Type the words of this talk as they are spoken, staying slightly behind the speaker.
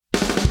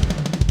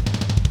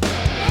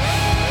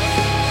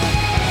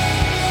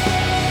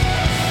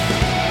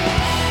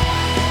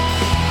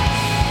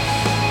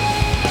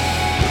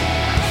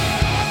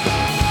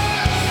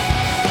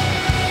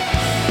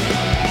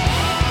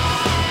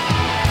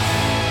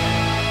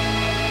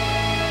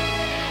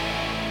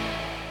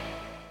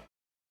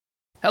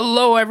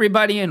Hello,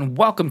 everybody, and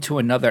welcome to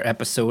another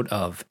episode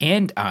of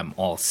And I'm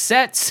All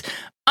Sets.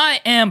 I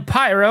am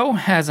Pyro,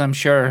 as I'm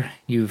sure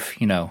you've,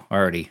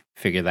 already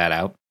figured that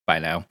out by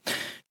now.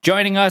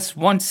 Joining us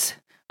once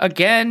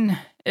again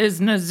is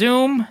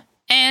Nazoom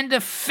and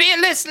a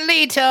fearless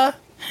leader,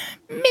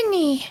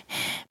 Minnie.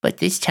 But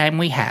this time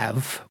we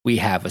have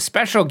a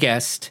special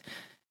guest.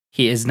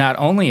 He is not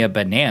only a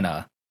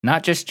banana,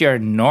 not just your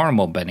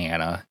normal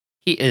banana.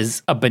 He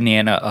is a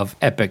banana of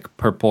epic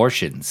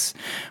proportions.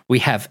 We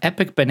have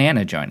Epic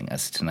Banana joining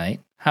us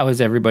tonight. How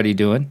is everybody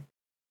doing?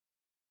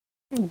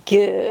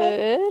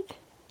 Good.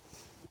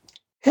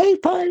 Hey,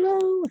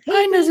 Pyro.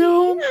 Hi,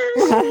 Nazoom.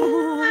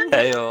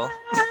 Hey, all.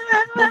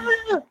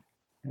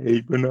 Hey,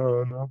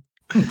 banana.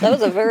 That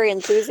was a very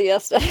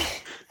enthusiastic.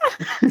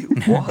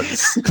 It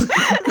was.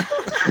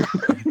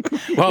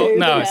 Well,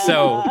 no. Yeah.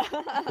 So,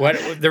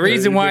 the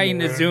reason why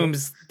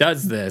Nazoom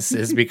does this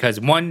is because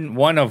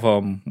one of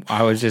them,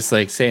 I was just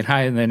like saying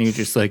hi, and then he was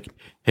just like,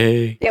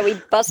 "Hey." Yeah, we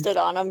busted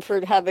on him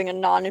for having a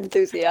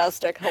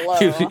non-enthusiastic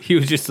hello. He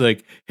was just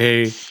like,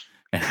 "Hey."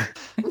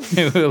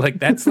 Like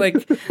that's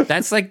like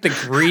the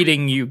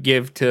greeting you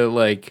give to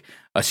like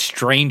a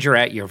stranger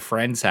at your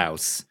friend's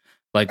house.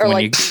 Like Or when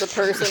like the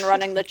person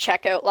running the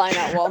checkout line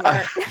at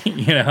Walmart.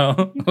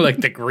 Like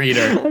the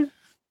greeter.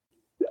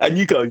 And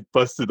you guys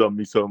busted on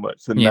me so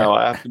much, and now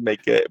I have to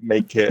make it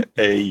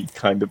a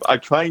kind of. I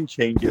try and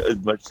change it as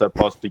much as I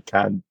possibly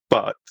can,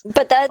 but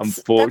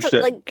that's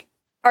like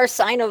our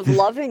sign of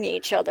loving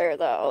each other,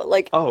 though.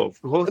 Like, oh, of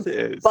course it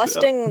is.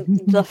 Busting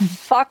the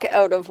fuck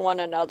out of one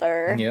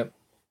another. Yep.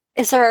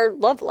 Is our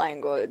love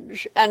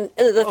language, and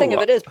the thing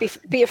of it is,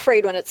 be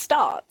afraid when it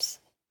stops.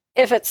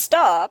 If it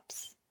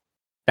stops,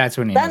 that's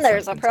when then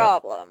there's a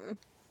problem.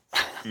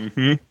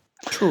 Mm-hmm.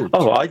 True.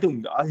 Oh, I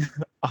didn't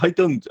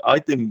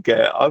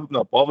get. I'm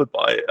not bothered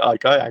by it.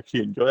 Like, I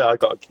actually enjoy it. I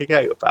got a kick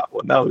out of that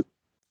one. That was,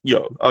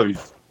 I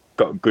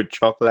got a good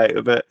chuckle out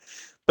of it.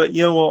 But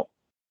you know what?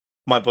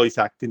 My voice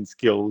acting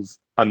skills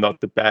are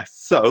not the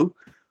best, so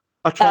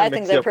I try and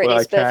mix it up where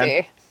I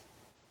can.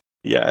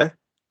 Yeah.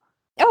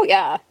 Oh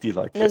yeah. Do you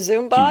like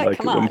Nazoom bot?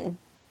 Come on.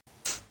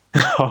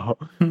 Oh.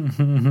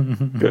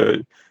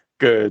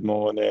 Good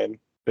morning.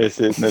 This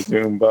is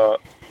Nazoom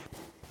bot.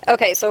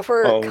 Okay, so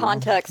for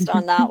context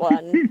on that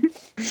one,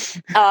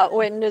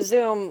 when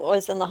Nazoom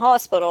was in the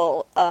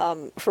hospital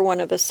for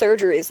one of his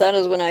surgeries, that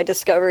is when I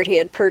discovered he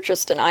had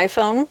purchased an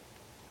iPhone,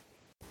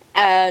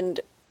 and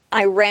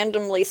I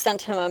randomly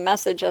sent him a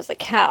message as a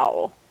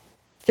cow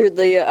through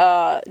the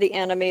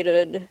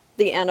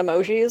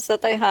animojis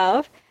that they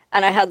have,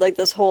 and I had like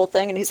this whole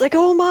thing, and he's like,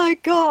 "Oh my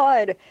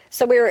god!"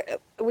 So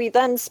we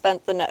then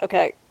spent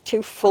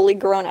two fully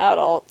grown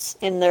adults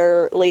in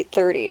their late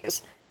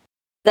 30s.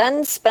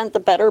 Then spent the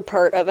better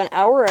part of an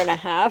hour and a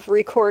half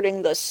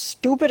recording the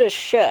stupidest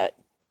shit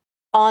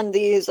on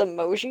these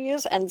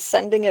emojis and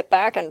sending it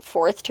back and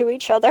forth to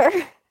each other.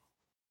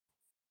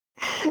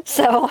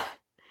 So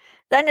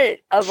then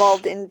it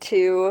evolved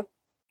into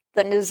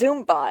the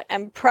Nazoom bot.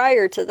 And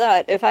prior to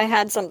that, if I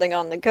had something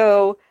on the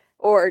go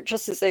or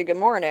just to say good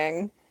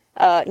morning,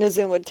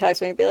 Nazoom would text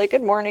me and be like,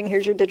 "Good morning,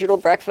 here's your digital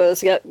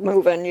breakfast, get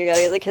moving, you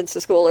gotta get the kids to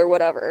school," or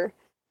whatever.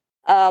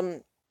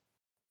 And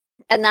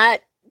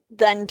that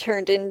then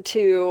turned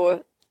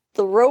into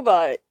the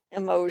robot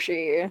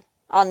emoji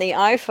on the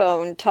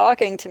iPhone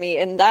talking to me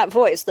in that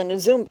voice, the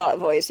Nazoom bot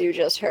voice you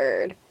just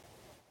heard,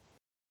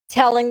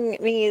 telling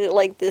me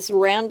like this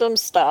random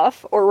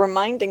stuff or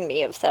reminding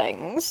me of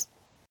things,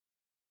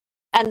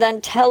 and then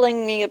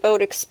telling me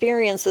about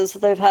experiences that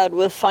they've had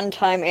with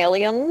Funtime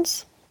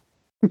aliens.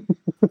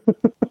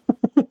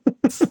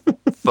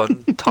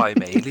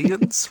 Funtime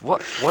aliens?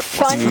 What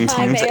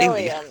Funtime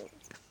aliens?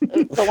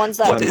 The ones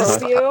that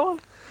probe you?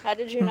 How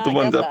did you not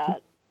get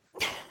that?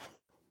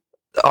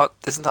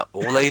 Isn't that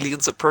all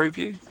aliens that probe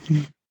you?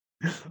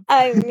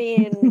 I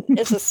mean,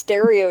 it's a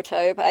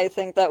stereotype, I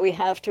think, that we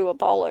have to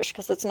abolish,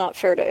 because it's not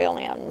fair to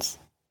aliens.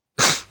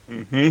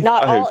 Mm-hmm.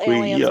 Not all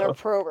aliens are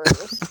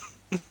probers.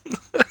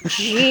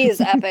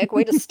 Jeez, Epic,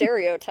 way to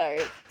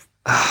stereotype.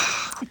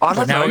 Now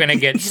we're going to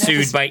get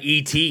sued by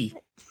E.T.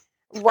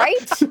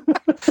 Right?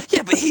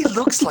 Yeah, but he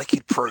looks like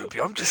he'd probe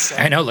you, I'm just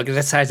saying. I know, look at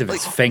the size of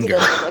his finger. He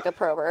does look like a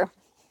prober.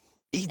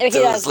 He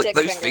has like dick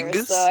those fingers,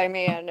 fingers. so I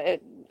mean,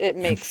 it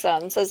makes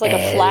sense. It's like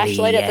a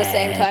flashlight at the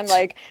same time,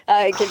 like,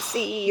 I can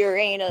see your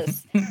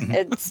anus.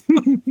 It's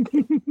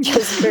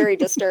just very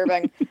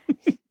disturbing.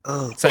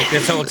 It's like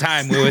this whole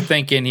time we were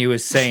thinking he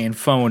was saying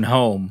phone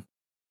home.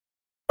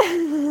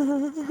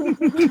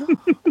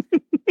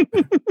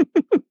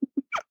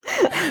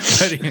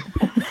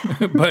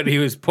 But he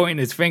was pointing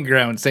his finger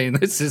out and saying,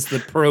 "This is the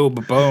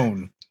probe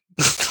bone."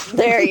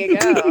 There you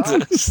go.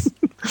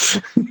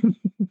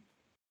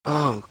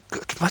 Oh,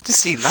 good. Imagine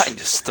seeing that in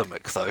your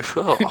stomach, though.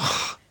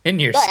 Oh. In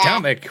your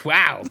stomach?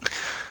 Wow.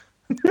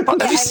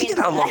 Have you seen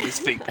how long his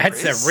finger is?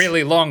 That's a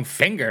really long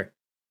finger.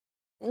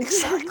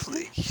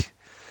 Exactly.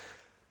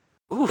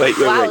 Ooh,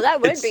 wow,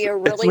 that would be a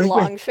really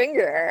long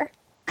finger.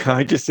 Can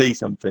I just say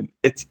something?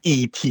 It's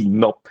E.T.,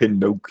 not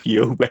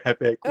Pinocchio. Where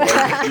they're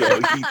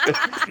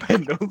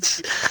Pinocchio.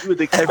 You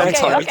would expect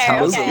time he okay.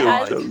 tells a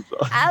lie.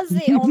 As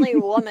the only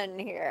woman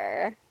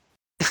here,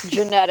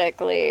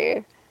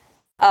 genetically,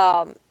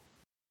 and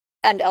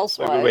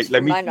elsewise, Let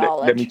from my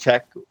knowledge. me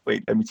check.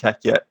 Let me check.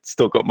 Yeah,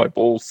 still got my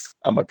balls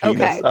and my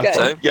penis. Okay,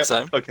 good. Yep.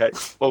 Same. Okay,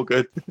 all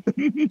good.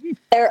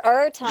 There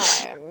are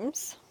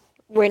times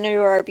when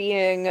you are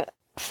being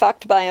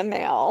fucked by a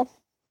male.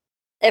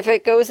 If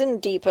it goes in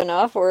deep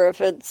enough, or if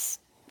it's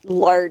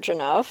large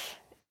enough,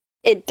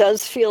 it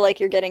does feel like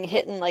you're getting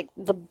hit in like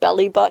the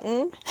belly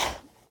button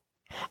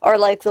or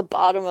like the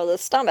bottom of the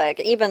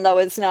stomach, even though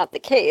it's not the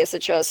case.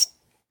 It just,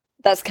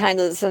 that's kind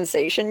of the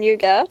sensation you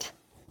get.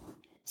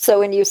 So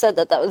when you said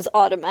that was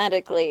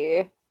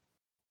automatically,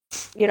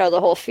 you know, the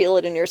whole feel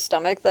it in your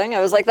stomach thing,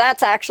 I was like,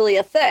 that's actually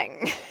a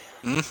thing.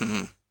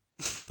 Mm-hmm.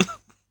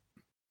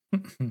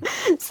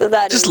 So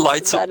that Just is,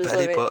 lights that up is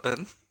belly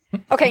button.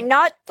 Okay,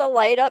 not the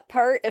light up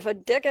part. If a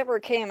dick ever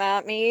came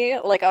at me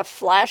like a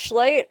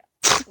flashlight,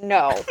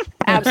 no,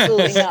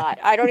 absolutely not.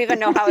 I don't even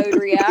know how I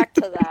would react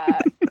to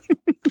that.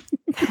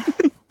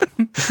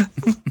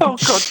 Oh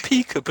god,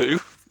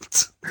 peekaboo.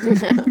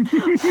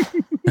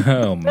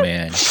 Oh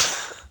man.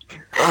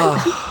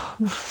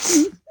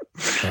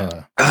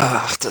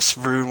 That's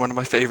ruined one of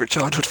my favourite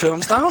childhood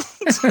films now.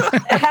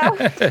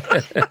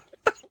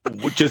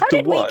 Just How the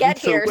did we one. get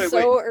here wait,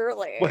 so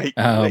early? Wait,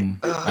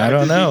 I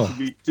don't know.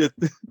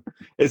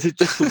 Is it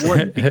just the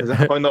one? Because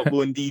have I not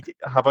ruined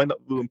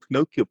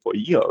Pinocchio for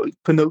you? Know,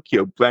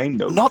 Pinocchio, brain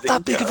nose. Not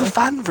that big of a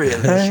fan, really.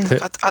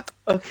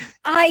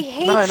 I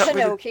hate No, not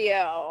really.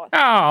 Pinocchio.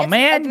 Oh It's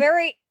man. a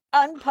very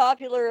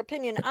unpopular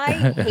opinion. I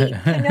hate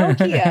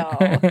Pinocchio.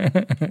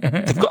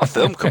 They've got a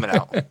film coming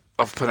out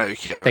of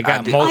Pinocchio. They got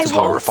and it's I multiple.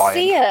 won't horrifying.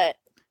 see it.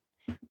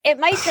 It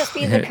might just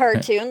be the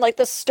cartoon, like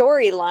the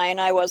storyline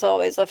I was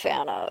always a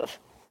fan of.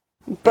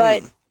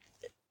 But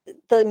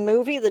the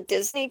movie, the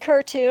Disney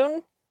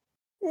cartoon,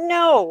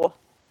 no.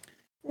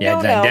 Yeah,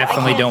 no,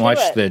 definitely I don't can't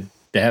watch do it.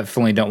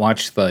 definitely don't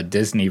watch the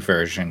Disney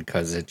version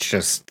because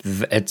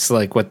it's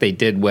like what they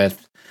did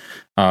with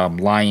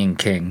Lion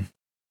King.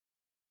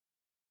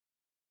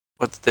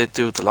 What did they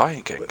do with The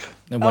Lion King?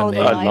 When Oh, they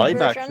the live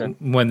version? action.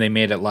 when they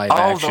made it live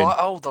action.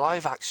 The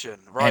live action.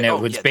 Right. And it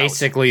was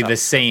basically the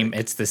same.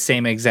 It's the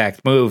same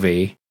exact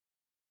movie,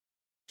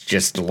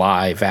 just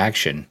live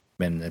action.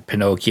 And the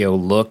Pinocchio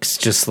looks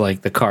just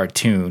like the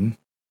cartoon,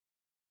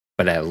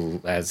 but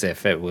as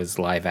if it was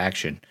live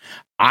action.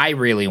 I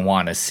really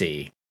want to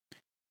see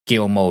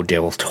Guillermo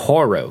del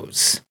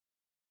Toro's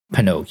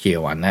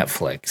Pinocchio on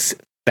Netflix.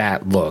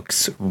 That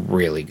looks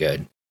really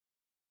good.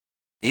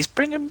 He's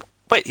bringing.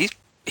 Wait,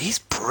 he's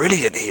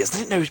brilliant. He isn't. I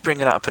didn't know he was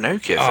bringing out a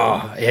Pinocchio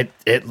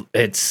film.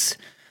 It's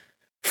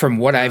from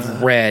what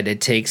I've read, it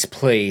takes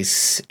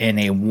place in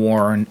a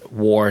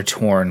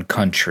war-torn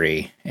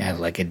country and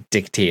like a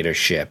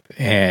dictatorship,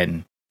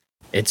 and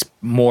it's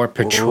more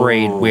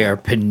portrayed where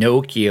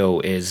Pinocchio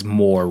is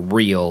more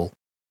real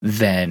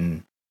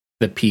than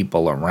the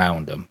people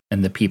around him,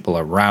 and the people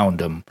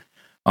around him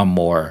are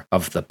more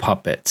of the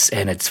puppets,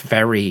 and it's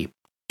very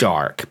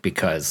dark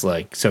because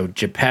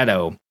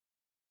Geppetto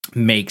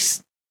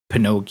makes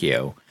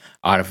Pinocchio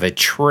out of a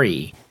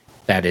tree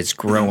that is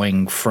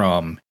growing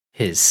from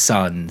his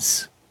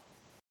son's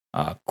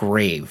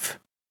grave.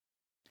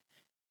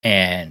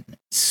 And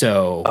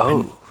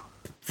so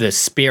the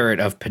spirit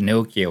of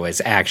Pinocchio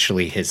is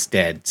actually his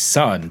dead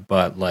son,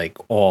 but like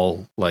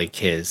all like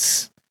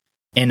his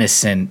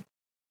innocent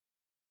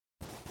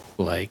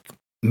like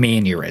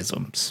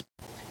mannerisms.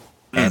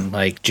 And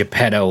like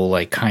Geppetto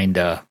like kind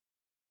of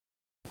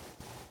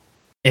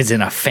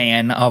isn't a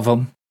fan of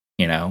him,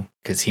 you know,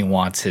 because he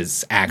wants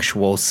his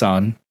actual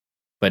son,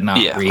 but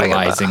not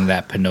realizing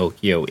that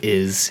Pinocchio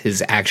is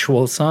his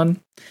actual son.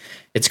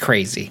 It's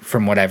crazy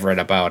from what I've read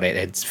about it.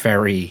 It's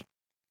very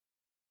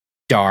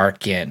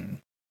dark and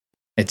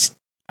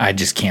I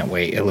just can't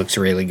wait. It looks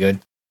really good.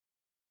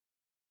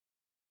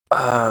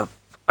 I'm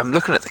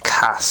looking at the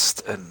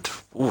cast and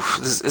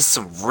there's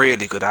some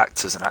really good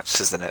actors and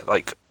actresses in it.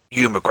 Like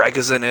Ewan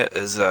McGregor's in it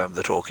as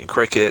the Talking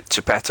Cricket.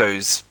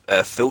 Geppetto's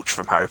Filch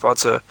from Harry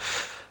Potter.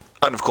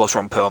 And of course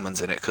Ron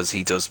Perlman's in it because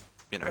he does,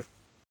 you know,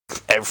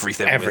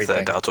 everything. With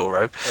Del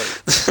Toro.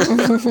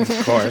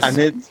 Of course. And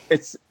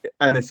it's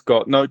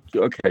got so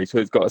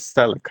it's got a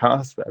stellar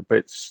cast there, but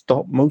it's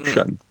stop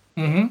motion.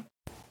 Mm-hmm.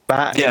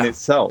 That in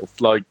itself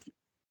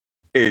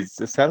is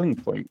a selling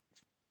point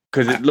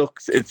because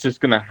it's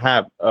just going to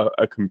have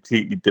a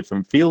completely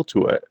different feel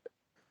to it.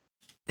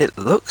 It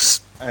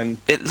looks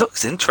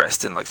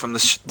interesting. Like from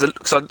so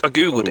I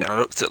googled it and I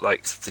looked at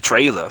like the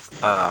trailer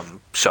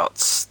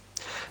shots.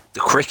 The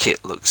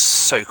cricket looks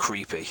so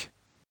creepy.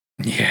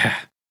 Yeah.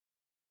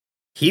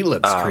 He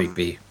looks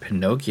creepy.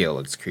 Pinocchio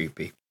looks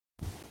creepy.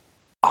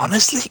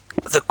 Honestly,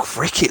 the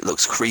cricket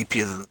looks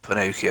creepier than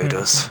Pinocchio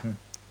does.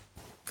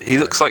 He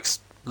looks like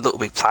Little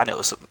Big Planet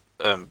or something.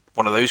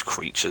 One of those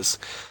creatures.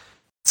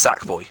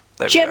 Sackboy.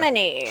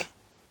 Jiminy.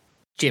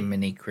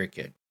 Jiminy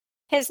Cricket.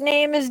 His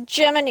name is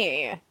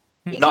Jiminy.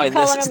 You Not keep in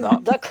this, calling it's him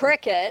not. the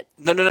Cricket.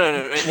 No. In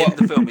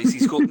the film,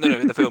 he's called. No,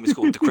 in the film, he's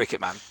called the Cricket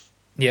Man.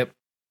 Yep.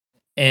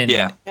 And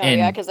Yeah. Oh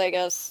yeah, in because I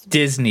guess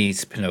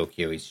Disney's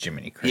Pinocchio, he's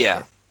Jiminy Cricket.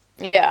 yeah.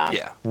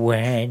 Yeah.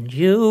 When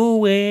you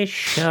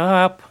wish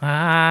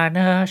upon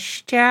a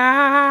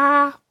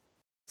star.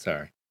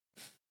 Sorry.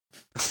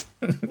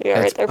 You're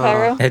right there,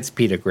 Pyro. That's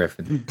Peter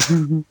Griffin.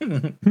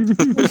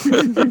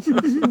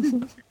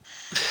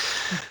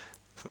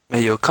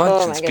 May your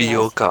conscience my be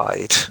your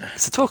goodness. guide.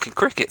 It's a talking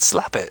cricket.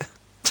 Slap it.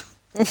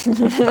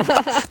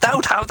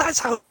 That's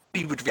how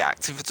you would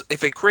react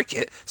if a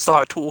cricket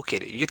started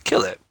talking. You'd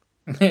kill it.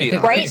 Yeah.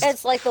 Right?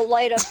 It's like the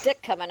light of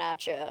dick coming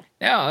at you.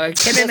 No,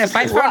 kidding. If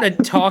I found a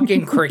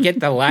talking cricket,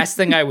 the last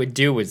thing I would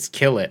do was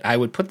kill it. I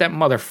would put that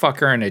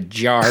motherfucker in a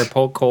jar,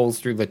 poke holes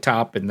through the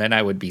top, and then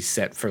I would be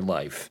set for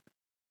life.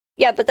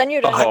 Yeah, but then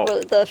you'd end up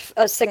with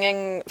a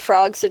singing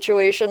frog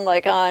situation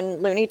like on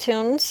Looney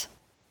Tunes.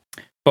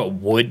 But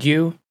would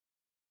you?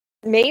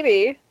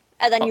 Maybe.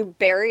 And then you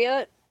bury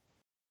it.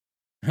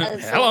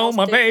 And someone Hello, else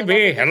my takes it up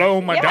baby. and- Hello,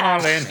 my Yeah.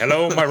 darling.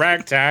 Hello, my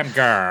ragtime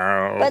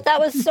girl. But that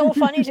was so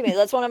funny to me.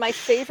 That's one of my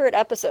favorite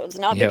episodes.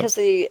 Not Yep. because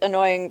of the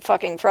annoying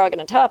fucking frog in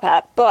a top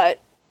hat,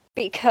 but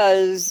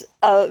because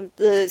of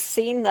the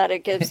scene that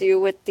it gives you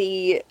with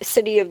the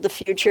city of the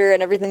future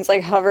and everything's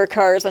like hover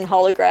cars and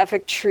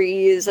holographic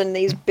trees and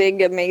these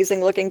big,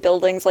 amazing looking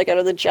buildings like out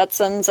of the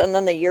Jetsons. And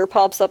then the year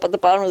pops up at the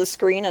bottom of the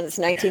screen and it's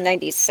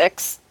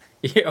 1996.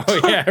 Yeah,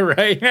 oh, yeah,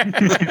 right.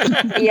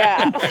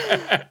 Yeah.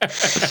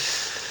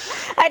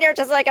 And you're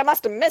just like, I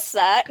must have missed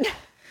that.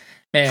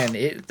 Man,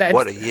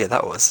 What a year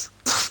that was.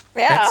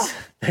 Yeah.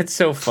 That's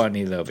so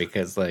funny though,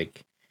 because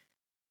like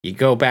you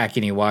go back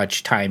and you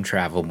watch time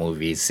travel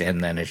movies,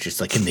 and then it's just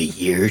like in the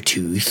year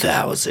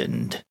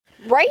 2000.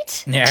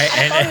 Right? Yeah, I thought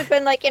it and would have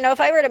been like,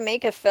 if I were to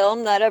make a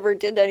film that ever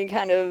did any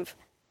kind of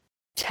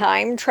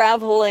time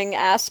traveling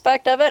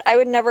aspect of it, I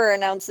would never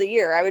announce the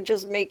year. I would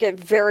just make it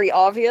very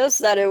obvious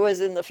that it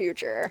was in the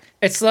future.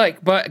 it's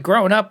like, but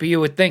growing up, you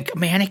would think,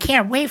 man, I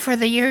can't wait for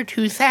the year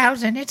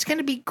 2000. It's going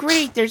to be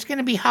great. There's going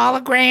to be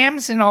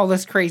holograms and all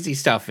this crazy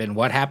stuff. And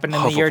what happened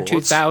in the year Hoverboards.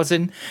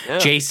 2000? Yeah.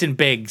 Jason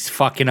Biggs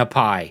fucking a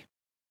pie.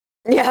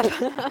 Yeah.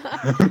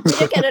 You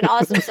did get an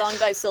awesome song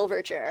by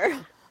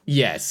Silverchair.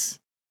 Yes.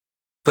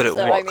 But at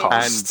So, what I mean-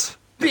 cost?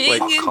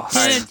 Big What and cost?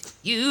 good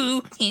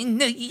you in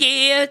the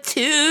year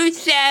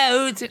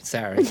 2000.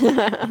 Sorry. We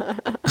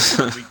got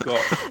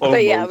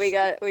But yeah,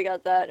 almost- we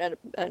got that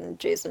and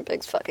Jason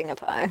Biggs fucking a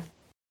pie.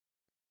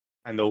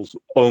 and also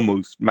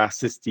almost mass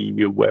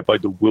hysteria whereby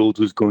the world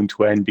was going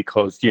to end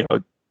because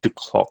the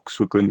clocks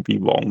were going to be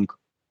wrong.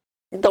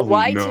 The Oh,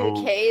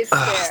 Y2K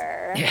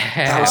scare.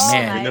 Yeah, Oh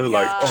man. my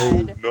Like,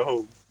 oh God.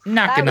 no.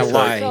 Not That gonna was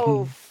lie.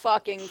 so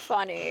fucking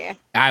funny.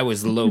 I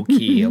was low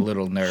key a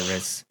little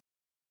nervous.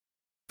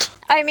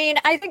 I mean,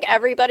 I think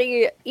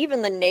everybody,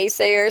 even the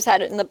naysayers,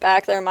 had it in the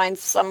back of their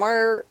minds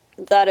somewhere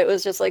that it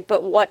was just like,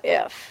 but what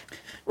if?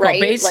 Right?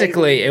 Well,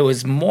 basically, it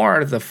was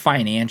more the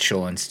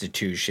financial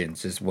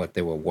institutions is what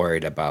they were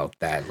worried about.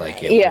 That,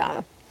 like, it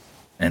yeah.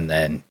 and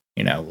then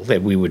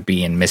that we would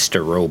be in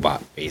Mr.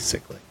 Robot,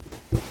 basically.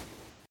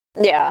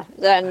 Yeah.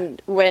 Then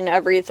when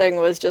everything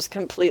was just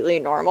completely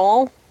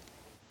normal,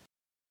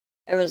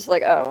 it was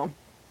like, oh.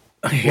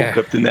 Woke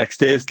up the next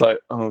day, it's like,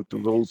 oh, the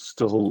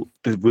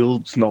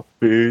world's not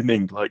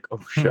burning. Like, oh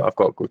shit, I've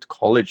got to go to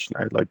college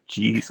now. Like,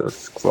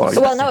 Jesus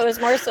Christ. Well, no, it was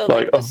more so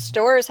like the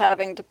stores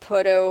having to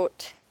put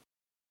out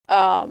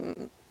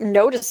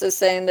notices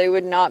saying they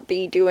would not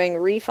be doing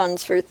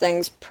refunds for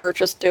things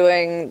purchased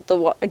during the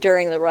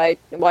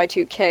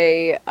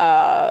Y2K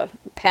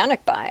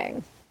panic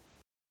buying.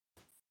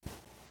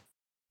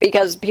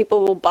 Because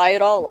people will buy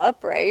it all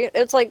up, right?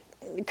 It's like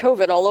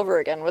COVID all over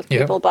again with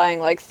people buying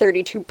like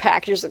 32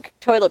 packages of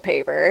toilet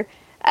paper.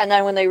 And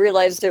then when they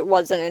realized it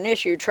wasn't an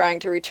issue, trying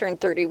to return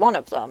 31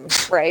 of them,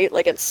 right?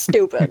 Like, it's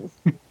stupid.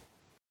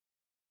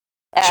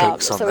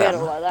 Jokes on So we had a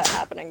them. lot of that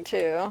happening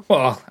too.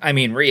 Well, I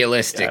mean,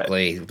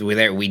 realistically,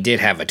 we did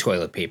have a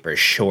toilet paper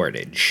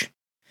shortage.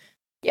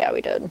 Yeah,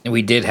 we did.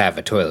 We did have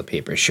a toilet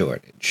paper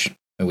shortage.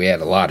 We had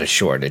a lot of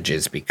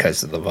shortages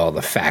because of all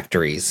the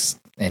factories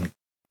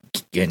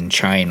in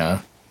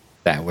China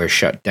that were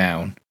shut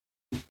down.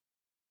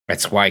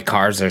 That's why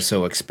cars are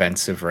so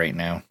expensive right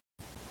now.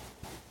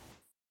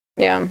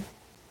 Yeah.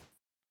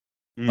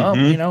 Well,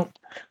 Mhm.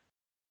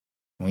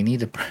 we need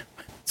to.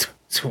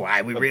 That's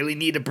why we really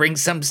need to bring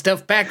some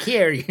stuff back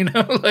here.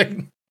 Like.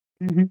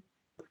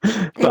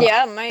 But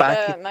Yeah,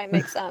 back- might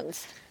make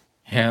sense.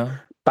 Yeah.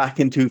 back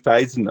in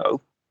 2000, though,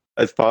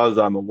 as far as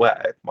I'm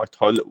aware, my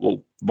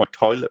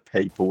toilet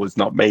paper was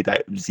not made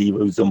out of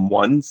zeros and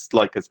ones.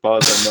 Like, as far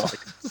as I know, I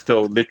could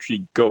still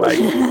literally go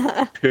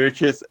out,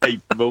 purchase a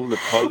roll of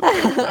toilet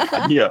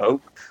paper, and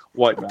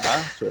wipe my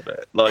ass with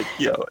it. Like,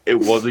 it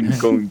wasn't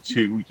going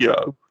to,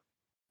 I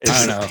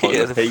don't know.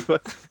 toilet paper.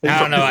 I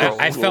don't know.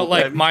 I felt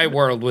like Every- my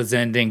world was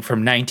ending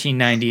from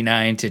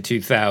 1999 to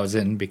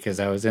 2000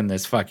 because I was in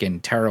this fucking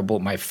terrible,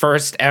 my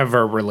first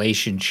ever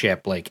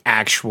relationship, like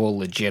actual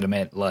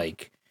legitimate,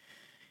 like,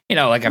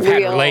 like I've had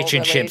Real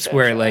relationships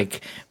where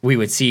relationship. like we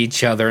would see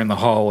each other in the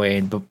hallway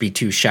and be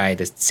too shy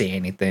to say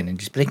anything and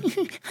just be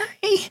like,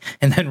 hi,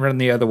 and then run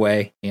the other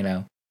way,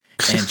 And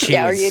she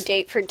Or was, you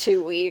date for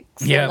 2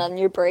 weeks Yep. and then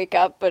you break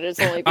up, but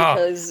it's only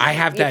because I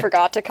have you that-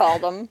 forgot to call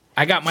them.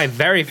 I got my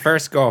very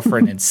first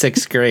girlfriend in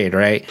 6th grade,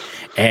 right?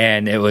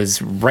 And it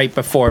was right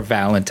before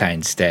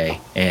Valentine's Day,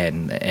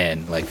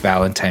 and like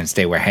Valentine's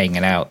Day we're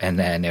hanging out, and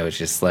then it was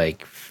just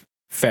like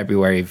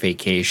February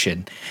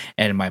vacation,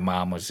 and my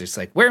mom was just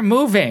like, "We're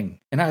moving,"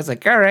 and I was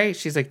like, "All right."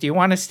 She's like, "Do you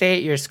want to stay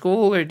at your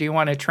school or do you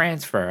want to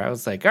transfer?" I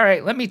was like, "All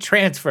right, let me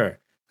transfer."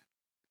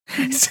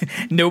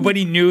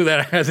 Nobody knew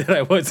that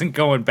I wasn't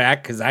going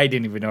back because I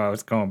didn't even know I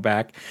was going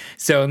back.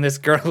 So, and this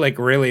girl like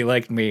really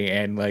liked me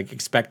and like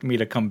expected me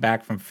to come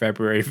back from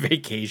February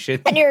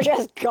vacation, And you're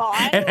just gone?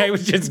 and I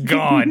was just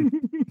gone.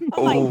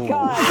 Oh my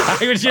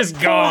god. I was just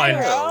gone.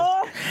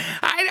 Pyro?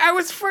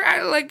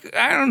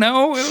 I don't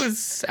know.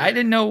 I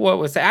didn't know what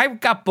was. I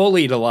got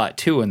bullied a lot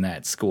too in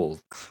that school.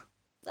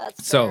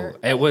 That's So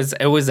fair. it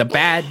was a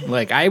bad.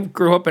 Like I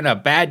grew up in a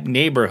bad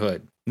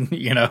neighborhood,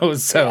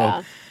 So.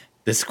 Yeah.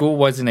 The school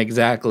wasn't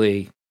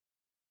exactly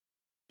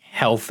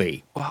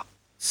healthy. Wow.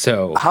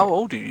 So How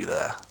old are you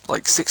there?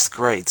 Like 6th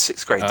grade.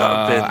 6th grade. That would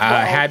have been.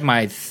 I had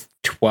my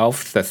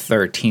 12th to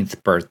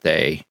 13th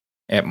birthday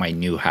at my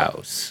new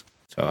house.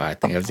 So I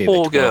think I was either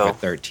Poor 12 or girl.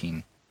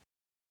 13.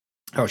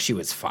 Oh, she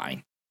was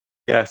fine.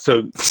 Yeah,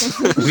 so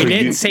We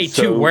didn't say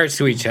two words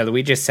to each other.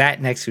 We just sat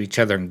next to each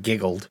other and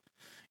giggled.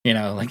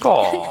 Like,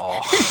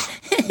 Oh,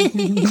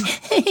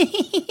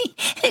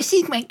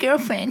 she's my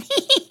girlfriend.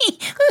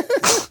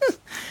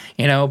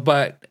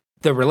 But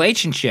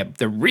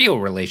the real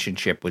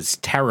relationship was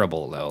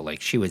terrible though.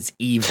 Like she was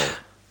evil.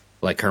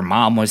 Like her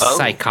mom was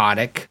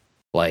psychotic.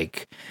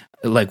 Like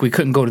we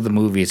couldn't go to the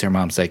movies. Her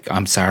mom's like,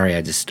 "I'm sorry,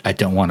 I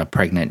don't want a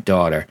pregnant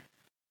daughter."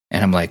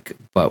 And I'm like,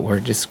 "But we're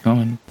just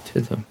going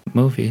to the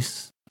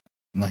movies."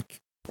 I'm like,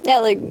 Yeah,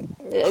 like,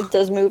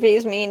 does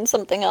movies mean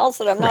something else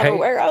that I'm not Right.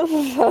 aware of?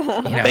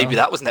 maybe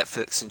that was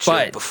Netflix and chill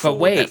But before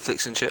wait.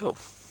 Netflix and chill.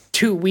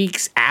 2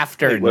 weeks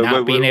after Wait,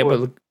 not being wait.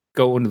 able to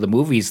go into the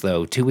movies,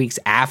 though, 2 weeks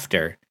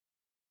after,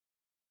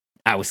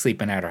 I was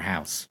sleeping at her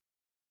house.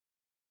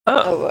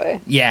 Oh Oh,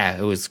 boy. Yeah,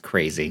 it was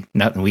crazy.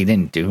 Nothing. We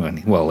didn't do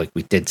any. Well, like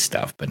we did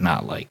stuff, but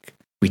not like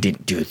we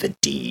didn't do the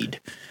deed.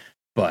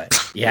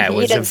 But yeah, it You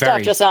was did a stuff,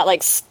 very just not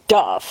like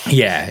stuff.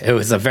 yeah, it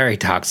was a very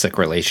toxic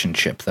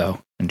relationship though,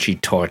 and she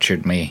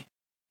tortured me.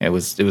 It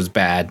was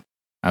bad.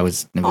 It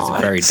was a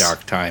very Nice.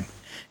 dark time.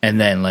 And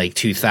then like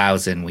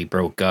 2000, we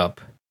broke up,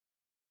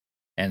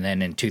 and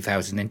then in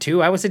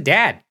 2002, I was a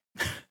dad.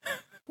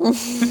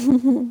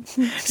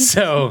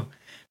 So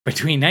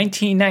between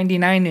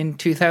 1999 and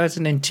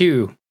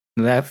 2002,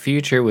 that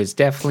future was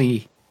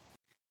definitely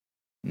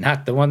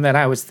not the one that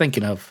I was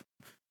thinking of.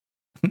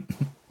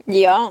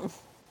 Yeah.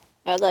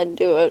 I'd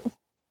do it.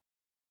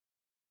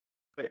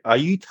 Wait, are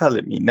you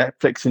telling me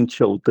Netflix and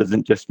chill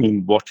doesn't just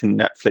mean watching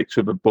Netflix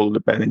with a bowl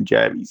of Ben and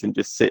Jerry's and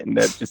just sitting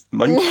there just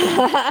munching?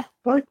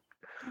 Like,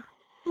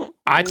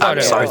 I thought I'm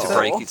it sorry was. to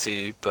break it to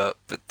you, but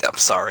I'm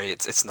sorry,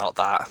 it's not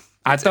that.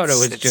 I thought it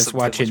was It's just something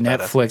watching much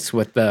better. Netflix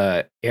with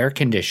the air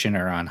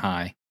conditioner on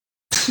high.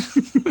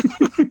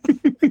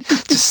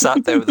 Just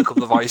sat there with a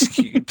couple of ice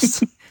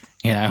cubes.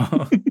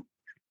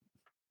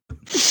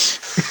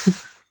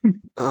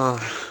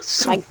 Oh,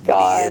 it's My a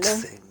God. weird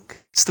thing.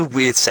 It's the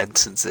weird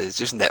sentences,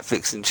 just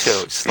Netflix and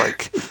chill. It's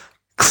like,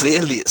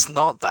 clearly it's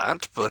not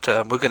that, but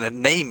we're going to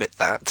name it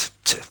that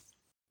to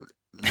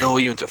lure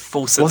you into a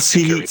false sense of What's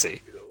the-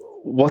 security.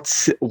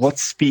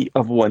 what's the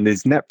other one?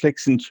 There's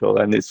Netflix and chill,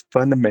 and there's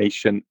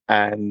Funimation,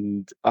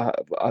 and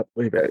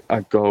wait a minute, I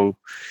go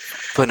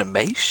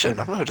Funimation?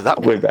 I've not heard of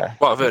that wait one. a minute.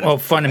 Well, I've heard Well,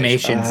 of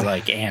Funimation's Uh,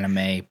 like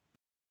anime.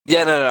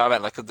 Yeah, no, I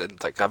meant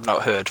like I've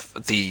not heard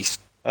the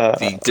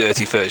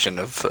dirty version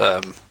of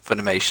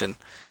Funimation.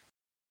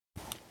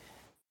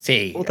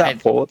 See, All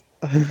that for?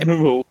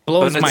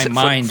 blows But my it's-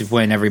 mind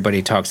when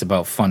everybody talks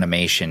about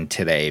Funimation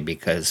today,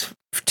 because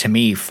to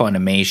me,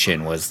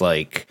 Funimation was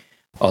like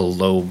a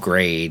low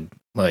grade,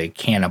 like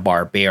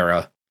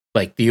Hanna-Barbera.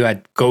 Like you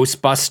had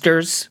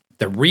Ghostbusters,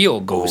 the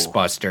real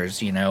Ghostbusters,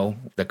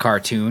 the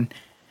cartoon,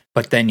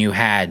 but then you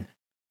had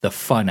the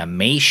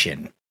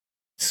Funimation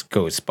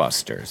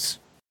Ghostbusters.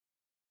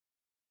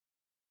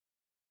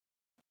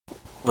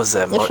 Was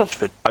there much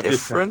of I a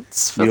just-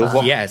 difference for you know that?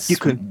 what? Yes, You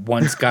could-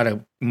 one's got a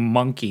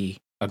monkey,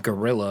 a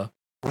gorilla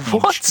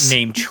What?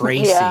 named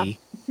Tracy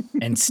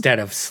instead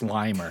of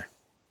Slimer.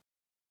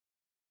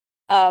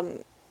 Um,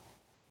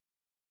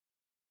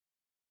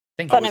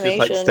 Think I was just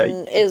like to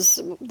Funimation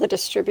is the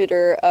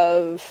distributor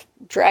of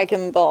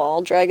Dragon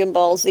Ball, Dragon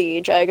Ball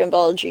Z, Dragon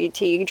Ball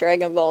GT,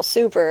 Dragon Ball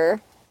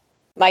Super,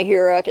 My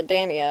Hero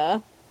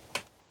Academia.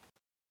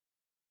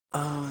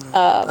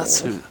 That's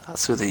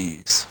who they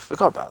use.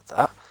 Forgot about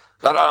that.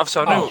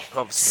 So I know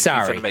obviously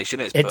sorry. who Funimation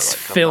is. It's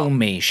but like, I'm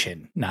not-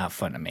 Filmation, not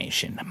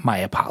Funimation. My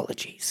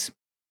apologies.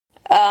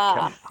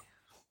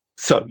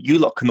 So you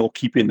lot can all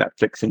keep your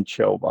Netflix and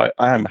chill, right?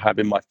 I am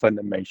having my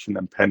Funimation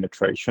and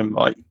penetration,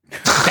 right?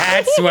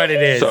 That's what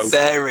it is. So-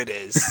 There it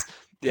is.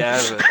 Yeah,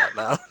 I remember that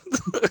now.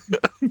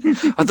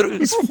 I thought it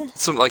was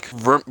something like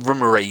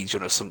Rummerage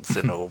or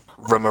something, or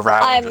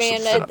Rummaround I or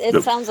mean, something.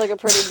 it sounds like a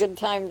pretty good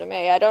time to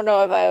me. I don't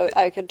know if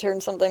I could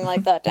turn something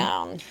like that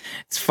down.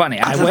 It's funny.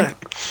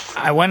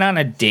 I went on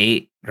a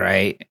date,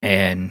 right?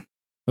 And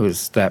it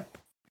was that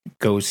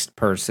ghost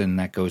person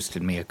that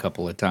ghosted me a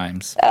couple of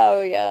times.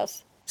 Oh,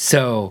 yes.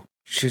 So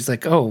she was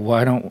like, "Oh,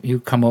 why don't you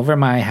come over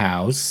my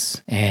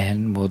house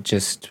and we'll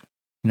just,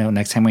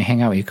 next time we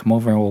hang out, you come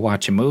over and we'll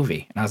watch a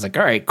movie." And I was like,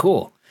 "All right,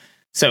 cool."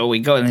 So we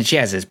go, and then she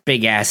has this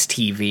big ass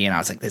TV, and I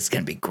was like, "This is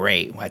gonna be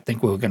great." I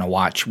think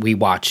we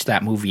watched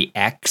that movie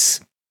X,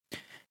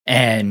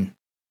 and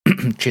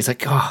she's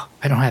like, "Oh,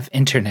 I don't have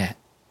internet."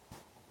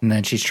 And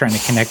then she's trying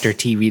to connect her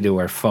TV to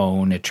her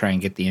phone to try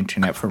and get the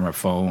internet from her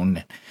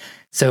phone.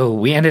 So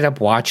we ended up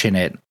watching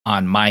it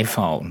on my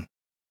phone.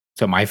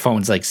 So my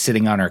phone's like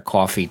sitting on her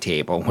coffee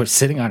table. We're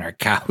sitting on our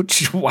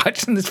couch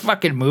watching this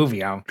fucking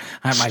movie on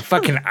my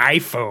fucking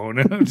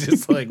iPhone. And I'm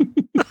just like,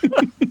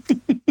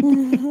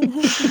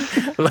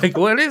 like,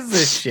 what is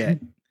this shit?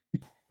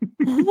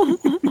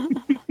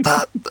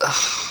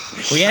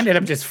 We ended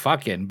up just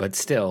fucking, but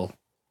still.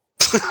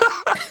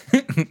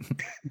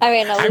 I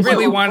mean, I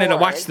really wanted to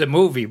watch the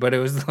movie, but it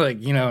was like,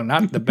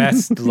 not the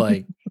best.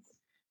 Like,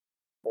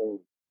 I was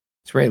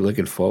really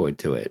looking forward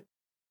to it.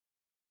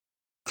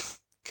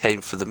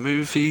 Came for the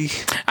movie.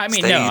 I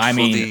mean,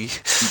 the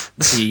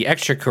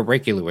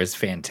extracurricular was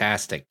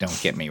fantastic. Don't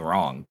get me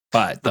wrong,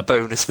 but the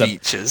bonus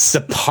features.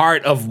 The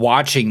part of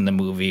watching the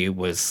movie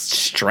was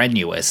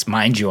strenuous.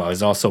 Mind you, I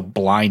was also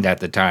blind at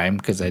the time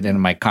because I didn't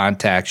have my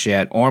contacts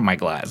yet or my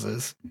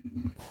glasses.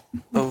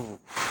 Oh,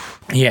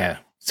 yeah.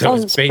 So I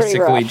was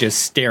basically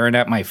just staring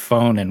at my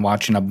phone and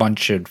watching a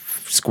bunch of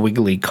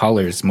squiggly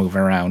colors move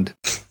around.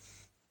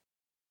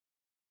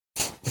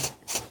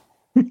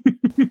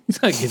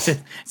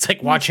 It's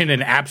like watching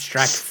an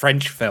abstract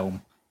French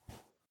film.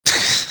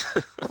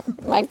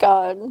 My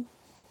God.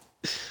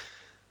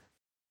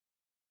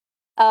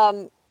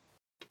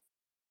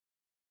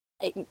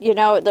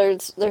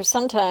 There's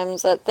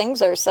sometimes that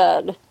things are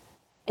said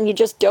and you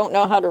just don't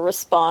know how to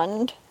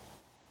respond.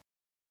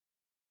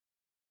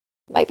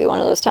 Might be one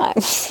of those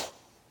times.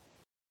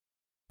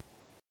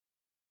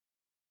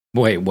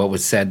 Wait, what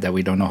was said that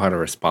we don't know how to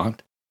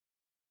respond?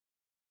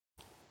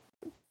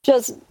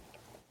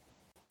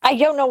 I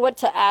don't know what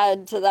to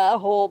add to that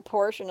whole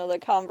portion of the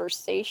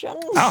conversation.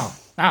 Oh,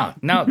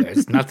 no,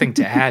 there's nothing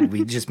to add.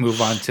 We just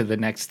move on to the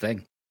next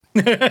thing.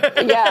 Yeah,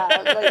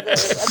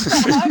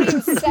 how do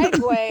you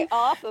segue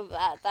off of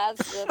that?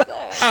 That's the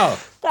thing.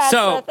 Oh, that's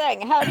the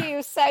thing. How do you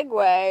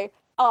segue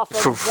off of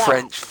from that?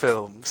 French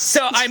films?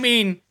 So, I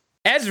mean,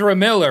 Ezra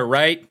Miller,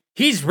 right?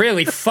 He's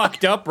really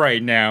fucked up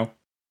right now.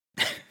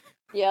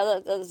 Yeah,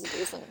 that's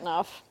decent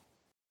enough.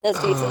 That's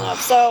decent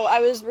enough. So, I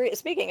was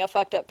speaking of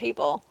fucked up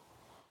people.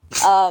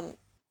 I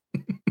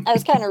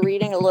was kind of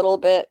reading a little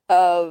bit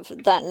of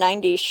that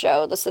 90s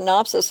show, the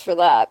synopsis for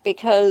that,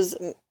 because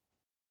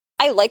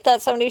I like that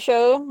 70s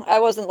show.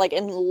 I wasn't like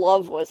in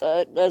love with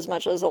it as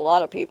much as a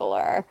lot of people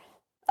are.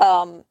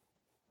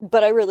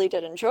 But I really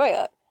did enjoy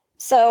it.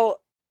 So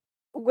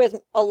with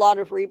a lot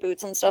of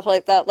reboots and stuff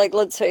like that, like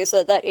let's face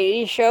it, that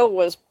 80s show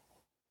was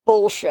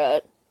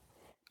bullshit.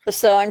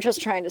 So I'm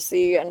just trying to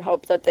see and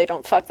hope that they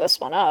don't fuck this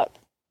one up.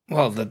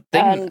 Well, the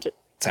thing...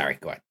 Sorry,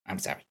 go ahead. I'm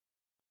sorry.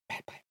 Bye.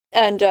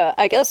 And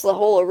I guess the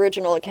whole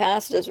original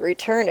cast is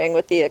returning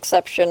with the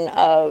exception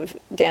of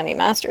Danny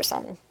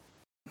Masterson.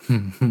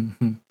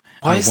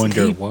 I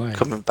wonder why.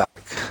 Coming back.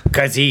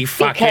 Because he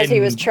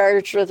was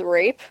charged with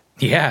rape.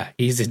 Yeah,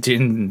 he's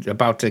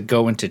about to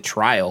go into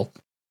trial.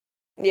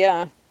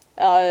 Yeah,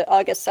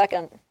 August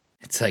 2nd.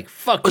 It's like,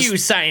 fuck you,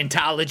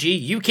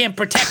 Scientology. You can't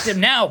protect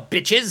him now,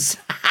 bitches.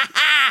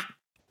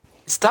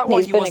 Is that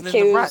why he wasn't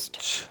in the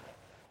ranch?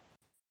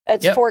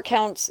 It's 4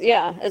 counts.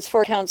 Yeah, it's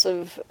 4 counts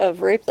of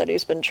rape that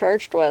he's been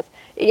charged with.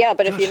 Yeah,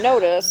 but if you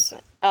notice,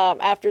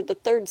 after the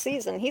 3rd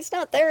season, he's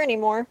not there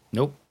anymore.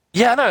 Nope.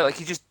 Yeah, no, like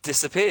he just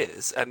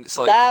disappears, and it's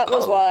like that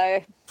was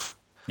why.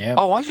 Yeah.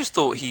 Oh, I just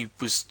thought he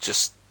was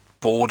just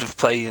bored of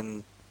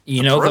playing.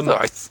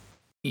 The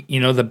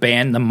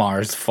band, the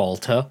Mars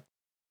Volta.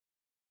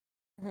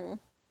 Mm-hmm.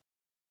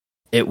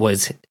 It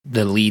was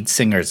the lead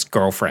singer's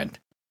girlfriend.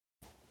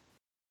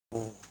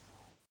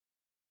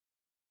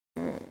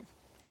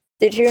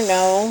 Did you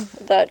know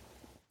that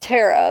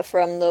Tara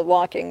from The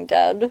Walking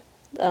Dead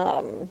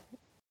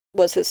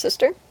was his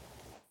sister?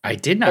 I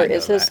did not know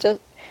that.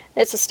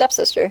 It's a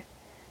stepsister.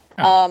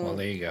 Oh, well,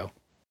 there you go.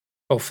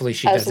 Hopefully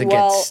she doesn't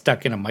get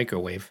stuck in a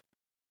microwave.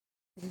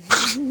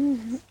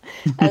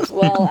 As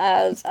well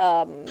as,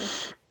 I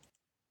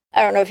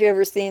don't know if you've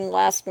ever seen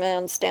Last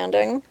Man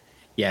Standing.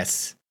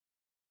 Yes.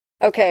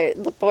 Okay,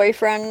 the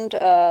boyfriend,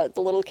 the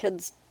little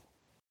kid's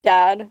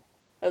dad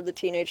of the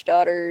teenage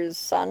daughter's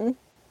son.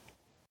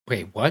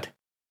 Wait, what?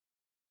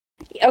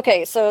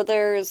 Okay, so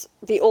there's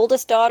the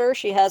oldest daughter.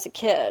 She has a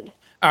kid.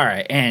 All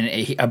right, and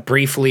he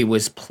briefly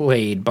was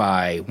played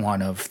by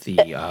one of the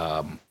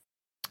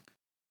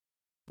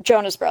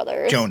Jonas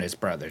Brothers. Jonas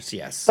Brothers,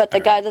 yes. But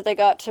the guy that they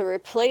got to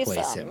replace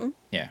him,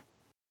 yeah,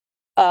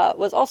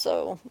 was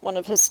also one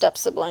of his step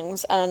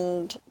siblings,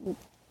 and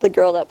the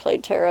girl that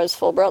played Tara's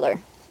full brother.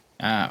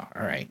 Oh,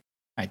 all right.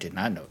 I did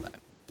not know that.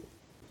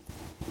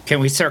 Can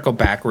we circle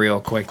back real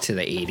quick to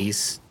the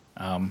 80s?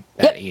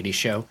 That 80s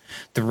show.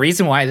 The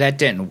reason why that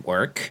didn't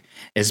work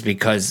is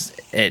because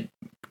it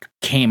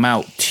came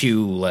out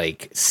too,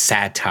 like,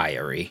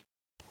 satire-y.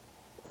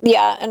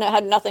 Yeah, and it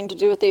had nothing to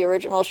do with the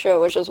original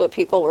show, which is what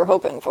people were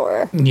hoping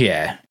for.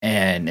 Yeah,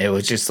 and it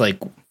was just like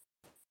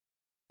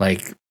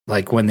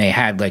when they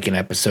had, like, an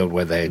episode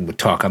where they would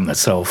talk on the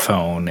cell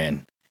phone,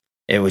 and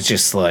it was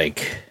just,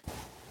 like,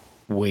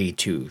 way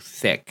too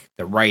thick.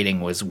 The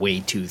writing was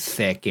way too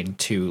thick and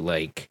too,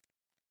 like,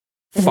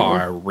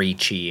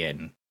 far-reachy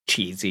and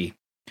cheesy.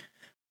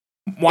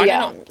 Want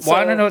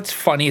to know what's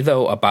funny,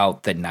 though,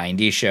 about the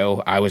 90s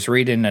show? I was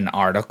reading an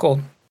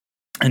article,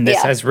 and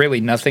this has really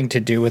nothing to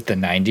do with the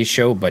 90s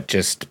show, but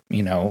just,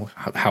 you know,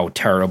 how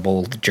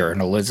terrible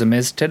journalism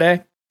is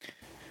today.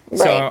 Right.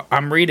 So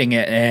I'm reading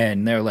it,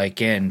 and they're like,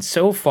 and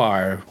so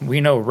far, we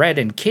know Red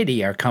and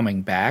Kitty are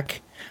coming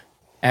back.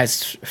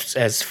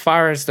 As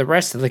far as the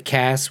rest of the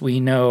cast, we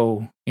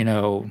know, you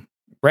know,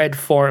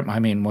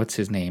 what's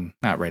his name?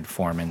 Not Red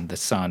Foreman, the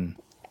son.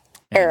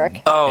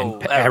 Eric.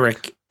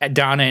 Eric.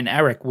 Donna and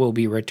Eric will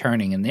be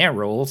returning in their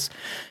roles.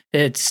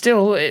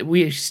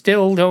 We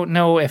still don't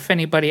know if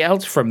anybody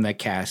else from the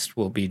cast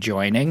will be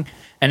joining.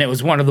 And it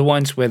was one of the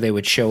ones where they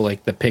would show,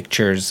 like, the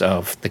pictures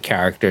of the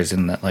characters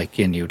and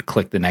you'd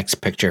click the next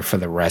picture for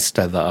the rest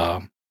of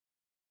the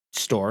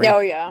story. Oh,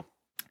 yeah.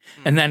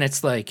 And then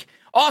it's like,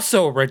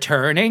 also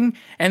returning,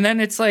 and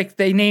then it's like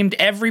they named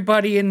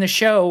everybody in the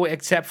show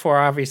except for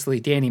obviously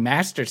Danny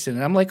Masterson,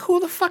 and I'm like,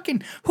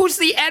 who's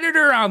the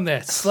editor on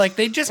this? Like,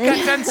 they just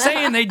got done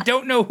saying they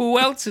don't know who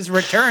else is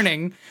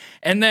returning,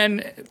 and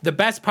then the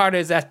best part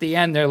is at the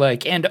end they're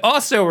like, and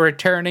also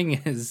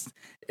returning is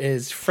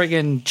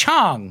friggin'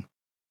 Chong.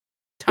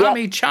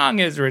 Tommy Chong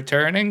is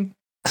returning.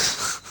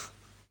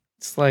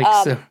 It's like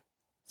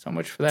so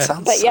much for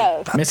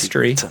that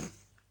mystery.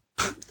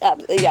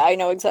 Yeah, I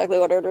know exactly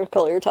what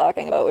article you're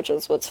talking about, which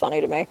is what's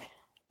funny to me.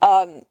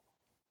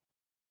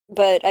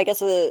 But I guess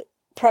the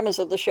premise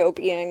of the show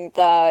being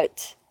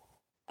that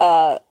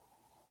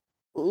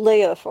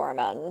Leah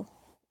Foreman,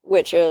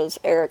 which is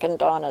Eric and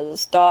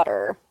Donna's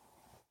daughter,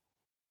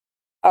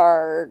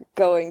 they're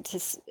going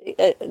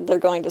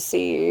to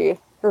see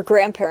her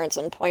grandparents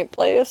in Point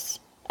Place,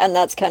 and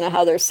that's kind of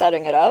how they're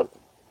setting it up.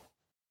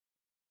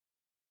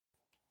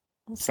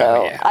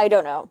 So I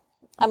don't know.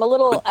 I'm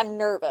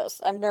nervous.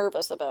 I'm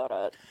nervous about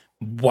it.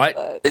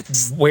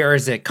 Where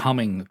is it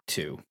coming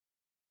to?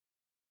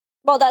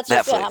 Well, that's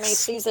just Netflix. How many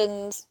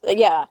seasons?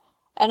 Yeah.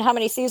 And how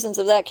many seasons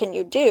of that can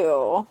you do?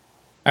 All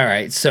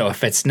right. So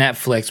if it's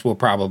Netflix, we'll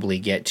probably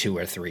get 2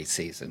 or 3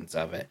 seasons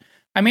of it.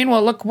 I mean,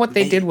 well, look what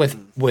they did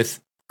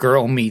with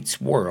Girl Meets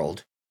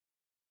World.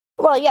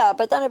 Well, yeah,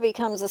 but then it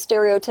becomes a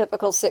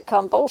stereotypical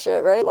sitcom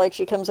bullshit, right? Like,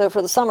 she comes out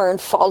for the summer and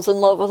falls in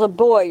love with a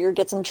boy or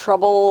gets in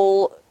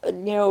trouble,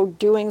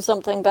 doing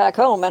something back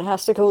home and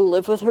has to go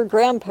live with her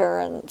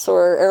grandparents,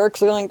 or Eric's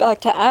going back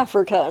to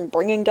Africa and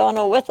bringing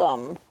Donna with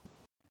him.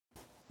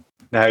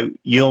 Now,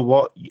 you know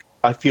what?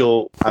 I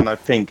feel, and I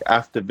think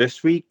after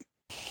this week,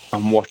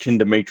 I'm watching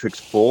The Matrix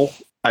 4,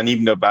 and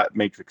even though that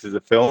Matrix is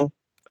a film,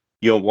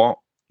 you know what?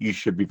 You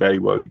should be very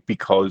worried,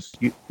 because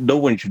no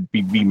one should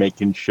be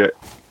remaking shit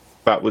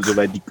that was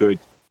already good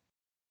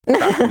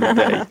back in the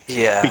day.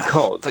 Yeah.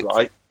 Because,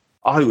 right,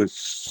 I was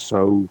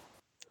so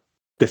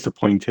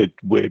disappointed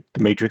with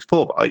The Matrix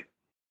 4, right?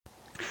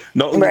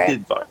 Not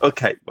only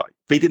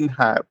they didn't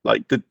have,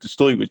 like, the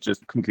story was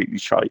just completely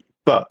shite,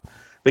 but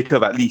they could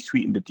have at least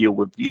sweetened the deal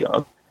with,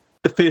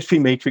 the first 3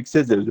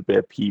 Matrixes. There was a bit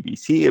of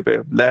PVC, a bit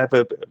of leather,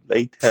 a bit of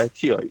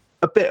latex,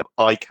 a bit of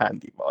eye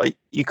candy, right?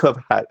 You could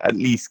have had at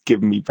least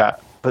given me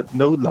that, but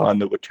no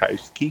Lana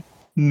Wachowski.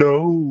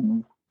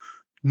 No.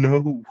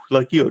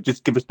 Like,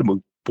 just give us the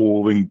most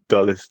boring,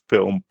 dullest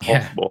film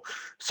possible.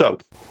 Yeah. So,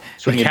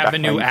 have a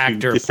new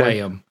actor play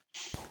him.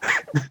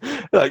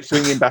 Like,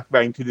 swinging back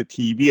around to the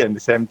TV and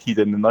the 70s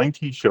and the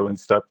 90s show and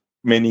stuff,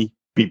 Minnie,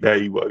 be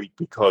very worried,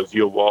 because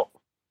you know what?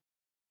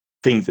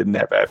 Things are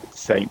never ever the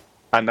same.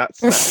 And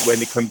that's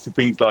when it comes to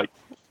things like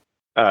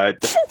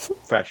the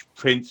Fresh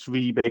Prince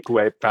remake,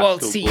 where that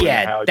was a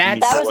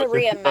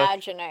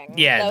reimagining.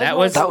 Yeah, that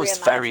was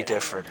very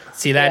different.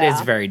 See, that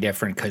is very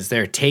different, because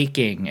they're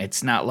taking.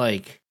 It's not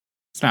like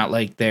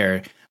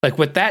they're like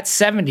with that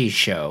 70s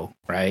show,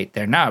 right?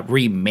 They're not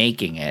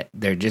remaking it.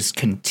 They're just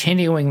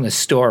continuing the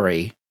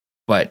story,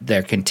 but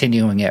they're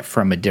continuing it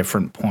from a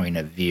different point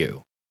of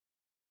view.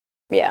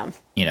 Yeah.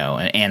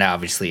 And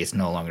obviously it's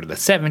no longer the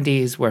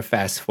 70s. We're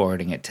fast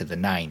forwarding it to the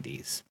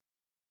 90s.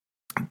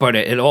 But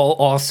it all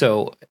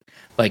also,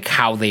 like,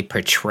 how they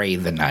portray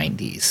the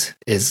 90s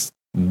is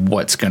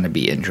what's going to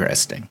be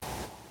interesting.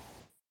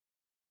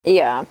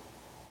 Yeah.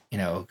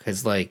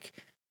 Because, like,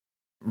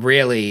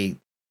 really,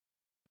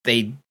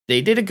 they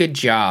did a good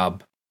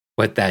job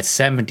with that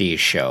 70s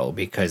show,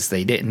 because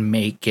they didn't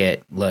make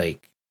it,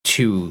 like,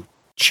 too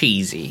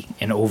cheesy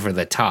and over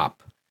the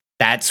top.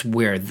 That's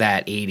where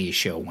that 80s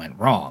show went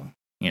wrong.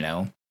 you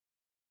know?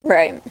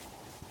 Right.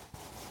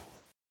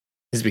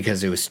 Is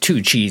because it was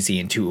too cheesy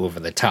and too over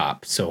the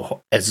top.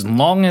 So as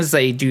long as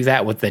they do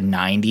that with the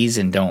 90s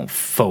and don't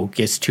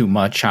focus too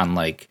much on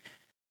like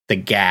the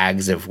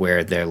gags of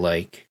where they're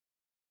like,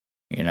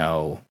 you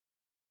know,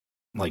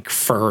 like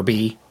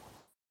Furby,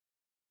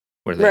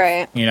 where they,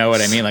 Right. you know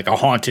what I mean? Like a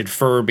haunted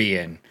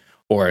Furby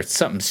or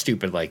something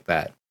stupid like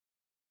that,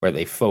 where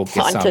they focus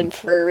Haunted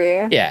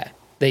Furby. Yeah.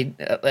 They,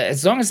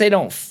 as long as they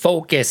don't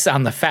focus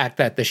on the fact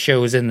that the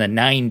show's in the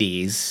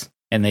 90s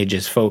and they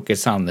just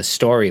focus on the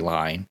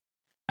storyline,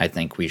 I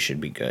think we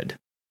should be good.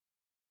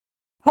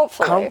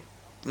 Hopefully.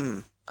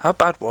 How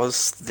bad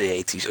was the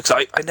 80s? Because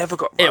I never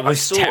got... It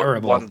was I saw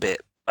terrible. One bit.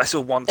 I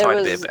saw one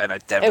tiny bit, and I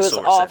never It was saw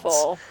it awful.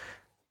 since.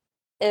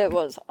 It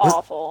was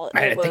awful.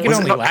 I think it Was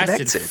it only not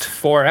lasted connected?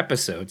 4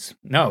 episodes.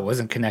 No, it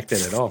wasn't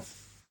connected at all.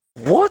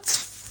 What?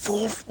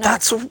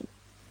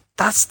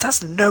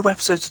 That's no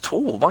episodes at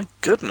all. My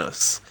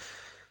goodness.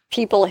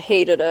 People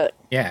hated it.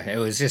 Yeah, it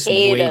was just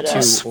Hated way it.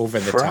 too over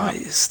the top.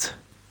 Surprised.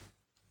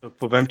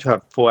 For them to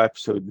have 4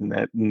 episodes and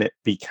then it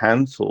be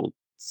cancelled,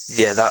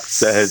 Yeah, that's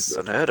says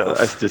unheard of.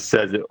 that just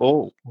says it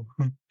all.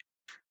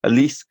 At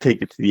least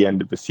take it to the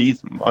end of the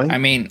season, right? I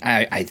mean,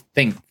 I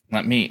think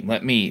let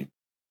me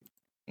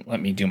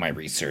do my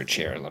research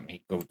here. Let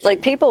me go to,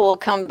 Like, people will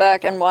come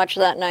back and watch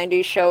that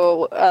 90s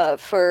show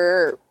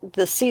for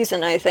the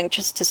season, I think,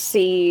 just to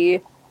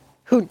see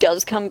who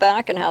does come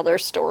back and how their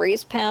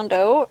stories panned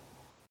out.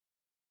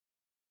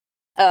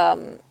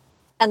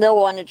 And they'll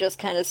want to just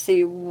kind of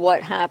see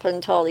what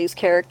happened to all these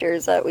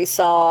characters that we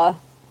saw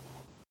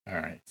all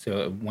right. So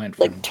it went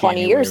from like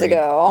 20 years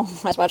January- ago,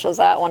 as much as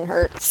that one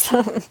hurts.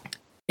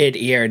 It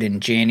aired in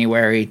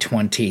January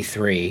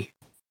 23rd,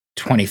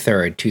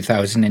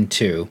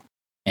 2002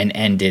 and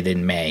ended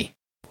in May.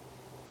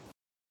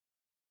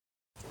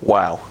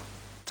 Wow.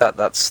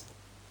 That's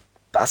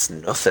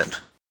nothing.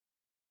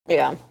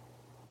 Yeah.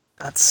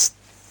 That's...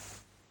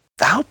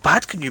 How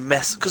bad can you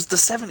mess... Because the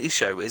 70s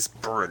show is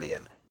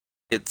brilliant.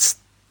 It's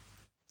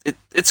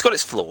got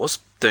its flaws,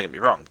 don't get me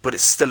wrong, but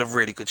it's still a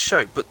really good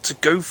show. But to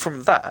go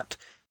from that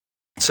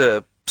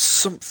to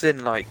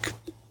something like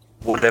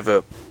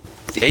whatever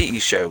the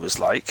 80s show was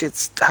like,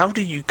 it's... How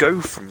do you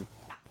go from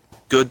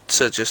good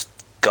to just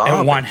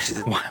And garbage?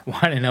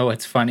 want to know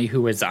what's funny?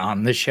 Who was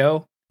on the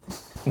show?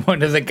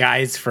 One of the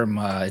guys from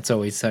It's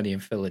Always Sunny in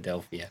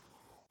Philadelphia.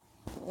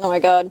 Oh my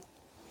god.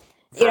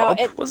 You know,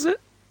 Rob, was it?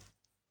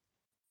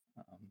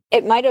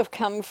 it might have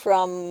come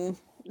from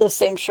the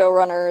same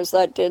showrunners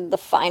that did the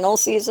final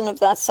season of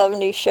that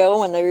 70s show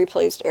when they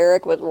replaced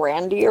Eric with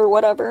Randy or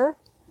whatever.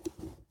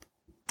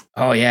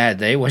 Oh yeah,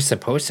 they were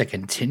supposed to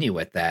continue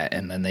with that,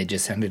 and then they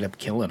just ended up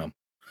killing him.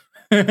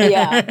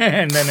 Yeah.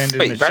 And then ended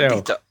Wait, the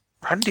show.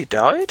 Randy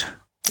died?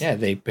 Yeah,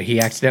 he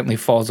accidentally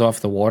falls off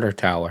the water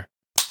tower.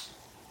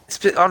 It's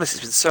been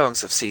so long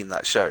since I've seen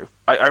that show.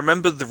 I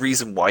remember the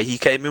reason why he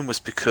came in was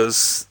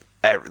because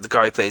Eric, the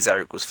guy who plays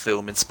Eric, was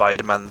filming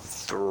Spider-Man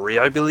 3,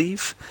 I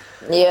believe.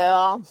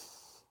 Yeah.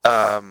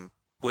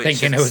 Which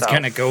Thinking it was itself-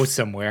 gonna go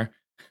somewhere.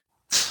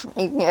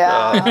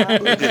 Yeah.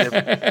 look at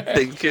him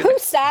thinking. Who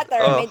sat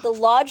there and Oh. made the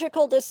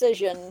logical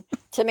decision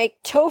to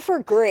make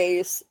Topher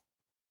Grace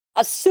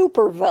a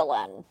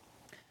supervillain?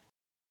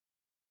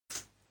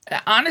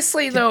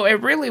 Honestly, though,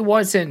 it really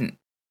wasn't.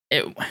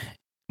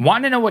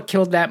 Want to know what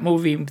killed that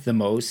movie the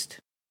most?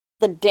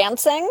 The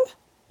dancing?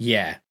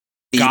 Yeah,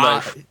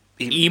 Emo.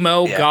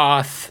 emo Yeah.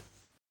 goth,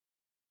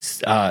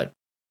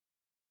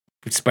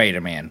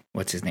 Spider-Man.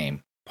 What's his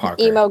name?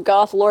 Parker. Emo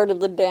goth lord of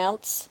the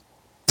dance?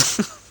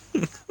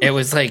 It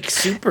was like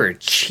super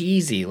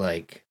cheesy,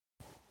 like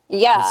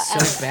Yeah. it's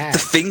And so bad. The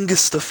finger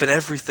stuff and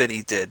everything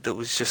he did, that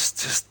was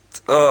just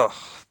ugh.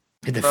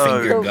 The No.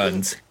 finger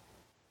guns.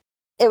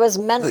 it was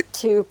meant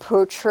to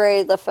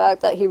portray the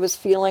fact that he was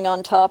feeling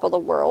on top of the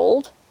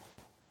world.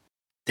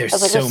 There's I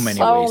was like, so there's many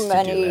so ways to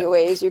many do that.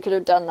 ways you could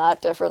have done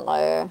that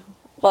differently.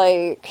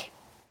 Like,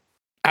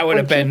 I would when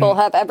have been. people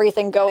have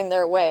everything going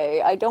their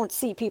way, I don't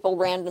see people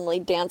randomly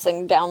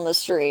dancing down the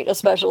street,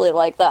 especially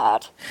like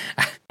that.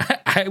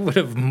 I would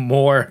have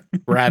more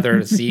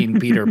rather seen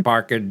Peter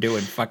Parker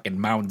doing fucking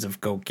mounds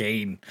of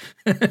cocaine.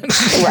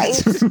 Right?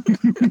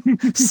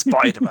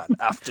 Spider-Man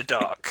After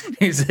Dark.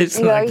 He's just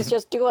You know, like he's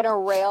just doing a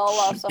rail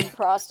off some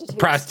prostitute's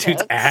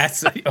prostitute's tits.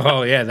 ass.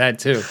 Oh yeah, that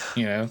too.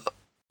 You know.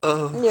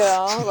 You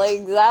know,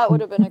 like, that would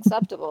have been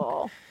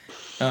acceptable.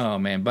 Oh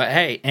man, but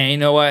hey, and you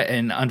know what?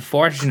 And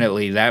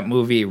unfortunately, that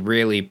movie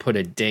really put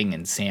a ding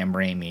in Sam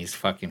Raimi's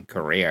fucking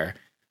career.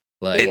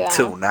 Like, Yeah.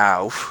 Until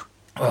now.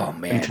 oh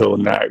man, Until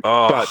now.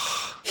 Oh. But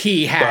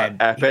he had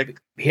Epic.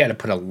 he had to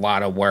put a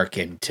lot of work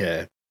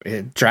into.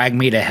 Drag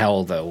Me to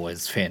Hell though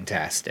was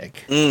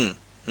fantastic.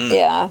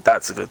 Yeah.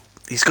 That's a good.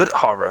 He's good at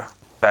horror.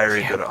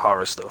 Very Yeah. good at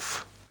horror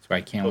stuff. So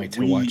I can't But wait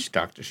to we- watch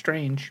Doctor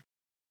Strange.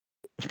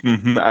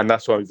 and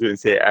that's what I was going to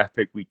say.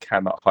 Epic, we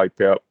cannot hype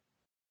it up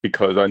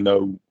because I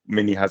know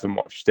Minnie hasn't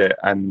watched it,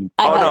 and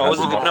I Oh no, I haven't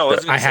wasn't. watched No, I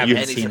wasn't I going to say haven't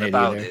anything seen it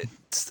about either. it.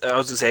 I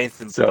was going to say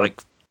anything So-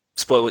 like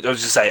spoil it. I was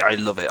just say I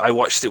love it. I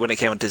watched it when it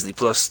came on Disney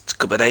Plus a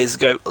couple of days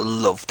ago.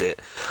 Loved it.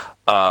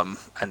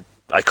 And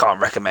I can't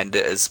recommend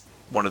it as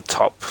one of the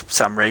top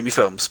Sam Raimi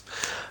films,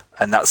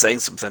 and that's saying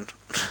something.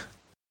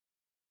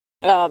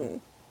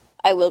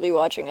 I will be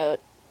watching it.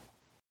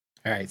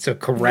 All right, so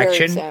Very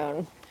correction.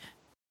 soon.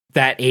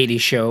 That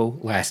 80s show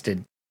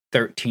lasted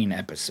 13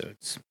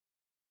 episodes.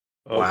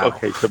 Oh, Wow.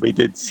 okay, so we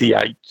did see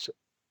 8.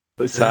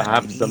 So I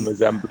have some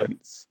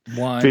resemblance.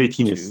 1,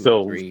 13 2, is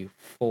still- 3,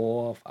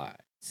 4, 5,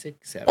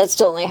 6, 7. That's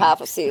still only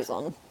half a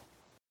season.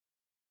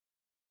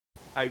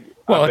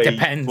 Well, Are it they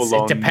depends.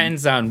 full-on- It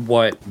depends on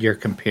what you're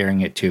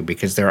comparing it to,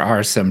 because there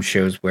are some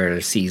shows where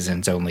the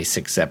season's only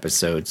 6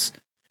 episodes.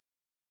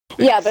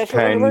 Yeah, but if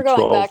 10, we're going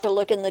 12. back to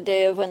look in the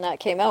day of when that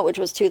came out, which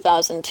was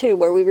 2002,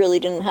 where we really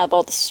didn't have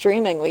all the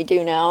streaming we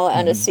do now,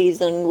 and a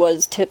season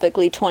was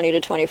typically 20 to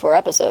 24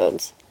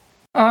 episodes.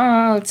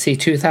 Let's see,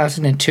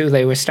 2002,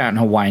 they were starting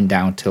to wind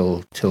down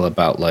till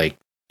about like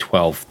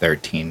 12,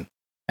 13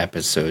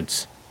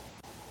 episodes.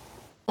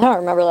 I don't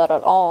remember that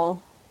at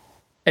all.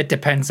 It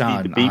depends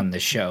on Beep. the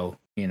show,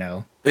 you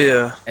know.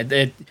 Yeah. You'd And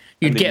then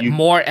get you-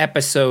 more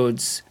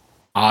episodes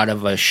out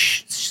of a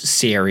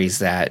series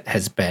that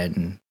has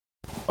been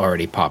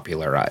already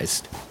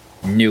popularized.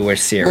 Newer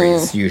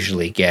series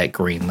usually get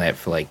greenlit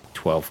for like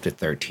 12 to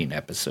 13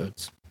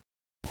 episodes.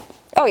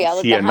 Oh yeah,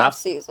 like See, the and half that-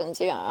 seasons,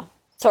 yeah.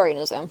 Sorry,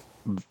 Nazoom.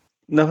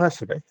 No,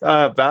 that's okay.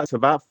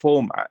 That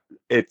format,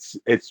 it's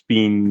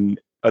been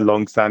a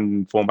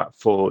long-standing format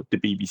for the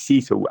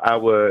BBC.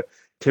 So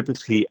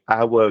typically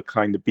our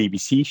kind of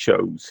BBC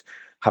shows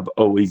have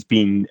always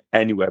been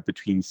anywhere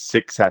between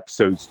 6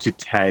 episodes to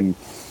 10,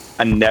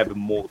 and never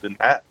more than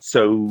that.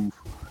 So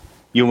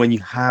when you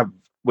have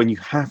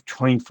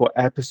 24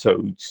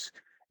 episodes,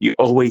 you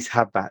always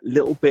have that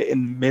little bit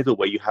in the middle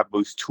where you have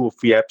those 2 or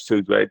 3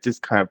 episodes where it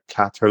just kind of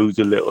plateaus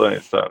a little, and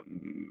it's like.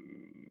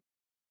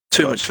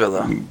 Too much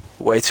filler.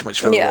 Way too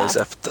much filler. Yeah.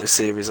 Those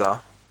series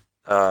are.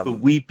 But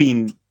we've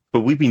been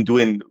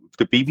doing,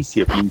 the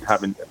BBC have been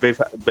having,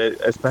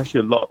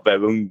 especially a lot of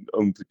their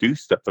own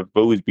produced stuff have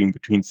always been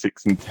between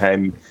 6 and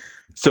 10.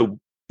 So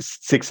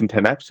 6 and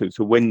 10 episodes.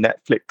 So when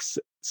Netflix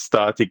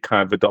started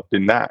kind of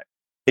adopting that,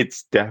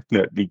 it's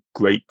definitely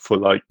great for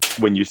like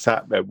when you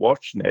sat there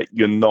watching it.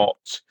 You're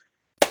not.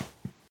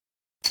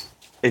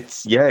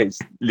 It's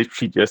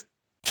literally just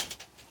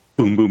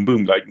boom, boom,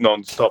 boom, like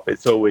non-stop.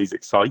 It's always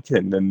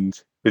exciting, and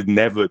there's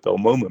never a dull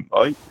moment,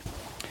 right?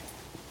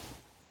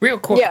 Real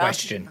quick Yeah.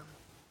 question.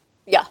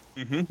 Yeah.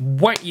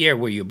 What year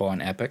were you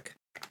born, Epic?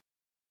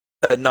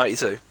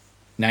 92.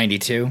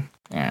 92?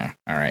 Yeah.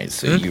 All right.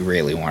 So you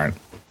really weren't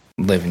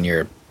living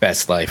your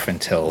best life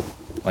until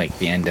like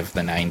the end of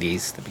the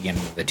 90s, the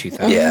beginning of the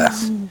 2000s.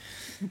 Yeah.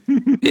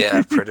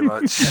 Yeah, pretty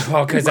much.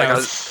 Well, because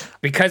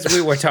Like, because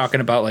we were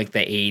talking about like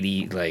the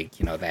 80, like,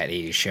 you know, that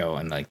 80s show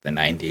and like the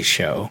 90s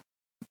show,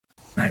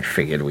 I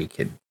figured we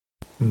could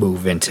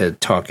move into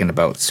talking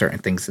about certain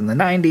things in the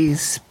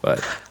 90s,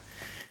 but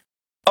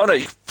Oh no,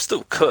 you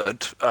still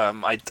could.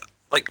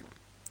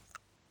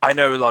 I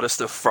know a lot of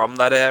stuff from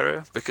that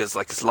era because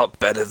like it's a lot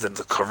better than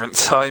the current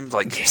time.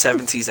 Like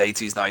 70s,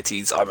 80s,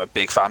 90s, I'm a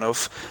big fan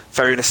of.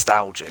 Very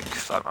nostalgic.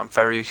 I'm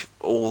very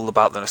all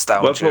about the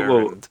nostalgia.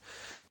 Well, and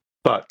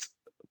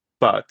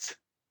but,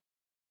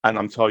 and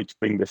I'm sorry to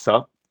bring this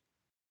up,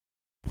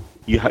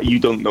 you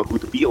don't know who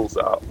the Beatles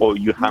are, or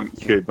you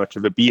haven't heard much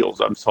of the Beatles.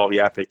 I'm sorry,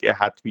 Epic. It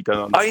had to be done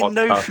on the I podcast.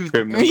 know who the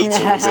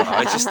Beatles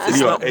are. It's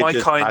Yeah, not it my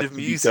just kind had of to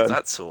be music. done.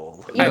 That's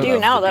all. You I do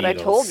love now the that I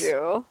told Beatles.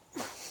 you.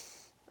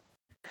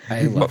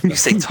 I love You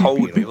say the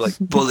told me, Beatles.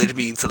 like bullied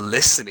me into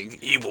listening.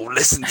 You will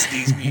listen to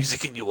these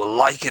music and you will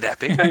like it,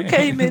 Epic.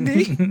 Okay,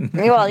 Mindy.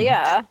 Well,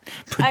 yeah.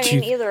 Put I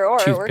mean, either or,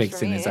 it works toothpicks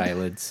for in me. his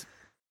eyelids.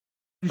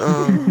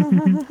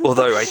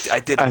 Although I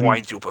did And-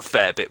 wind you up a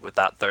fair bit with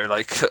that, though.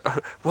 Like,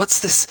 what's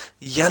this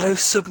yellow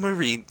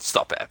submarine?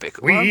 Stop it,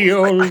 Epic. We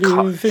all I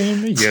can't- live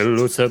in a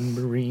yellow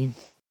submarine.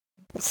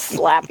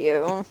 Slap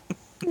you.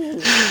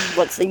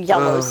 What's the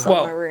yellow Well,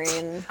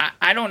 submarine?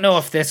 I don't know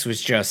if this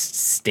was just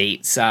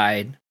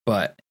stateside,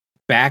 but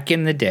back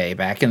in the day,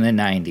 back in the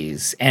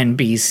 90s,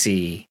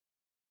 NBC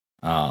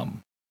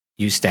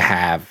used to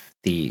have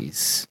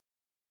these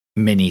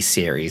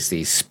mini-series,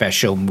 these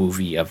special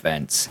movie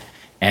events,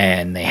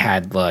 and they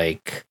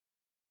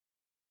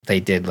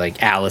did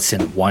like Alice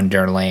in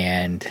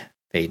Wonderland,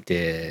 they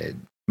did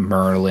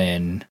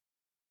Merlin,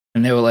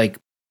 and they were like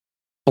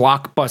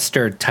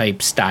blockbuster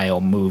type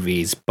style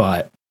movies,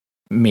 but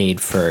made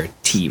for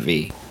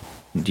TV.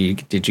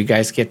 Did you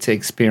guys get to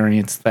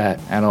experience that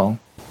at all?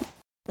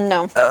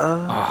 No.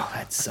 Oh,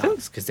 that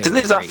sucks. Because Didn't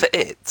they do that for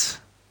it?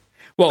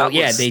 Well, that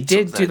yeah, was they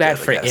did something do they that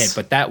did, for I it, guess.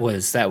 but that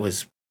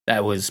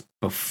was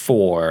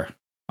before.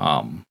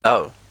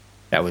 Oh,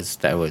 That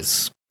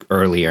was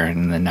earlier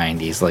in the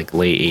 90s, like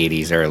late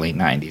 80s, early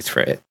 90s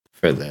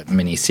for the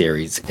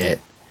miniseries It.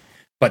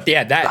 But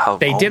yeah, How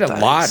they did a old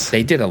lot. days.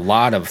 They did a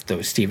lot of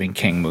those Stephen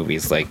King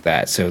movies like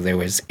that. So there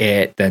was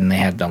It. Then they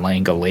had The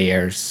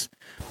Langoliers.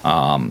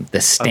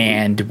 The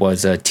Stand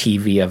was a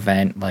TV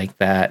event like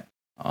that.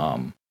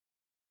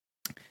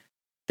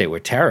 They were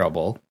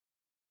terrible.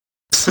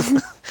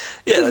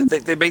 yeah,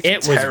 they made It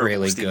was terrible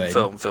really Stephen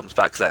good. films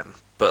back then.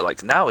 But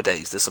like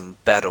nowadays, there's some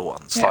better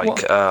ones. Yeah,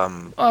 like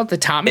well, the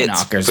Tommy it's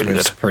Knockers pretty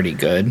was good. pretty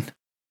good.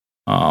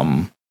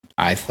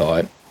 I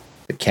thought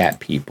the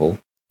Cat People,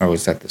 or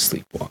was that the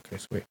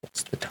Sleepwalkers? Wait,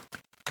 what's the Tommy?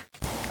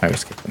 I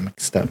always get them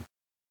mixed up.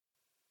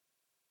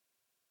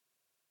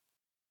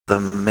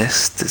 The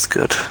Mist is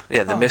good.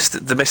 Yeah, The Oh.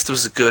 Mist. The Mist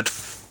was a good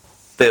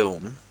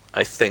film,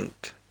 I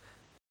think.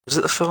 Was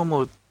it the film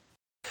or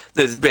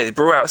they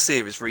brought out a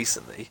series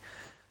recently?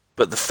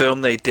 But the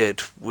film they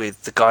did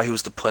with the guy who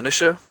was the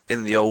Punisher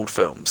in the old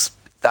films,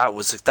 that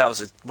was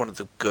one of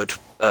the good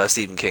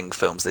Stephen King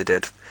films they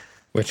did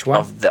Which one?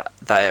 of that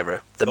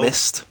era. The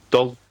Mist.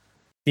 Dolph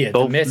Yeah,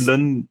 the Mist. The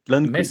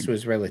Lundgren. Mist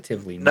was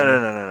relatively new.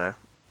 No.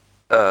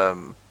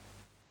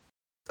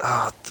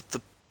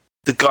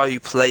 The guy who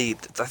played,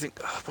 I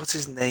think, what's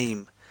his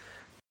name?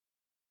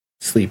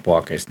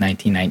 Sleepwalkers,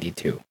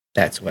 1992.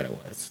 That's what it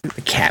was.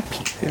 The Cat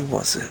People. Who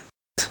was it?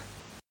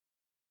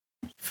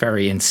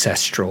 Very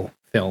ancestral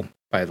film,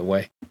 by the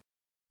way.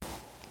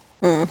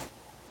 Oh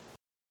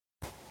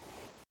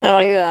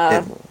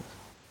yeah,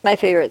 my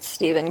favorite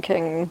Stephen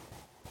King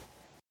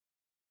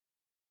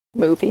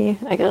movie,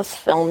 I guess,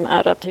 film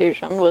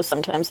adaptation was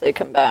Sometimes They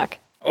Come Back.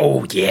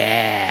 Oh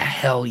yeah,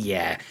 hell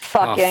yeah!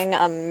 Fucking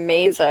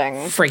amazing.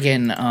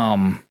 Friggin'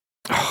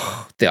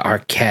 the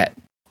Arquette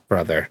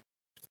brother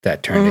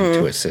that turned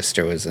into a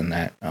sister was in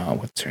that.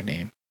 What's her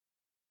name?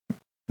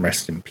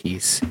 Rest in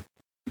peace.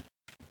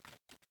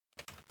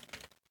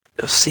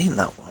 I've seen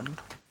that one.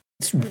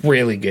 It's a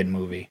really good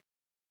movie.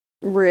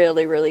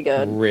 Really, really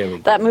good. Really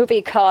good. That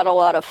movie caught a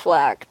lot of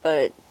flack,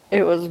 but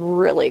it was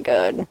really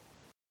good.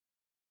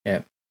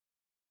 Yeah.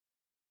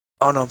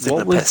 Oh no, I'm thinking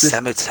What of was Pet this-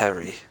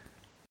 Cemetery.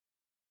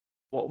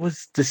 What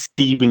was the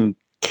Stephen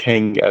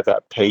King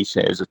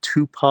adaptation? It was a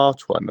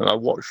 2-part one, and I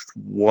watched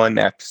one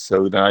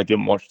episode, and I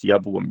didn't watch the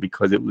other one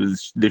because it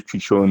was literally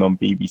showing on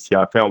BBC.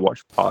 I think I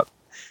watched part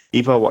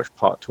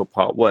 2 or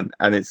part 1,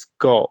 and it's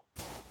got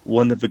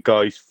one of the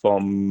guys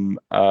from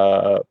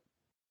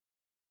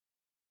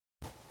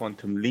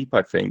Quantum Leap,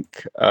 I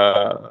think,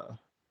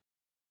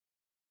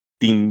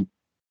 Dean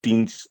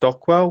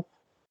Stockwell.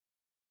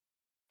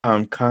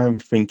 I'm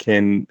kind of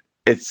thinking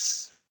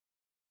it's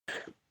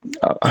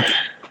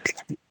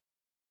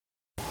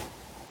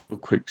a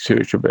quick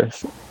search of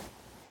this. It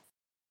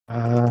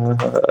was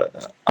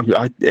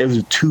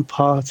a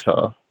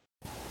 2-parter.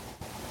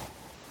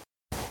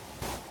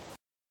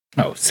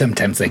 Oh,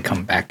 Sometimes They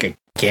Come Back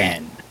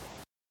again.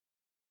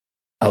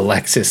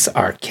 Alexis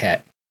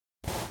Arquette.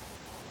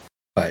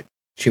 But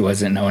she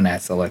wasn't known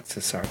as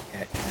Alexis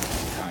Arquette at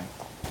the time.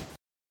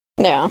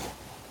 Yeah.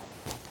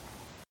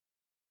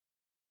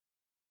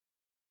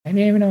 I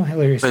didn't even know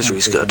Hillary Swank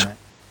Misery's was in good. that.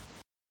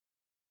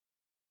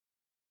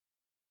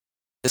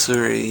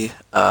 Misery.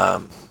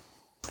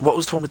 What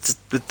was the one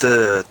with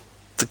the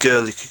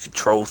girl who could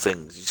control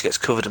things? She just gets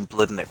covered in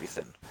blood and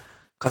everything.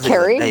 Can't think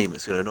of Carrie? her name.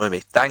 It's going to annoy me.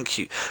 Thank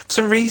you. For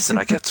some reason,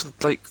 I kept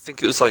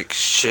think it was like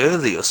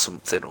Shirley or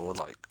something, or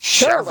like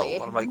Shirley?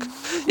 Cheryl. I'm like,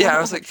 yeah. I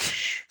was like,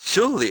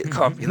 surely it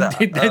can't be that.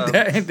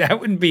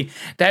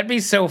 That'd be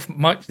so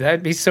much.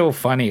 That'd be so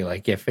funny.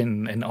 Like if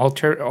in an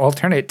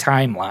alternate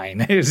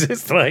timeline, it's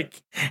just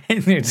like,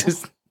 and it's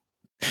just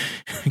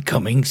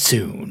coming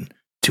soon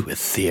to a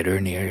theater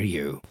near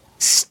you.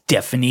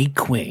 Stephanie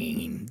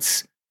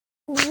Quains,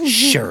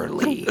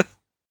 Shirley.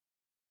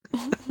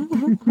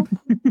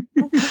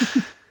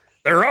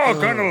 They're all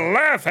gonna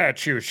laugh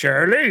at you,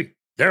 Shirley.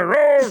 They're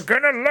all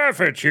gonna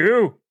laugh at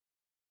you.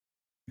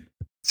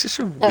 It's just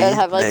a weird And it'd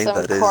have like name some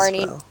that is,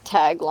 corny well.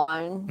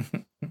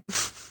 tagline.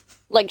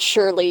 Like,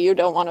 surely you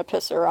don't want to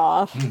piss her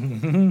off.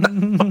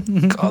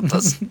 God,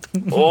 that's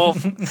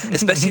awful.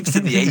 Especially if it's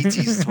in the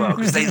 80s as well,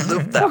 because they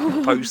loved that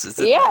on posters.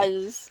 didn't they?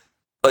 Yes.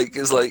 Like,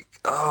 it's like,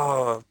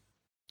 oh,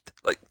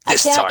 like I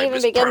this can't time even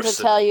this begin to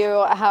person. tell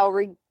you how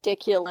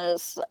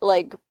ridiculous,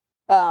 like,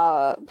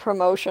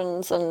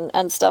 promotions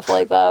and stuff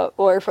like that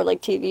were for,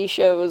 like, TV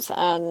shows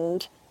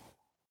and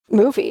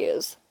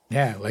movies.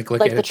 Yeah, like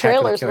look Like, at the Attack of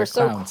trailers Killer were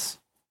so- Clowns.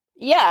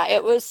 Yeah,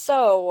 it was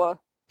so...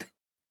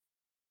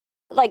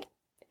 Like,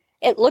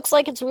 it looks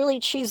like it's really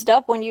cheesed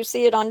up when you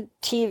see it on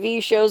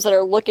TV shows that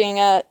are looking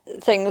at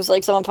things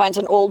like someone finds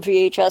an old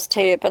VHS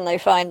tape and they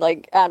find,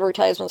 like,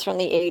 advertisements from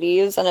the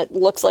 80s, and it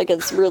looks like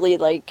it's really,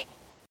 like,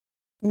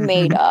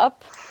 made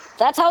up.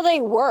 That's how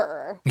they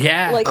were.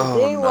 Yeah, Like, Oh,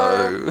 they no.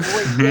 were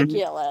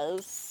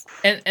ridiculous.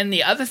 and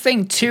the other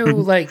thing too,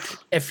 like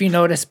if you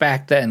notice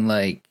back then,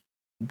 like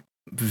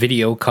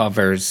video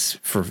covers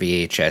for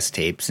VHS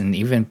tapes and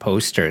even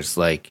posters,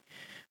 like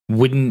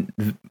wouldn't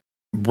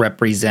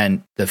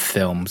represent the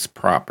films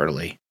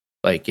properly.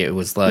 Like it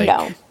was like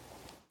No.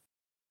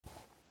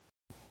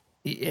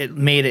 it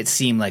made it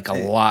seem like a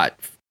lot.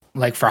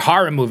 Like for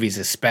horror movies,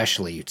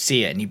 especially, you'd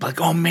see it and you'd be like,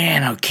 "Oh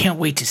man, I can't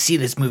wait to see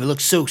this movie. It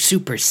looks so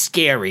super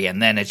scary."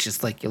 And then it's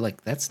just like you're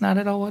like, "That's not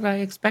at all what I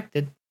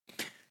expected."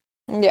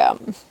 Yeah.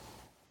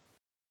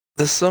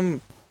 There's some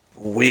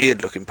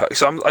weird looking posters.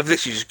 So I've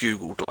literally just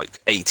Googled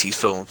like 80s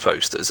film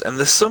posters, and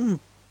there's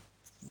some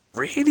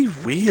really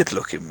weird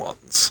looking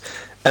ones.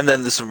 And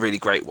then there's some really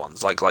great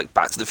ones, like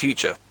Back to the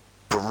Future.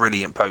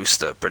 brilliant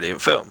poster,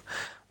 brilliant film.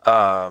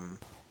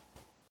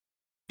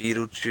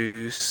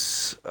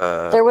 Beetlejuice.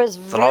 There was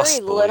The Lost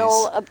very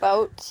little Boys.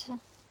 about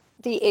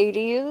the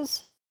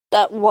 80s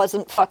that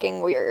wasn't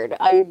fucking weird.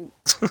 I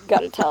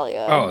gotta tell you.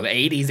 Oh, the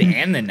 80s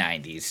and the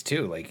 90s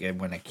too, like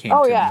when it came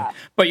Oh, to yeah.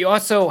 But you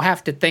also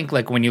have to think,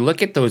 like, when you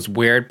look at those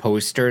weird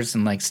posters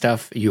and like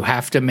stuff, you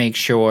have to make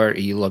sure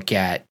you look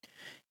at,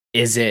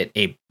 is it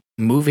a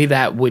movie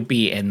that would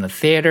be in the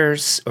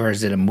theaters, or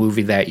is it a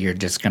movie that you're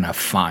just gonna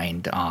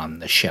find on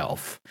the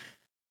shelf?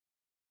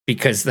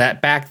 Because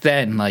that back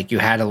then, like, you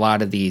had a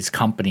lot of these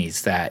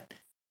companies that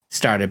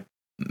started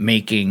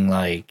making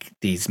like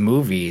these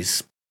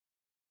movies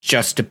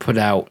just to put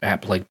out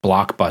at like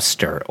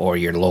Blockbuster or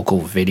your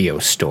local video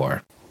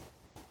store.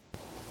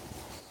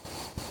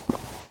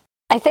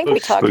 I think we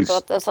talked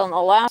about this on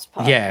the last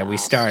podcast. Yeah, we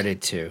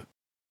started to.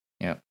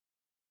 Yeah.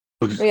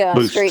 Yeah,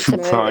 straight to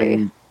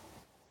movie.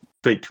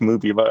 Straight to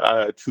movie,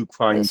 about true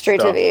crime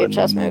Straight stuff. to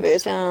VHS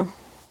movies, yeah.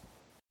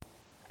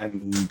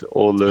 And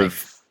all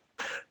of...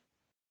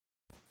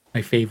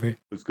 My favorite.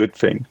 It was a good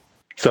thing.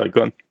 Sorry,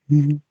 go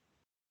on.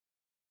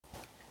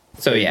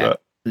 So, yeah.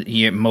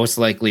 You most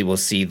likely will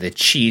see the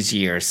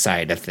cheesier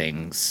side of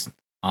things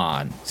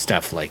on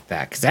stuff like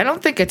that. Because I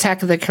don't think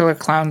Attack of the Killer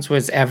Clowns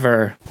was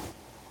ever,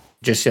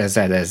 just as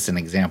an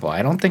example,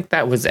 I don't think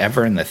that was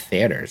ever in the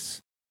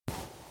theaters.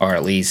 Or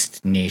at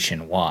least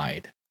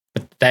nationwide.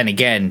 But then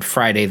again,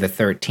 Friday the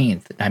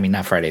 13th, I mean,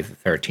 not Friday the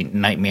 13th,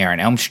 Nightmare on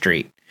Elm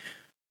Street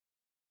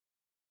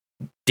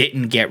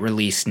didn't get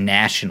released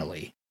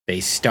nationally.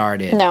 They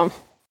started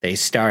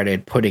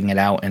putting it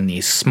out in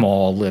these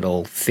small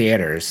little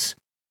theaters.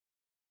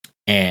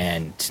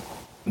 And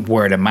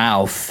word of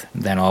mouth,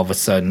 then all of a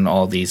sudden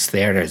all these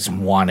theaters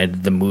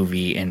wanted the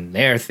movie in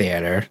their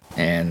theater,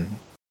 and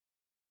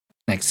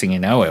next thing you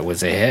know, it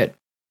was a hit.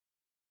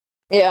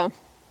 Yeah.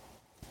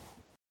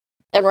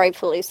 And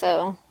rightfully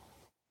so.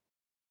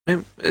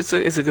 It's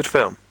a good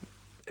film.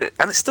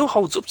 And it still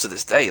holds up to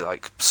this day.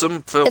 Like,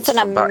 some films It's an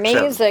from back then-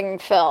 amazing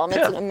film. It's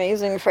Yeah. an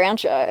amazing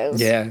franchise.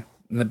 Yeah.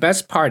 And the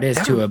best part is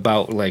too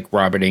about like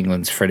Robert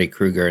Englund's Freddy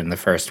Krueger in the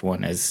first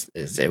one is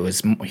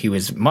he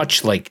was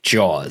much like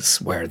Jaws,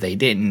 where they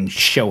didn't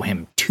show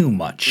him too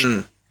much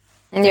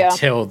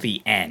until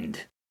the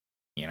end.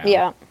 You know?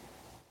 Yeah.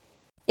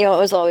 You know, it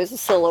was always a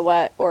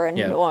silhouette or a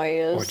Or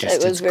noise. just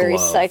It was its very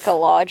glove.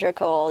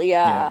 psychological.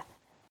 Yeah.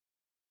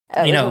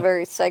 It You was know- a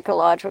very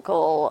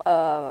psychological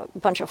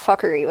bunch of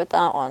fuckery with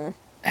that one.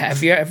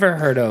 Have you ever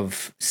heard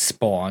of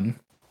Spawn?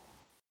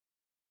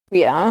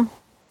 Yeah.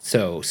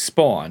 So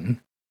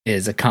Spawn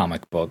is a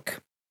comic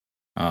book,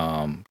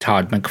 Todd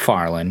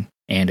McFarlane,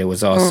 and it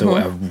was also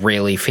a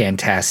really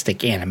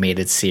fantastic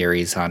animated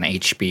series on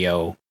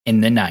HBO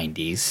in the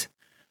 90s.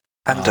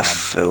 And a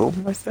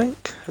film, I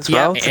think, as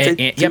Yeah, well.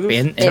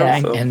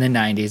 in the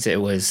 90s, it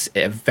was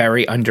a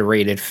very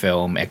underrated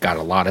film. It got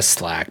a lot of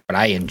slack, but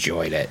I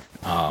enjoyed it.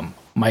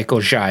 Michael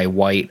Jai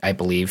White, I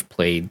believe,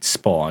 played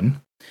Spawn.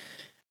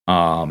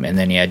 And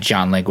then you had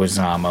John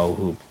Leguizamo,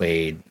 who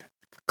played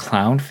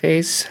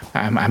Clownface.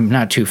 I'm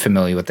not too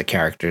familiar with the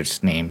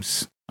characters'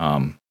 names,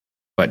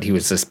 but he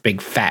was this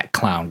big fat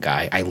clown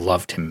guy. I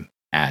loved him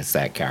as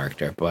that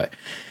character, but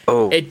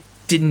it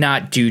did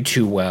not do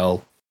too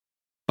well.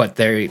 But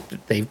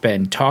they've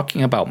been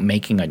talking about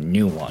making a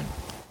new one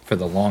for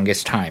the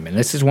longest time, and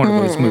this is one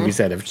of those movies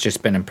that have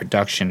just been in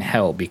production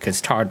hell because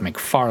Todd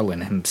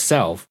McFarlane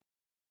himself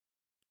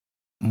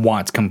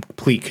wants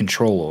complete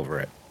control over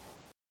it.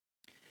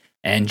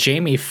 And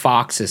Jamie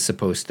Foxx is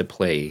supposed to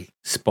play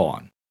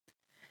Spawn.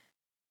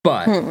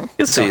 But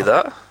you'll see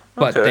that.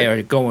 But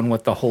they're going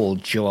with the whole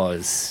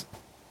Jaws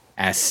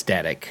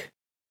aesthetic.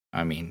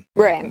 I mean,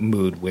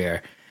 mood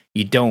where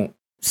you don't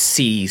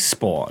see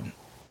Spawn.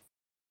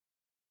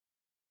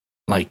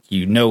 Like,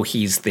 you know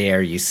he's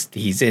there,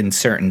 he's in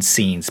certain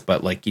scenes,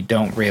 but like you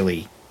don't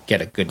really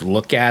get a good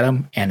look at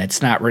him, and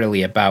it's not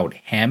really about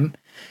him.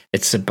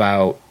 It's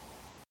about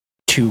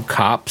two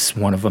cops,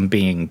 one of them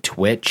being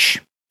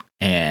Twitch,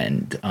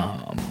 and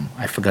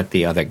I forgot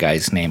the other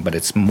guy's name, but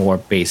it's more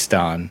based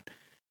on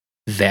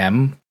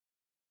them.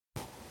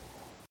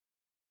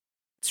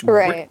 It's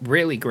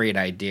really great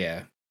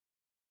idea,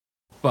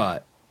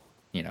 but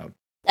you know,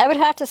 I would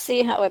have to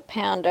see how it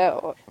panned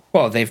out.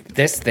 Well, they've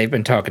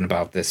been talking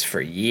about this for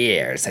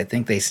years. I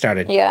think they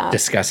started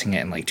discussing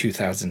it in like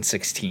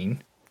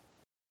 2016.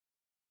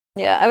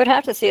 Yeah, I would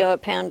have to see how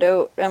it panned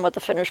out and what the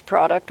finished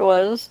product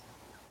was.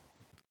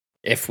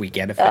 If we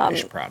get a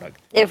finished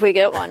product. If we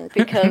get one,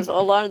 because a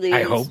lot of these...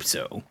 I hope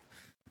so.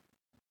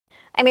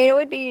 I mean, it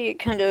would be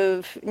kind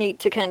of neat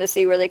to kind of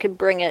see where they could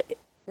bring it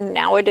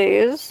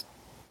nowadays.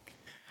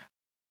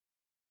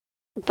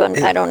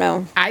 But I don't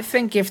know. I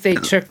think if they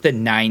took the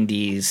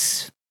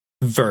 90s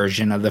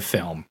version of the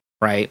film,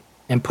 right,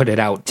 and put it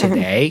out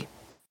today,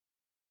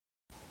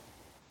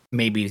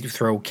 maybe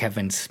throw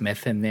Kevin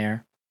Smith in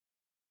there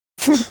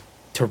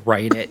to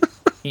write it.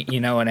 You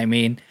know what I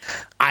mean?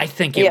 I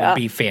think it would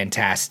be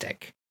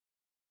fantastic.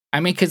 I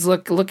mean, because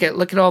look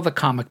at all the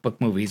comic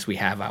book movies we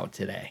have out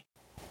today.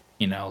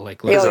 You know,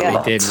 like Oh, what yeah.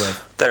 they did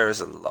with. There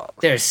is a lot.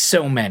 There's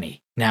so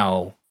many.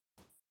 Now,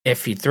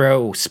 if you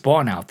throw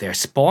Spawn out there,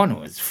 Spawn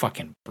was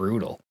fucking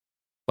brutal.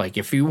 Like,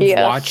 if you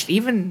Yes. watched,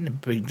 even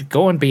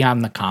going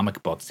beyond the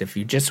comic books, if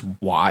you just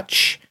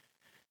watch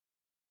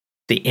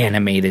the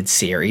animated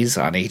series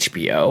on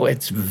HBO,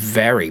 it's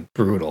very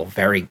brutal,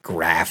 very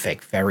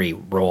graphic, very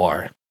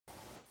raw.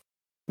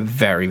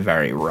 Very,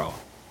 very raw.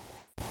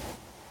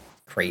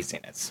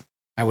 Craziness.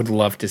 I would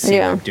love to see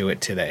them do it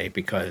today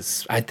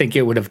because I think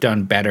it would have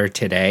done better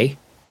today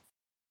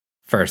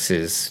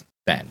versus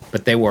then.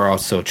 But they were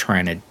also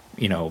trying to,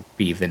 you know,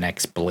 be the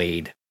next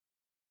Blade.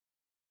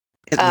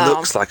 It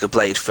looks like a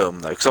Blade film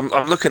though, because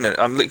I'm looking at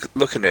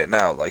looking at it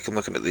now. Like I'm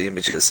looking at the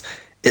images.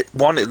 It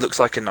looks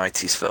like a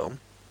 '90s film.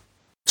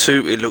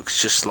 2, it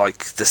looks just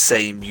like the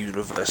same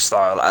universe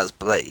style as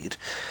Blade.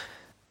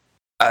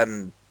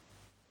 And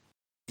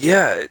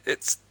yeah,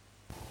 it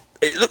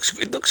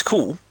looks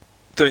cool.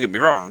 Don't get me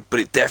wrong, but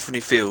it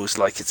definitely feels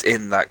like it's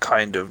in that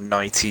kind of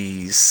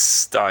 '90s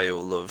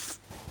style of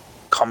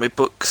comic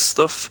book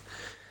stuff.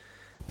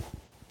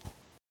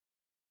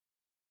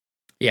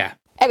 Yeah.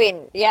 I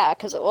mean, yeah,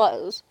 because it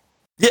was.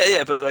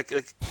 Yeah, but like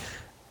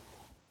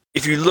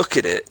if you look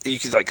at it, you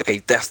can like, okay,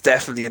 that's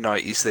definitely a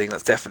 '90s thing.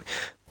 That's definitely,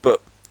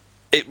 but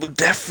it would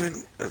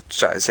definitely.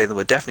 Sorry, I say the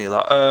word definitely a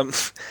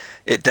lot.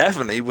 It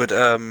definitely would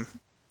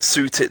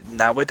suit it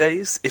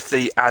nowadays if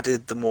they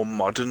added the more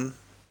modern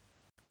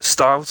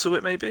style to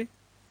it, maybe.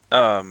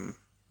 I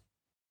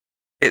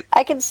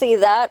can see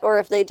that, or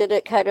if they did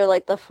it kind of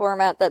like the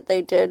format that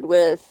they did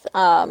with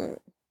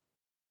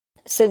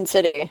Sin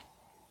City.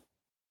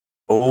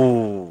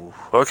 Oh,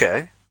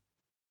 okay.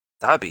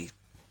 That'd be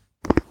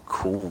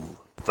cool.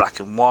 Black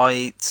and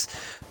white,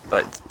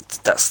 like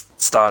that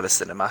style of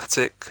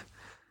cinematic.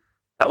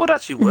 That would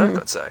actually work,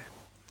 I'd say.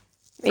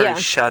 Very Yeah,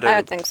 shadow. I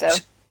would think so.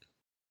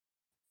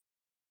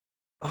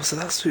 Oh, so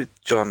that's who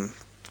John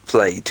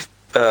played.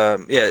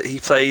 Yeah, he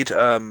played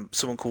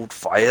someone called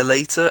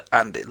Violator,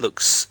 and he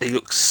looks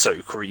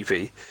so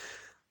creepy.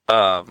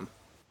 And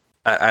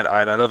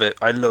I love it.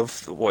 I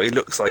love what he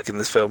looks like in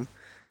this film.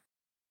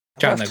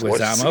 John I'll have to watch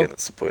this Leguizamo? again at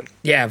some point.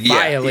 Yeah, Yeah,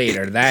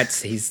 Violator.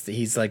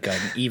 He's like an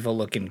evil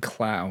looking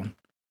clown.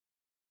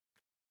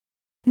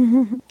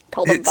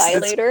 Called a It's-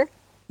 Violator.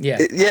 Yeah.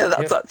 Yeah,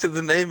 that's actually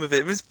the name of it.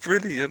 It was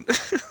brilliant.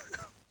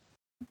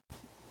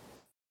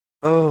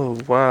 Oh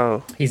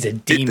wow! He's a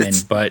demon,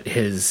 it's- but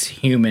his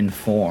human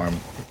form,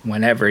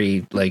 whenever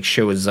he like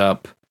shows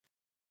up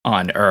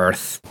on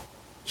Earth,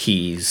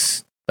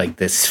 he's like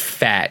this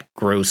fat,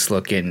 gross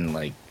looking,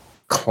 like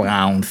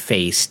clown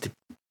faced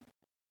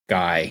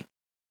guy.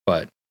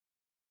 But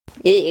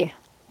Yeah.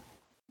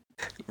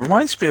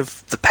 Reminds me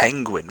of the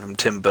Penguin from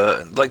Tim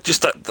Burton. Like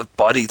just that the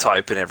body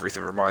type and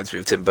everything reminds me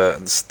of Tim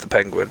Burton's The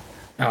Penguin.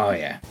 oh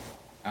yeah.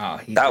 Oh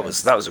That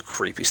was a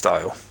creepy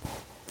style.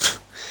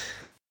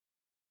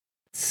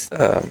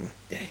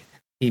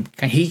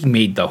 He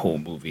made the whole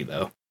movie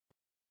though.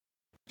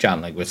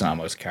 John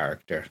Leguizamo's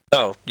character.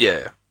 Oh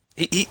yeah,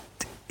 he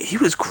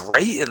was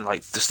great in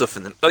like the stuff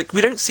in the like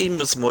we don't see him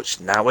as much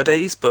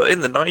nowadays, but in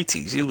the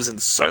 '90s he was in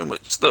so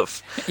much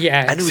stuff.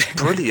 Yeah, And it was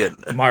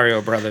brilliant.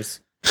 Mario Brothers.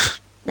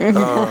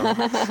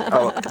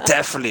 Oh,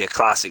 definitely a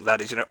classic.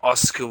 That is,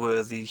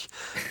 Oscar-worthy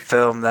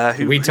film. There,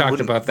 We talked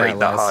wouldn't about that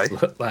rate high?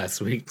 last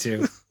week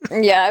too.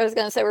 Yeah, I was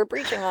going to say we're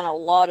breaching on a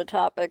lot of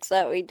topics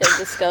that we did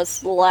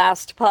discuss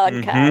last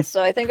podcast,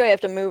 so I think we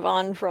have to move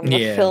on from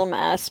the film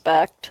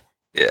aspect.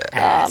 Yeah.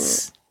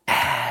 Ass.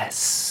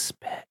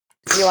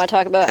 You want to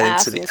talk about Head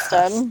ass to the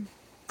instead?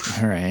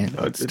 All right.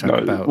 Let's talk No,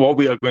 about. what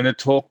we are going to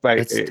talk about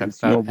Let's is,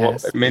 talk you know about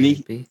what, ass, Minnie,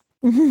 baby.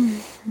 you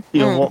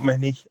know what,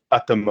 Minnie,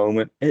 at the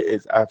moment, it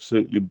is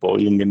absolutely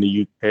boiling in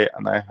the UK,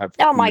 and I have...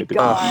 Oh my humidity.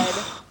 god.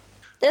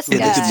 This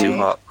It is too guy.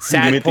 hot.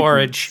 Sad Humidity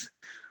porridge. boobs.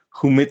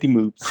 Humidity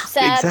moves.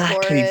 Sad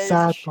Exactly, porridge.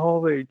 sad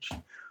porridge.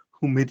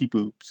 Humidity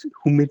boobs.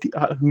 Humidity.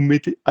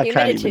 I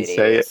can't even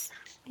say it.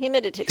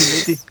 Humidity.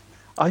 Humidity.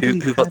 I Who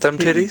don't got them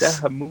have titties, titties?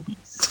 I have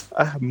movies.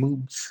 I have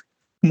moves.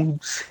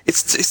 Moves.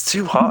 It's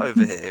too hot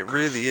over here. It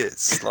really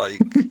is.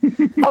 Like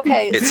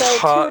Okay, It's so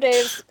hot.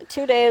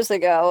 2 days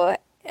ago,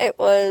 it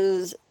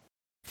was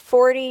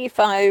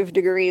 45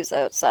 degrees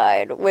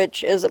outside,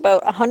 which is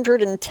about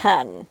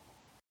 110.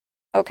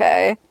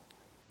 Okay.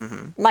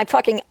 mhm. My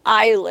fucking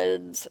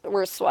eyelids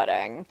were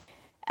sweating.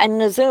 And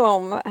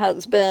Nazoom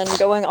has been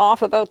going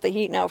off about the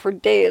heat now for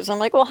days. I'm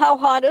like, well, how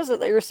hot is it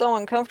that you're so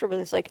uncomfortable?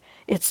 He's like,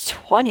 it's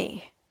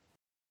 20.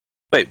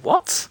 Wait,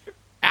 what?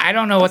 I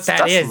don't know what that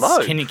That's is.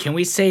 low. Can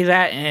we say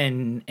that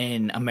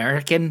in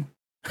American?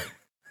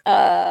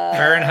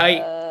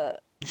 Fahrenheit?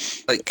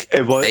 Like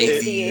It was-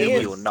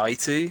 80 or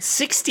 90?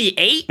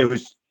 68? It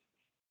was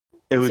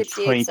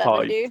 68, 25.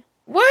 70?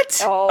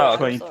 What? Oh, Oh, I'm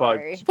 25.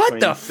 sorry. What the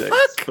 26,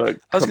 fuck? but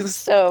I was come- gonna.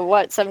 So,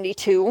 what,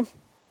 72?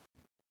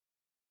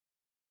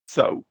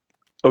 So,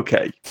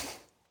 okay.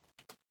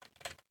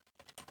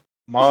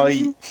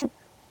 My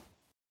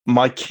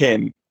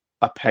kin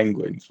are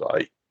penguins,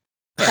 right?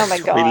 Oh my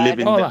We god. live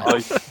in Hold the on.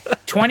 ice.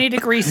 20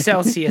 degrees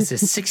Celsius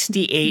is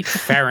 68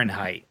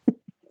 Fahrenheit.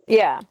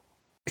 Yeah.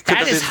 It could That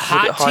have is been a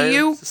hot bit to higher,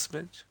 you? just a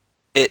smidge.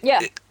 Yeah.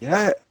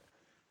 Yeah.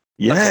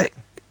 Yeah. Okay.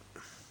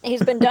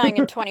 He's been dying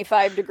in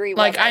 25-degree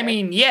Like, weather. I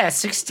mean, yeah,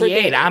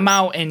 68. I'm days.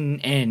 out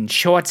in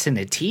shorts and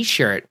a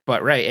t-shirt,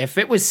 but right, if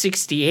it was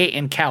 68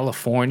 in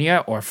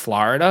California or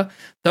Florida,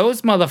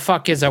 those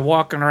motherfuckers are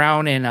walking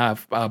around in a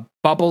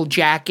bubble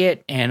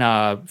jacket and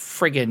a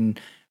friggin'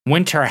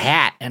 winter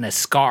hat and a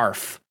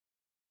scarf.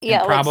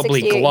 yeah,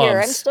 probably like 68 here. I'm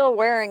gloves. still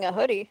wearing a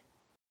hoodie.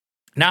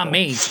 Not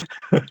me.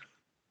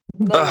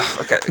 But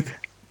Okay.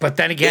 But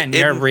then again, It-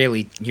 you're it-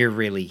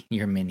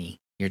 mini.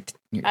 You're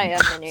I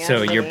am mini. So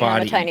I'm your mini. I'm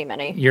body- a tiny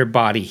mini. your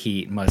body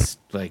heat must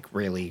like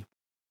really.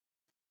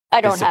 I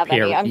don't have any.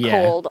 disappear- I'm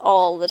yeah. cold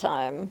all the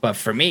time. But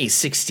for me,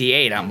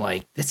 68, I'm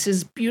like, this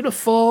is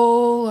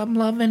beautiful. I'm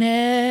loving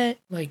it.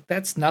 Like,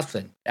 that's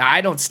nothing.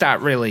 I don't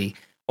start really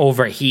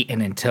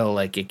overheating until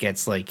like it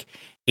gets like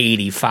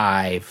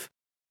 85,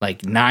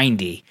 like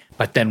 90.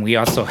 But then we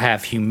also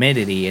have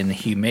humidity, and the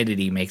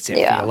humidity makes it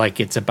Yeah. feel like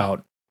it's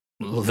about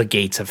the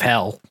gates of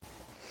hell.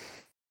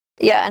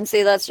 Yeah, and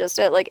see, that's just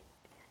it. Like,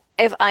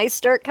 if I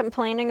start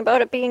complaining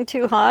about it being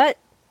too hot,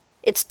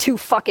 it's too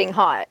fucking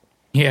hot.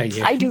 Yeah,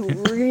 yeah. I do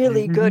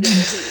really good in the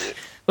heat.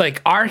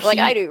 Like our heat, Like,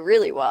 I do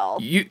really well.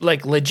 you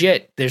like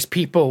legit. There's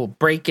people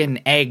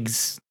breaking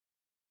eggs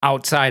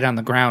outside on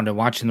the ground and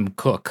watching them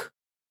cook.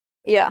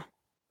 Yeah.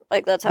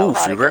 Like, that's how Ooh,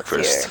 hot free it gets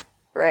breakfast. here.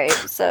 Right,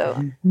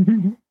 so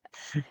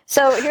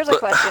here's a But-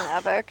 question,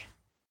 Epic.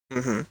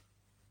 hmm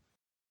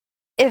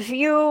If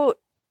you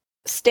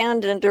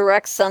stand in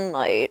direct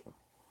sunlight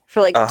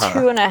for like Uh-huh.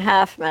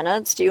 2.5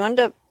 minutes, do you end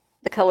up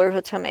the color of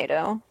a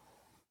tomato?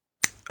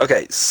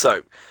 Okay,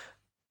 so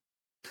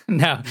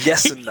No,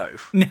 yes and no.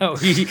 no.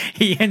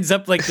 He ends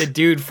up like the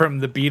dude from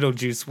the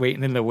Beetlejuice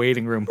waiting in the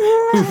waiting room,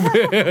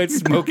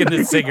 smoking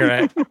the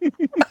cigarette.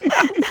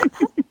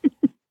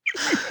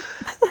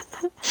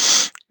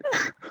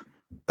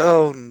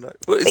 Oh no!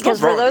 Well, it's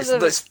Because not for wrong. those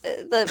It's-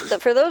 of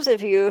it's- for those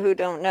of you who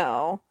don't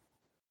know,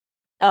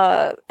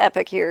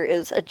 Epic here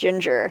is a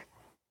ginger,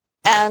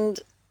 and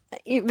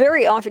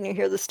very often you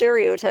hear the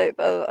stereotype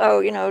of,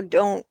 oh,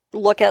 don't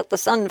look at the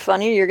sun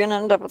funny, you're gonna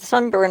end up with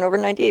sunburn over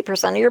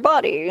 98% of your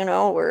body,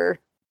 or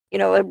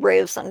a ray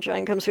of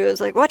sunshine comes through,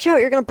 it's like, watch out,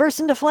 you're gonna burst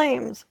into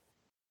flames.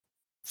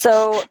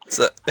 So,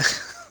 so-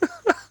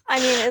 I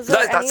mean, is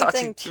there That's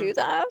anything actually- to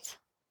that?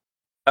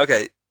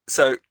 okay,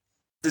 so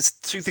there's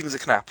two things that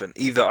can happen.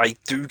 Either I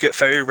do get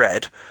very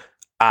red,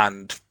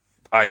 and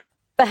I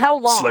But how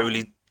long?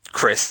 slowly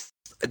crisp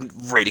and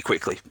really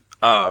quickly.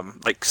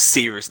 Like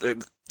seriously,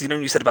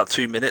 you said about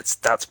 2 minutes.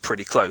 That's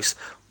pretty close.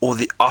 Or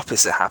the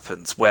opposite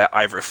happens, where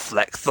I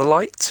reflect the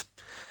light.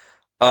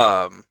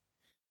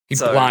 He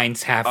So,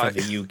 blinds half I- of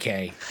the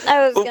UK.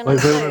 I was Oh, gonna wait,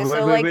 say, wait,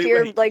 so wait, like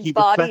your wait. like He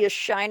body reflect- is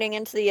shining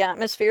into the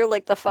atmosphere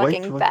like the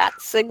fucking wait. bat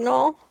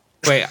signal.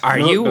 Wait, are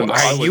No, you no, no, I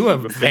are wasn't you a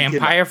even thinking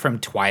vampire from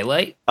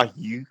Twilight? Are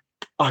you?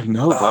 I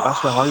know, but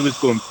that's where I was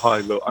going,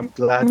 Pilot. I'm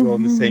glad we're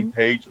on the same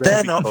page. there,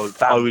 They're not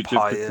because I was just-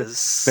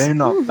 vampires. They're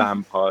not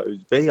vampires.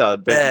 They are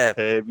They're-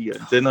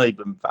 vegetarians. They're not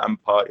even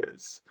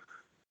vampires.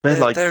 They're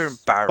They're, like they're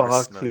sparkly.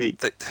 embarrassment.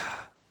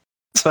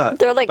 But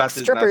They're like that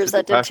doesn't strippers answer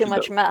that the did too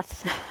much question,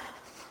 meth.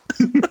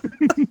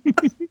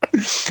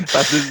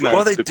 That doesn't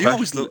well, they answer the do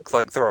always question. look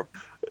like they're.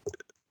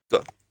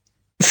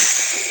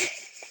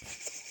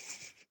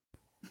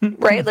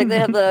 Right? Like they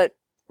have the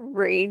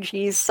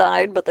ragey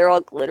side, but they're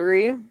all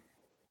glittery.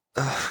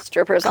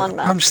 Strippers on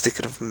meth. I'm just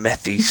thinking of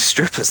methy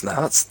strippers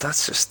now.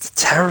 That's just a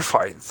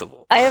terrifying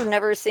thought. I have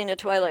never seen a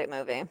Twilight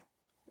movie.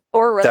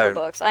 Or read the Don't.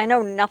 books. I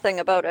know nothing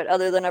about it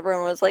other than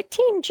everyone was like,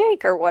 Team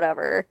Jake or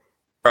whatever.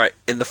 Right,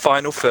 in the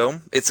final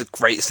film, it's the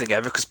greatest thing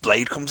ever because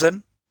Blade comes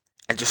in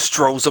and just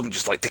strolls up and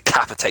just like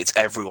decapitates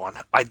everyone.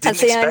 I didn't And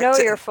see, I expect know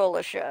it. you're full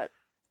of shit.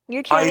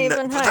 You can't I know, even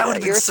but that hide would it.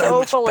 have You're been so, so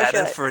much full of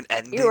better shit. for an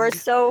ending. You are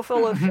so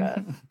full of shit.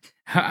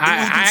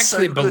 I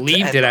actually so good to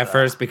believed end it at on that.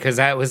 first because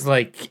that was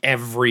like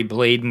every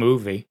Blade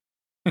movie.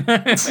 He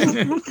does.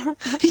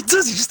 He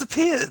just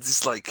appears.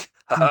 It's like,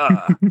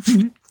 haha,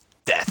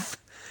 death.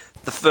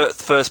 The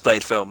first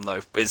Blade film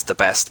though is the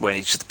best when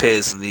he just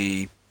appears in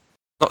the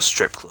not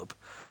strip club,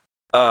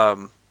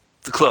 the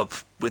club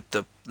with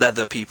the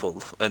leather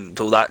people and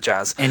all that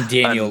jazz. And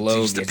Daniel And he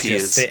Logue just is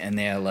appears. just sitting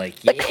there like,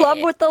 The yeah, club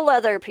with the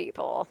leather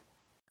people.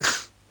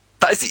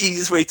 That is the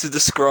easiest way to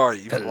describe.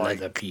 the like,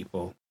 leather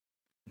people.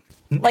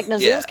 Like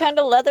Nazoom's Yeah. kind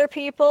of leather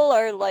people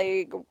are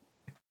like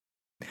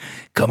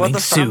Coming the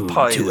soon to a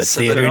vampires, so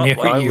they're theater not near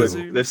like I you would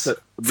Zooms. listen.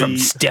 from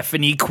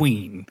Stephanie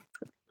Queen.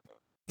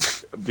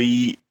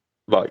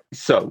 Right.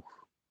 So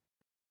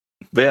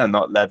they are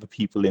not leather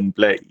people in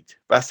Blade.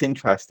 That's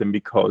interesting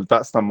because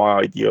that's not my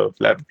idea of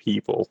leather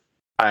people,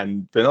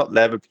 and they're not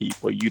leather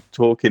people. You're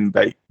talking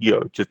about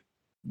just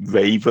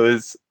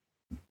ravers.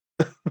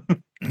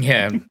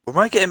 Yeah, am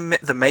I getting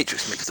the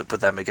Matrix mixed up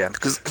with them again?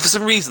 Because for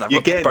some reason I've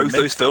You're got getting both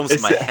those films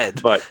in my It's-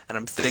 head, Right. and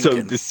I'm So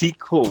thinking, the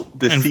sequel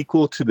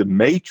And- to the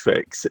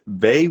Matrix,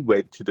 they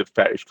went to the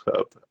fetish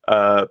club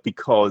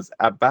because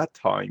at that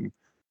time,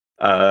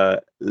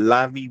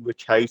 Larry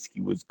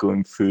Wachowski was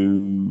going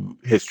through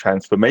his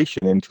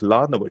transformation into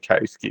Lana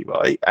Wachowski,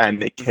 right?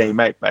 And it came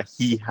out that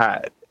he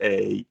had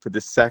for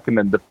the second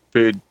and the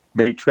third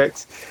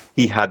Matrix,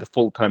 he had a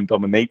full-time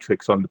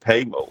dominatrix on the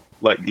payroll,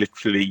 like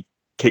literally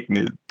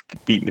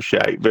beating the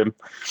shit out of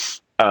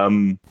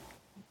him.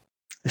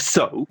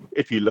 So,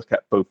 if you look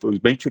at both those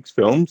Matrix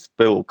films,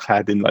 they're all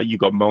clad in, like, you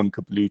got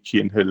Monica Bellucci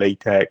in her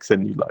latex,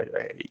 and you're like,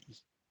 hey,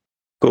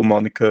 go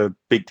Monica,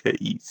 big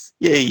titties,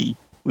 yay,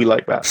 we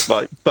like that.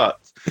 Like, but,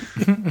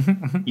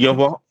 you know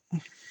what?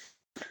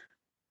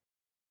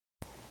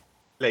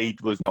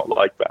 Blade was not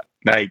like that.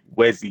 Now,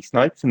 Wesley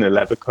Snipes in a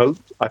leather coat,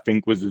 I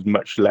think, was as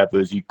much leather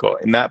as you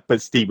got in that, but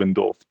Stephen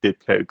Dorff did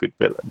play a good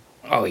villain.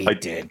 Oh, he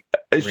did.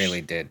 Really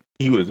did.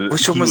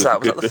 Which one was that?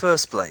 Was that the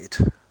first Blade?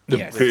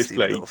 The first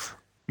Blade.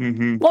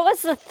 Mm-hmm. What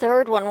was the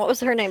third one? What was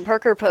her name?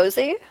 Parker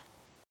Posey?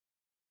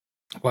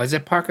 Was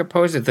it Parker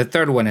Posey? The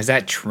third one, is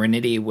that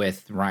Trinity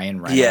with Ryan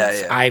Reynolds?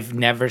 Yeah. I've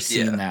never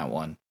seen that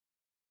one.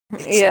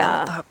 It's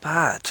not that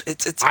bad.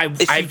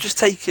 If you just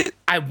take it.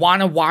 I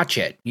want to watch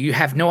it. You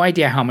have no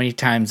idea how many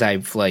times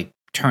I've like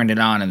turned it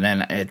on, and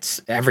then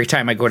it's every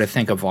time I go to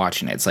think of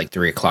watching it, it's like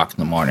 3:00 in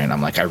the morning.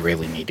 I'm like, I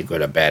really need to go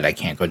to bed. I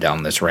can't go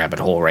down this rabbit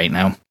hole right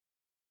now.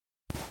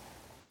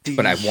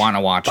 But I want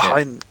to watch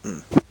it.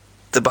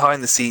 The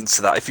behind the scenes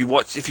to that, if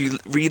you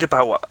read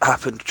about what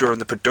happened during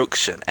the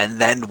production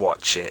and then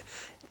watch it,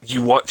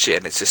 you watch it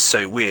and it's just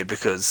so weird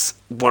because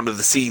one of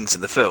the scenes in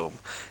the film,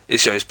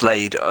 it shows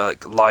Blade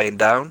lying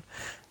down.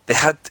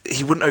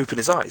 He wouldn't open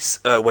his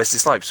eyes. Wesley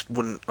Snipes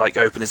wouldn't like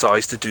open his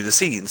eyes to do the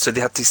scene, so they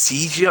had to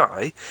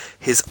CGI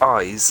his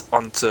eyes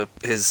onto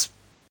his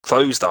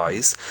closed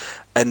eyes.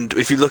 And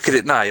if you look at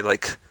it now, you're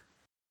like,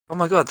 oh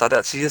my god, that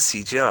actually is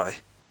CGI.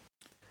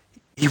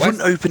 He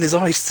wouldn't open his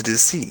eyes to do the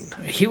scene.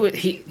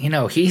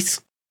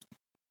 He's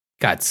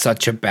got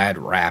such a bad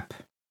rap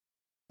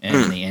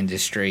in the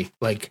industry.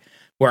 Like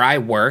where I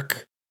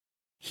work,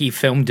 he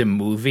filmed a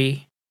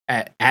movie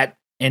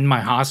in my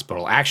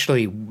hospital.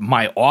 Actually,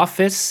 my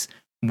office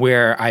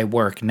where I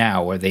work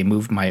now, where they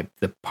moved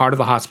the part of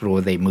the hospital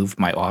where they moved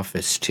my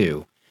office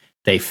to,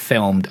 they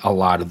filmed a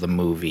lot of the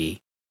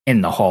movie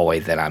in the hallway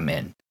that I'm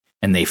in,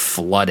 and they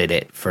flooded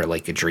it for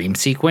like a dream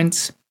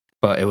sequence.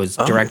 But it was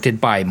directed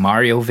by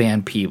Mario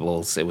Van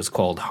Peebles. It was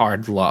called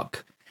Hard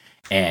Luck.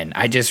 And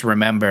I just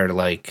remember,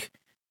 like,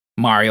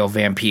 Mario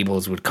Van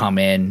Peebles would come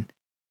in,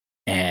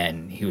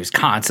 and he was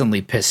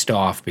constantly pissed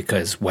off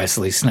because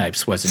Wesley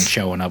Snipes wasn't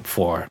showing up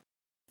for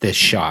this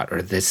shot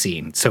or this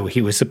scene. So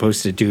he was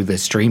supposed to do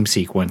this dream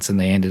sequence, and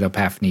they ended up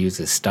having to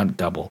use a stunt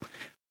double.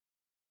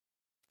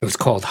 It was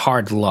called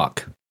Hard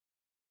Luck.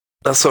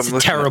 That's what it's a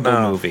terrible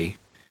movie,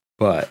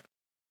 but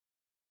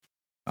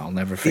I'll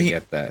never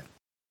forget that.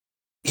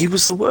 He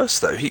was the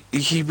worst, though.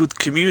 He would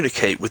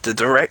communicate with the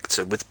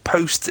director with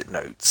post-it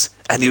notes,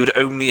 and he would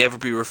only ever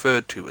be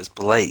referred to as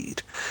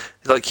Blade.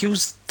 Like, he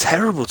was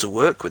terrible to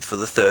work with for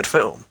the third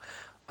film,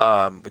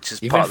 which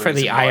is even part of for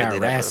the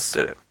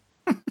IRS.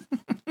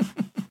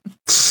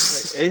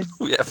 IRS.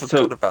 I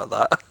forgot about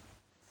that.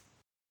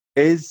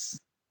 Is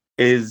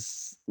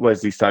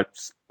Wesley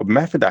Snipes a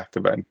method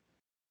actor then?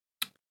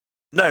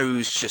 No,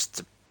 he's just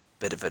a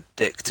bit of a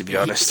dick, to be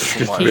honest,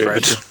 from what I've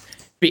read.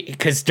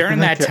 Because during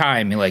that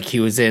time, like he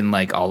was in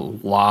like a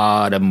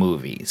lot of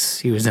movies.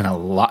 He was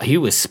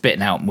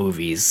spitting out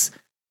movies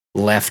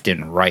left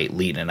and right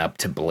leading up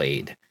to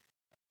Blade.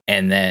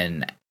 And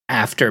then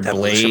after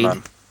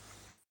Blade,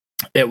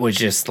 it was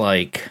just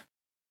like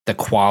the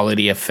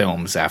quality of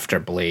films after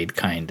Blade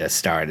kind of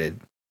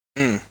started.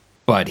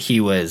 But he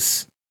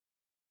was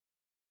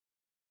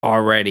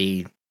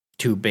already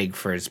too big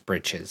for his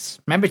britches.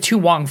 Remember Tu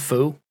Wong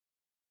Fu?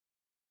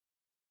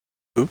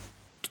 Who?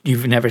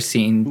 You've never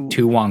seen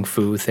Tu Wong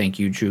Fu? Thank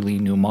you, Julie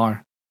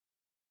Newmar.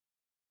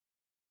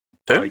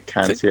 I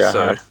can't see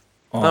so.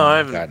 Oh no,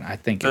 I my god, I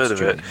think it's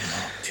Julie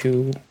Newmar.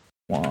 Tu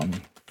Wong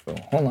Fu.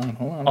 Hold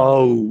on.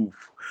 Oh,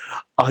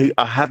 I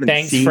haven't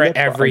Thanks seen for it,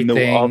 everything. but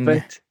I know of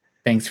it.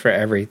 Thanks for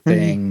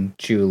everything,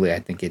 Julie. I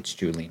think it's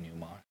Julie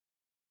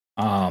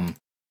Newmar.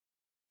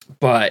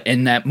 But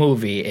in that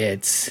movie,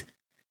 it's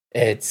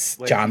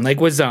John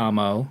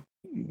Leguizamo,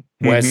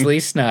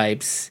 Wesley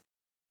Snipes,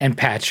 and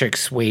Patrick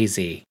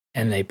Swayze,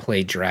 and they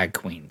play drag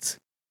queens.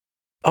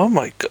 Oh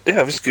my god!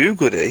 Yeah, I just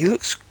googled it. He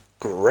looks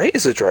great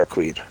as a drag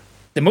queen.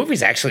 The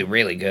movie's actually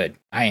really good.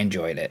 I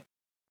enjoyed it.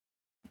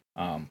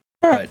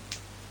 But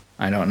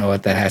I don't know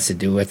what that has to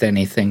do with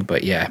anything.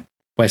 But yeah,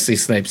 Wesley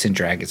Snipes in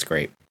drag is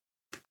great.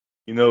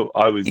 You know,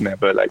 I was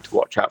never allowed to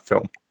watch that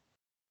film.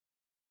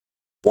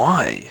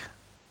 Why?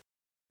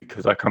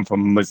 Because I come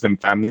from a Muslim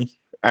family,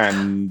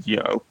 and you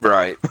know,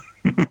 right.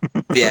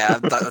 Yeah,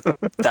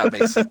 that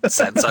makes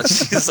sense. I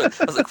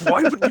was like,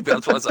 why wouldn't you be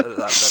able to watch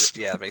that?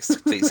 Yeah, it makes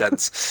complete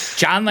sense.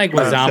 John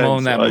Leguizamo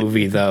in that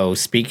movie, though,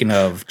 speaking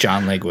of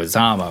John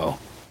Leguizamo,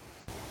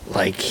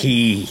 like,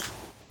 he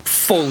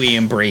fully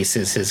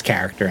embraces his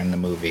character in the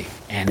movie,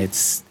 and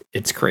it's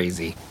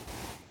crazy.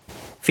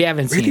 If you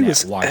haven't seen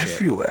it, watch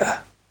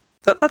everywhere.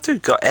 That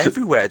dude got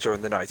everywhere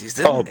during the 90s,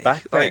 didn't he?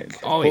 Back then.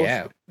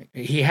 Yeah.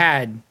 He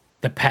had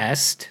The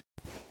Pest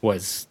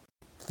was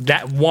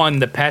that one.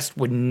 The Pest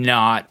would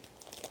not.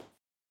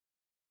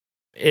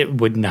 It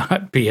would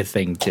not be a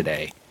thing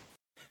today.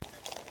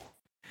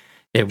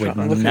 It would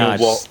not.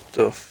 What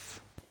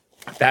stuff?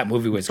 That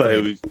movie was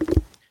But great.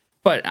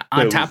 But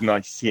on it top, was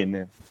nice seeing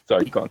him.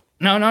 Sorry, go on.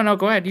 no.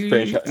 Go ahead.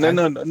 Finish up.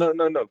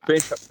 No.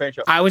 Finish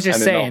up. I was just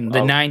And then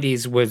saying, the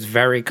 '90s was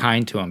very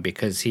kind to him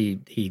because he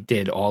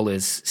did all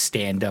his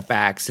stand-up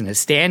acts, and his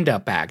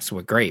stand-up acts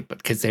were great, but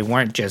because they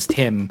weren't just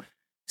him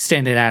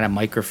standing at a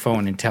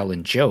microphone and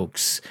telling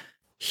jokes.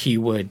 He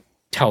would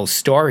tell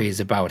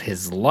stories about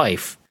his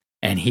life,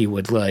 and he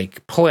would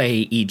like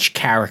play each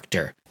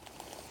character.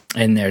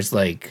 And there's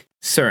like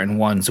certain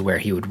ones where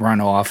he would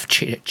run off,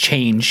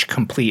 change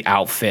complete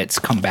outfits,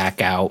 come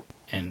back out,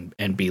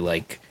 and be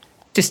like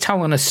just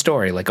telling a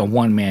story, like a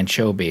one-man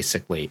show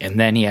basically. And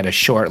then he had a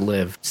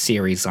short-lived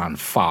series on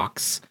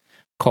Fox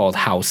called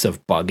House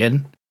of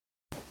Buggin'.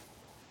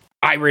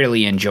 I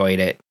really enjoyed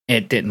it.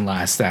 It didn't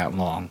last that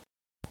long.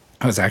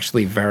 I was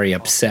actually very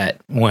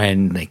upset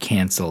when they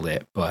canceled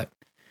it, but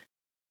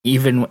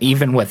even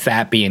with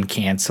that being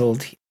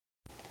canceled,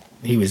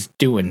 he was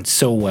doing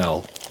so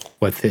well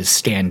with his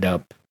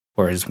stand-up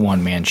or his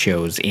one-man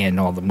shows and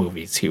all the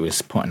movies he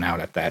was putting out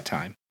at that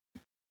time.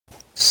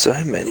 So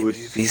many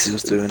movies he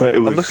was doing. But it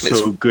was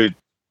so good.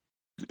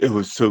 It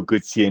was so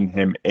good seeing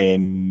him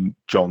in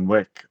John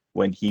Wick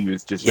when he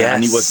was just there.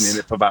 And he wasn't in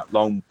it for that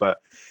long, but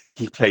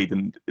he played,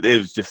 and it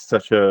was just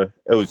it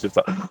was just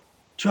like,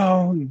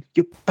 John,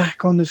 you're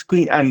back on the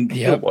screen. And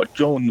you know what?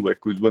 John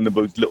Wick was one of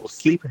those little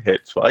sleeper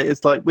hits, right?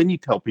 It's like when you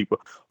tell people,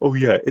 oh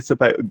yeah, it's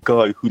about a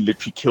guy who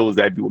literally kills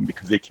everyone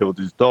because they killed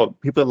his dog.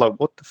 People are like,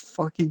 what the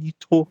fuck are you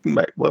talking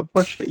about?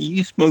 What shit are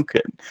you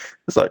smoking?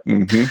 It's like,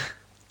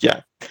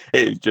 yeah,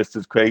 it was just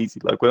as crazy.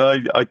 Like when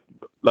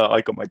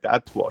I got my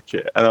dad to watch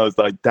it, and I was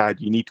like,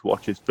 Dad, you need to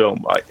watch this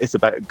film. Right? It's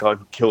about a guy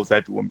who kills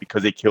everyone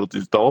because they killed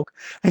his dog.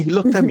 And he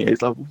looked at me,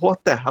 he's like,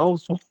 what the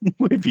hell's wrong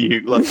with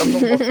you? Like, I'm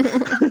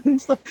not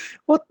it's like,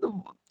 what?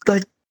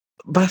 Like,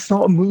 that's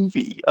not a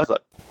movie. I was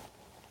like,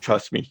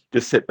 trust me,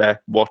 just sit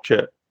there, watch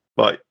it.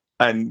 Right?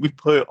 And we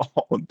put it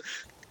on,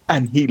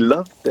 and he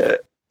loved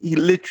it. He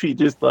literally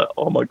just like,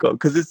 oh my God,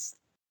 because it's,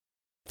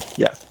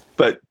 yeah.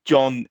 But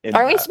John,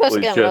 are we supposed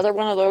to get another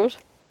one of those?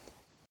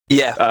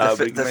 Yeah,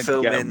 they're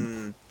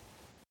filming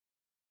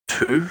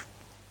 2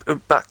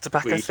 back to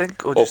back, I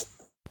think, or just.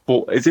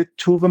 Is it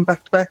 2 of them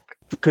back to back?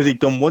 Because they've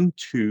done 1,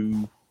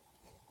 2,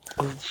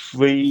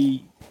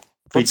 3.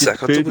 1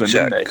 sec, I'll double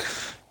check.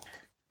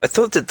 I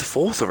thought they did the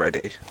 4th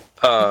already.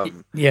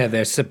 Yeah,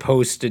 they're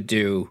supposed to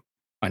do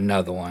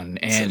another one,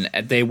 and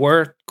they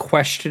were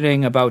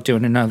questioning about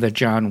doing another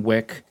John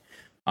Wick.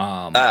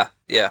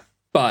 Yeah,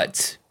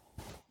 but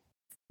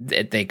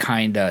they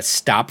kind of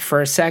stopped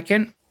for a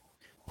second.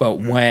 But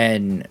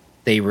when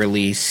they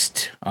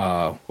released,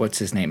 what's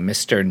his name,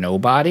 Mr.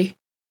 Nobody,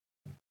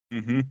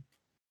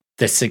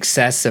 the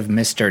success of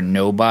Mr.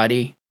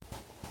 Nobody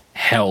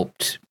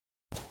helped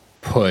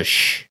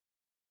push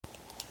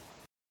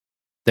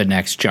the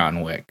next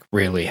John Wick.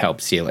 Really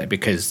helped seal it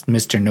because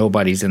Mr.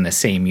 Nobody's in the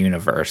same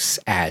universe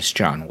as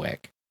John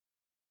Wick.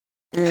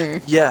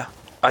 Yeah,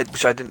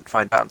 which I didn't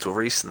find out until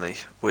recently.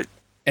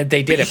 And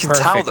they did it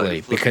perfectly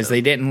because they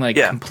didn't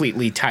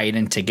completely tie it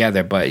in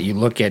together. But you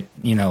look at,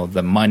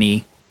 the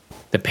money,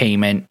 the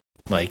payment,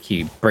 like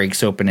he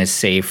breaks open his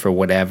safe or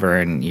whatever,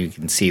 and you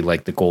can see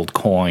like the gold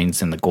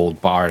coins and the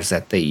gold bars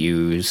that they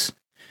use.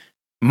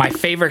 My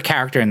favorite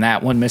character in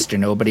that one, Mr.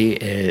 Nobody,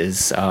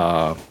 is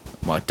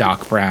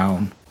Doc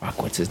Brown.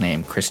 What's his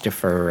name?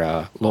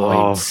 Christopher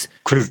Lloyd's.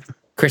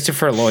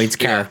 Christopher Lloyd's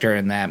character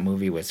in that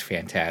movie was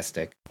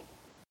fantastic.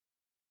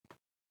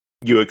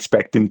 You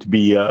expect him to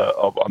be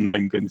I'm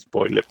not going to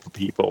spoil it for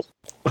people.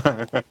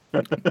 No,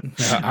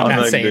 I'm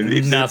not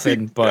saying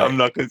nothing, but I'm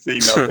not going to say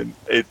nothing.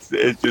 It's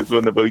just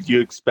one of those,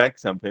 you expect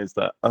something, it's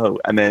like, oh,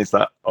 and then it's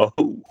like, oh.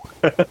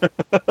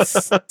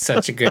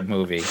 Such a good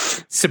movie.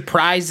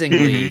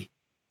 Surprisingly,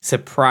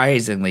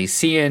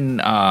 seeing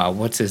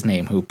what's his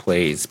name, who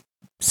plays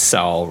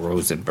Saul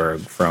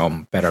Rosenberg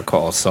from Better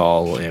Call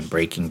Saul and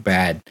Breaking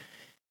Bad,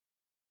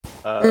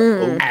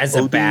 as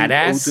a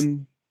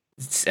badass.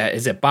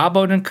 Is it Bob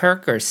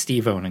Odenkirk or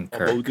Steve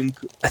Odenkirk?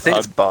 I think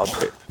it's Bob.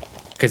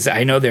 Because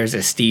I know there's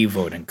a Steve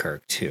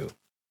Odenkirk too.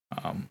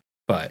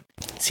 But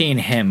seeing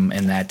him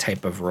in that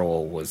type of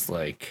role was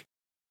like,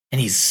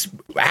 and he's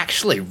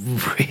actually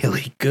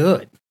really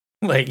good.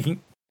 Like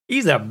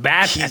he's a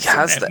badass. He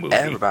has the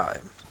air about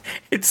him.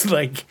 It's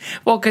like,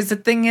 well, because the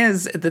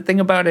thing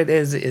about it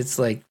is, it's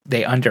like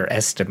they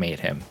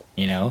underestimate him,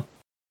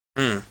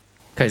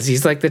 Because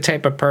he's like the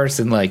type of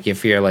person, like,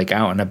 if you're like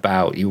out and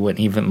about, you wouldn't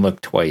even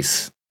look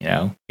twice,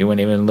 You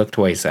wouldn't even look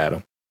twice at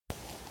him.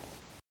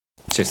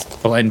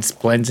 Just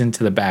blends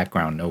into the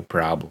background, no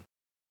problem.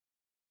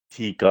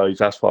 See, guys,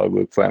 that's why I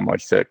work for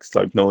MI6.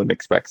 Like, no one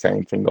expects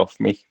anything off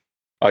me.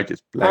 I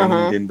just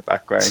blend in the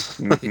background.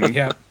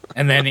 Yeah,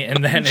 and then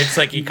it's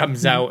like he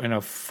comes out in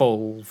a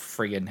full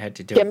friggin' head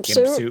to toe gimp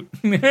suit.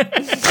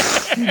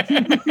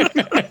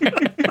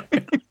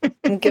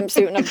 Gimp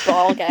suit and a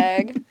ball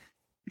gag.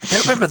 I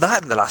don't remember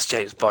that in the last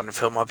James Bond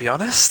film, I'll be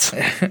honest.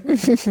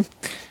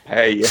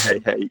 Hey,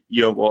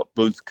 you know what?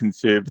 Those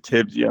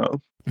conservatives, you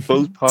know,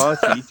 those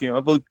parties, you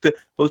know,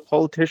 those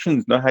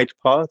politicians know how to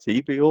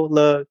party. They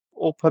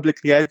all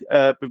publicly,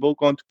 they've all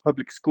gone to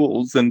public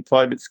schools and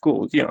private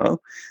schools, you know.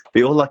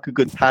 They all like a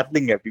good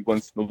paddling every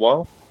once in a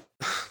while.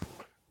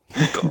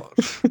 God.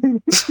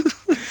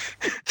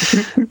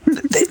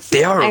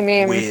 they are I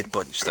mean- a weird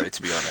bunch, though,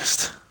 to be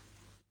honest.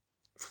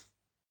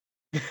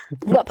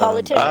 What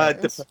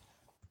politicians?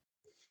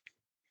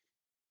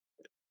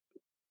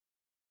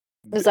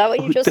 Is that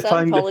what you just said?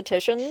 Define the-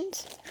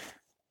 Politicians?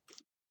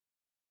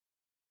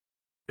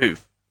 Who?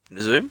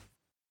 Nazoom?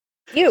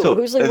 You,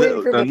 who's the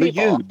weird group of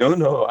people?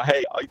 No.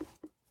 Hey,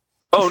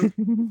 Oh,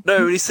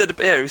 no, he said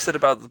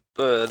about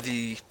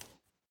the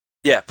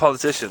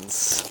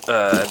politicians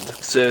and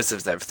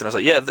conservatives and everything. I was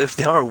like, yeah,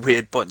 they are a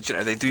weird bunch. You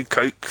know, they do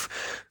coke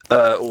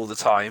all the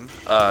time.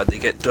 They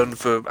get done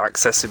for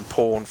accessing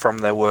porn from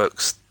their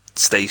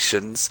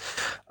workstations.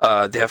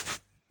 They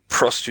have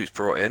prostitutes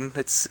brought in.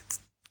 It's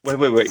wait.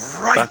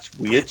 right. That's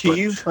weird to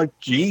you? Like,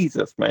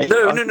 Jesus, mate.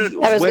 No.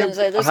 I was going to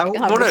say, this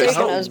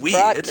conversation has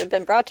weird.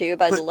 been brought to you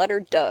by the letter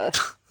duh.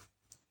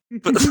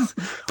 but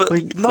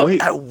not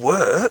wait. at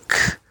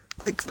work.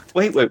 Like,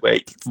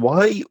 Wait.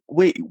 Why?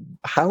 Wait,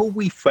 how are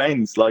we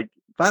friends? Like,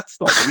 that's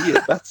not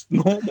weird. That's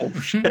normal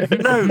shit.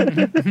 no,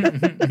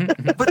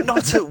 but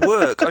not at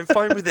work. I'm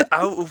fine with it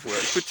out of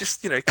work, but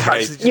just, you know,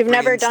 casually. You've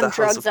never done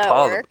drugs at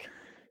work?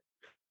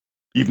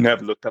 You've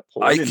never looked at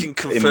porn. I can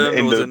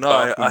confirm or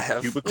deny I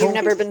have. You've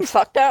never been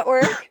fucked at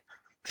work?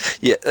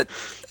 Yeah,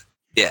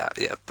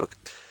 but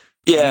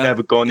You've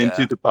never gone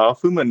into the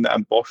bathroom and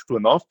boshed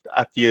one off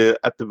at the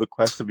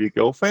request of your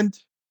girlfriend.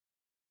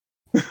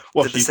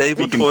 The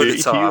disabled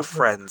toilets are our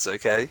friends,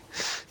 okay?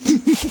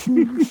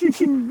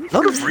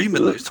 Not a room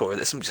in those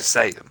toilets, I'm just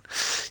saying.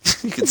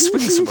 You can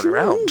swing someone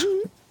around.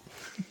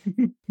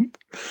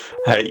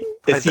 Hey,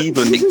 it's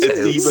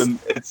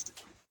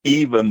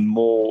even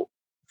more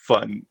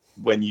fun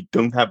when you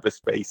don't have the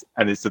space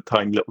and it's a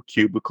tiny little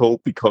cubicle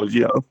because,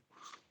 you know.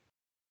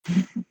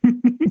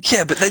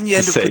 Yeah, but then you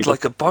end up with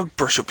like a bug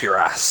brush up your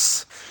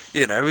ass.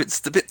 You know,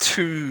 it's a bit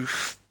too.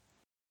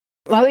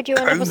 Why would you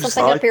end up with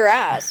something up your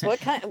ass?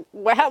 What do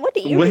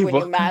you do when you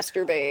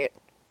masturbate?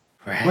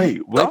 Right.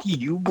 Wait, where do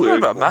you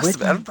work?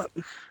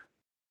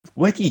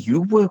 Where do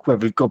you work where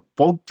we've got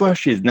bog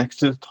brushes next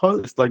to the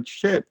toilets? Like,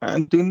 shit,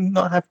 man, do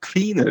not have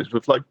cleaners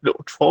with like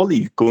little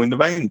trolleys going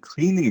around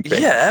cleaning things?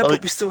 Yeah, like,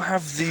 but we still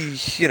have the,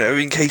 you know,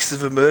 in case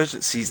of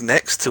emergencies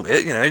next to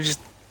it, you know, just,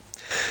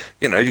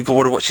 you know, you go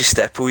want to watch your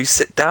step or you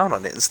sit down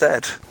on it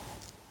instead.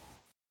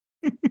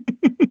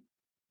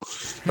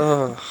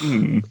 All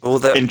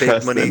that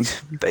big money,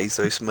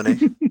 Bezos money.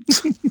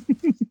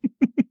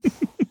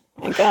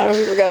 My God,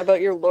 we forgot about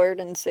your Lord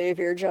and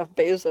Savior, Jeff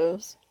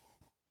Bezos.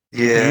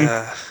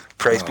 Yeah,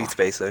 praise be to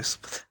Bezos.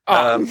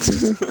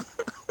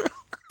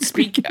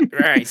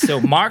 Right, so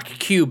Mark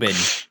Cuban.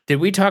 Did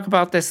we talk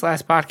about this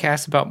last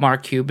podcast about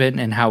Mark Cuban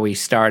and how he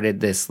started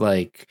this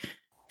like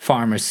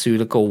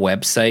pharmaceutical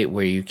website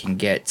where you can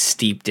get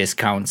steep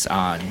discounts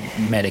on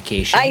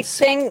medications? I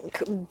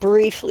think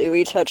briefly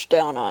we touched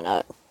down on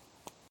it.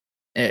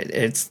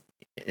 It's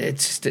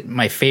just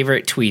my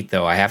favorite tweet,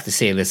 though. I have to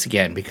say this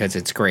again because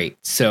it's great.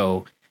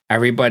 So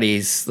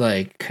everybody's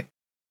like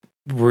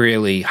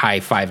really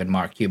high-fiving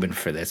Mark Cuban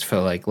for this. For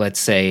like, let's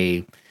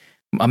say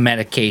a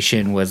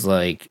medication was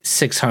like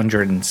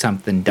 $600 and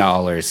something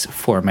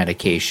for a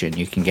medication.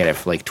 You can get it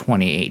for like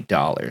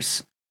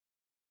 $28.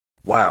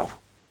 Wow.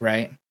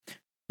 Right?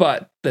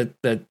 But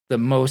the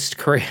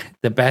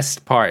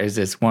best part is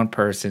this one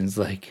person's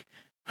like,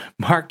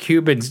 Mark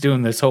Cuban's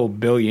doing this whole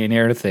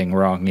billionaire thing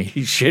wrong.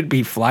 He should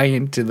be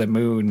flying to the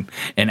moon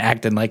and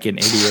acting like an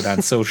idiot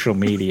on social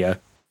media.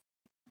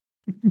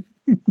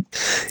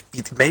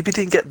 Maybe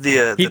didn't get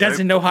the. He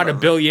doesn't know how to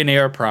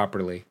billionaire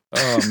properly.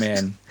 Oh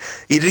man,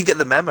 he didn't get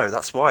the memo.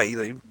 That's why. You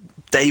know,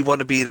 they want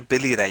to be a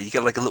billionaire. You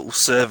get like a little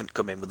servant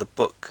come in with a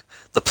book,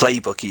 the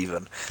playbook.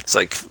 Even it's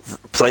like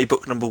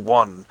playbook number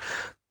 1: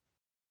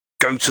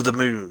 go to the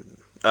moon,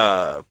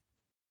 buy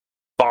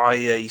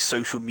a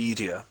social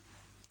media.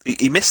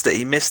 He missed it.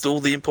 He missed all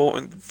the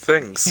important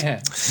things.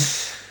 Yeah.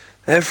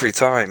 Every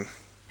time.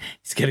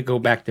 He's gonna go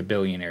back to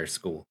billionaire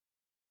school.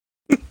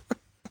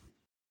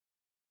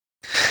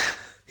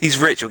 He's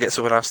rich. He'll get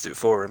someone else to do it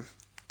for him.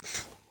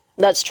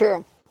 That's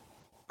true.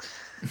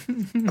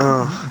 Being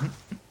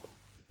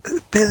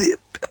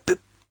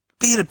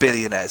a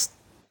billionaire,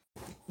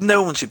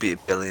 no one should be a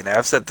billionaire.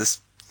 I've said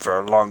this for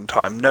a long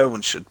time. No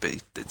one should be.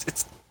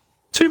 It's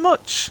too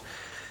much.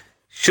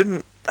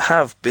 Shouldn't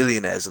have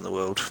billionaires in the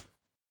world.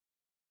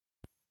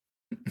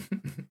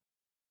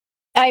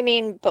 I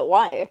mean, but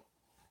why?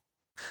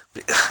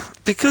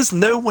 Because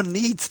no one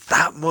needs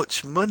that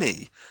much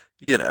money.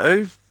 You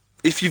know,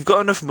 if you've got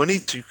enough money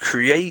to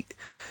create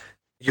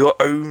your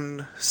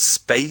own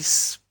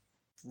space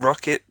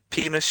rocket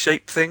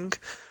penis-shaped thing,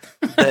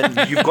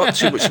 then you've got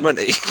too much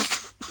money.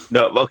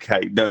 No,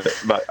 okay, no,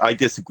 right, I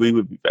disagree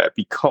with you there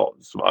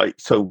because, right,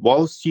 so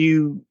whilst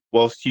you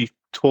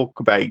talk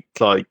about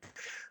like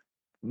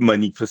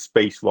money for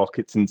space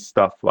rockets and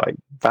stuff, right?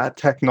 That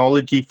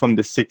technology from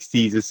the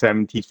 60s or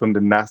 70s from the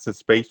NASA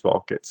space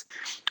rockets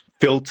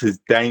filters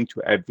down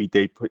to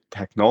everyday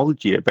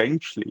technology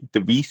eventually.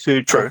 The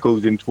research True. that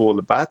goes into all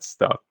of that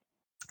stuff.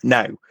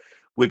 Now,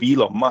 with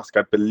Elon Musk,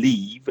 I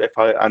believe,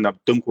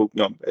 don't quote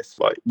me on this,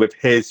 right, with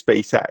his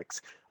SpaceX,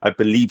 I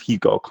believe he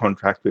got a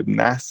contract with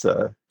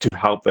NASA to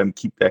help them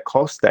keep their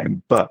costs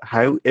down. But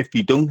how, if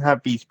you don't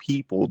have these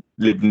people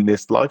living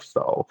this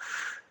lifestyle,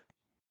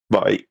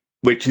 right,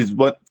 which is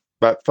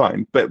that's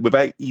fine, but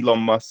without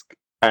Elon Musk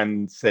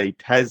and say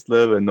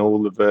Tesla and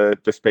all of the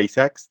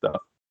SpaceX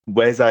stuff,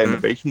 where's that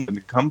innovation going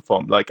to come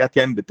from? Like at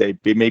the end of the day,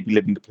 they may be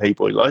living the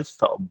Playboy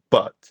lifestyle,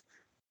 but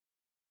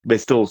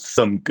there's still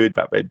some good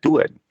that they're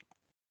doing.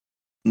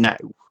 Now,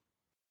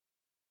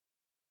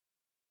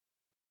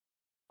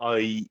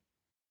 I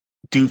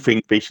do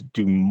think they should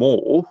do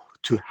more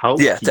to help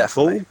people.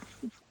 Definitely.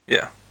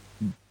 Yeah.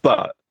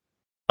 But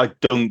I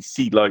don't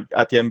see, like,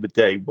 at the end of the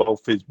day,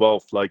 wealth is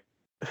wealth. Like,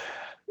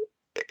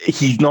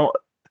 he's got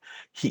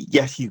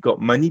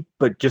money,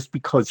 but just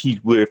because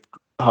he's worth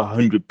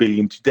 100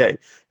 billion today,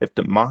 if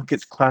the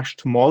markets crash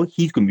tomorrow,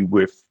 he's going to be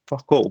worth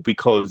fuck all,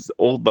 because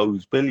all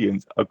those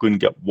billions are going to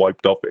get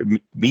wiped off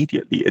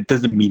immediately. It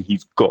doesn't mean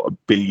he's got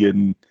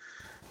billions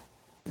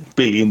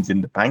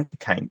in the bank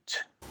account.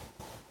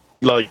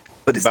 Like,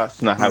 but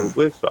that's not how it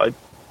works, right?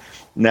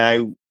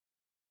 Now,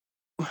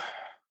 I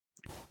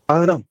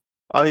don't know.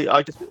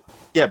 I just,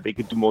 they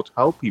could do more to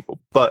help people,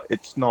 but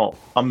it's not.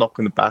 I'm not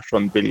going to bash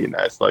on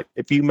billionaires. Like,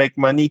 if you make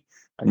money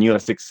and you are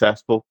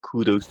successful,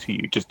 kudos to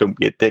you. Just don't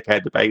be a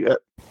dickhead about it.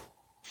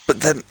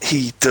 But then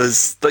he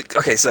does, like,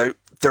 okay, so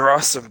there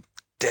are some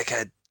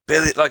dickhead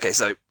okay,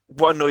 so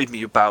what annoyed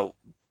me about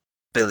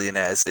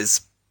billionaires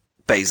is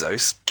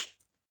Bezos.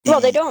 Well,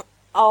 they don't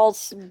all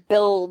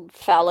build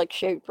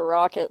phallic-shaped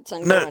rockets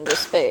and go into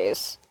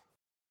space.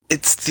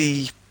 It's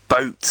the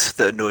boat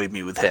that annoyed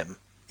me with him.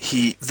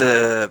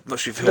 I'm not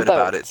sure if you've heard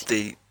about it.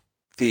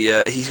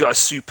 He's got a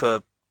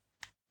Super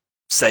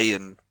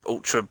Saiyan,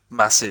 ultra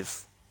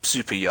massive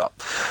super yacht.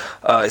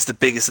 It's the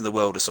biggest in the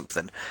world or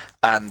something.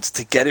 And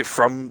to get it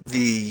from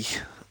the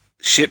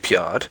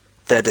shipyard,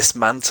 they're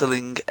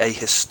dismantling a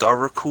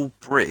historical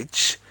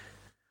bridge,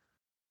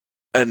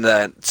 and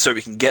then so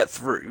we can get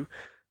through,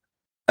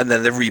 and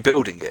then they're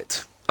rebuilding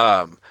it.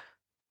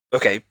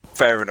 Okay,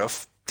 fair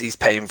enough. He's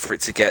paying for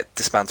it to get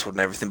dismantled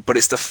and everything, but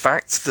it's the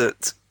fact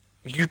that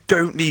you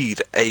don't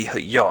need a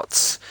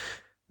yacht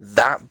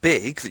that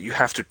big that you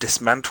have to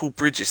dismantle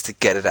bridges to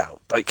get it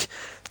out. Like,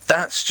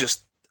 that's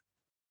just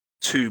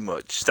too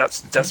much.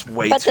 That's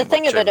way too much. But the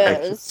thing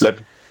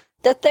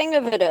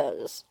of it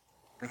is,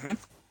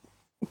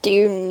 do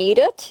you need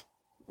it?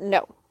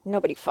 No,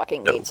 nobody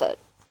fucking needs it.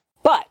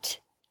 But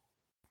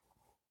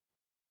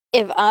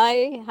if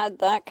I had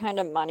that kind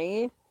of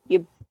money,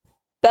 you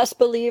best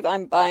believe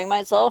I'm buying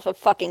myself a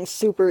fucking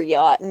super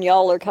yacht, and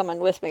y'all are coming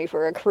with me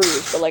for a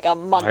cruise for like a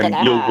month and a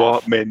half. You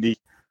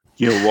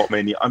know what,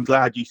 Manny? I'm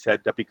glad you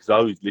said that, because I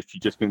was literally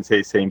just going to say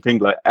the same thing.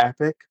 Like,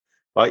 epic.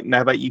 Right,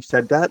 now that you've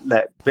said that,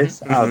 let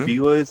this, our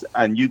viewers,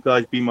 and you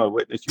guys be my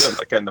witness. You're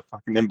not getting the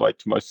fucking invite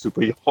to my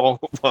super yacht.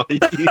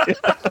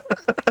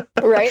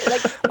 Right?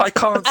 Like, I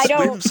can't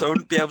swim, so I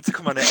wouldn't be able to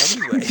come on it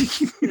anyway.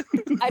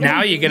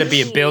 Now you're going to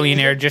be a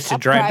billionaire just to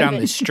drive down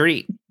the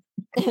street.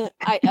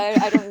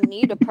 I don't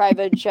need a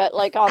private jet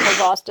like off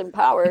of Austin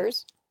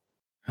Powers.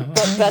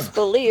 But best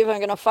believe I'm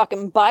going to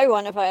fucking buy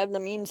one if I have the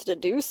means to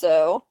do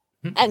so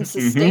and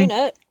sustain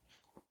it.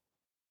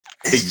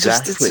 It's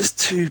just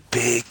too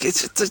big.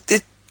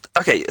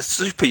 Okay, a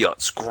super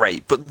yacht's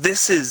great, but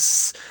this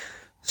is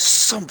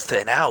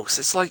something else.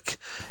 It's like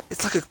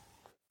a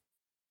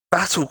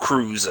battle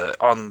cruiser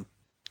on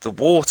the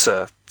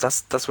water.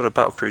 That's what a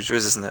battle cruiser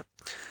is, isn't it?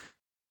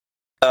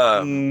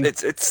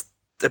 It's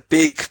a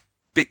big.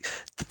 The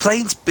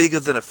plane's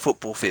bigger than a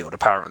football field.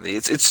 Apparently,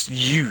 it's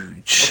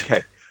huge.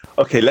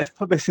 Okay, let's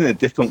put this in a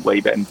different way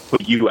then for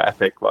you,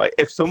 Epic, right?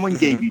 If someone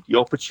gave you the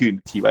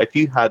opportunity, right, if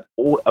you had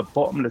a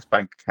bottomless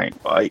bank account,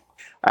 right,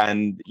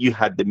 and you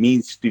had the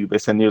means to do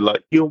this, and you're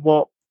like, you know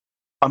what,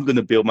 I'm going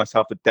to build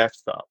myself a Death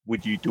Star,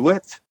 would you do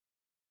it?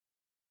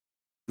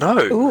 No.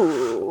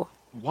 Ooh.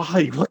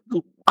 Why?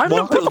 I'm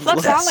not building a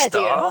Death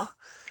Star.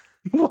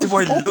 Do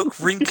I look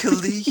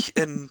wrinkly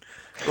and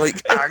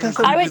like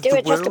angry? I would do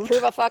it world? Just to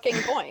prove a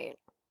fucking point.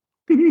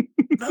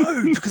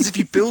 No, because if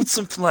you build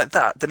something like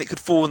that, then it could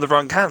fall in the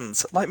wrong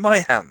hands, like my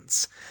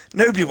hands.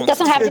 Nobody wants. It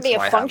doesn't have to be a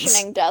hands.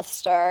 functioning Death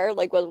Star,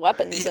 like with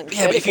weapons and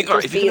shit. But if you're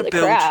going to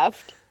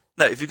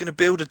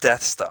build a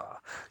Death Star,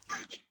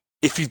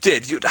 if you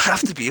did, you'd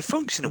have to be a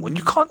functioning one.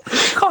 You can't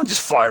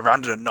just fly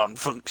around in a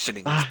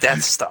non-functioning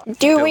Death Star.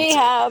 Do we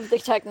have the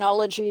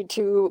technology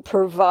to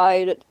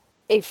provide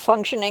a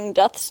functioning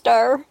Death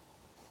Star?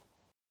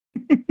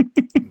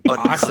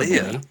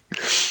 Possibly.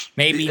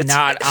 Maybe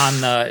not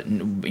on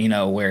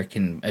the, where it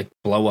can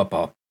blow up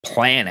a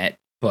planet,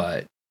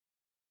 but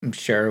I'm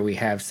sure we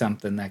have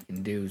something that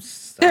can do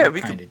some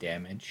kind of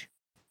damage.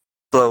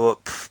 Blow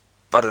up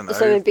I don't know.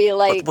 So it'd be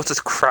like what is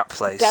crap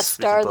place? Death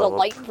Star, we can the blow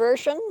light up?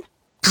 version.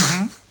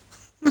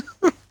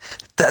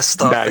 Death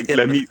Star. Now,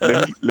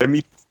 thing.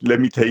 let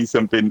me tell you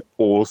something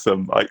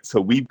awesome, right?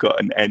 So we've got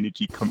an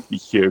energy company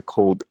here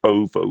called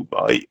Ovo,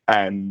 right?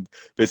 And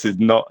this is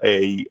not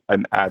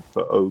an ad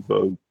for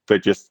Ovo,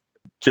 but just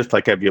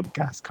like every other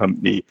gas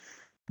company,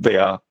 they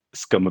are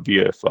scum of the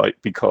earth, right?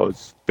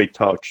 Because they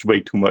charge way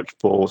too much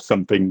for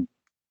something.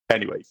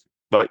 Anyways,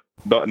 like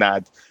not an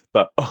ad,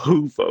 but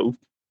Ovo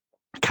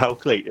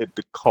calculated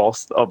the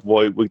cost of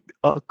what it would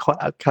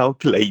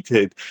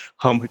calculated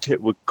how much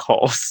it would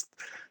cost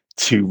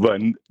to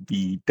run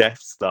the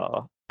Death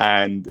Star,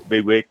 and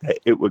they worked that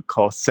it would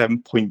cost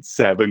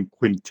 $7.7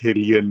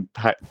 quintillion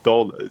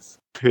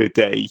per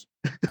day.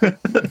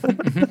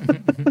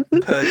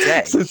 Per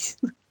day.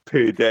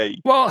 Per day.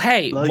 Well,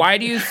 hey, Like- why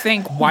do you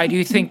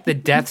think the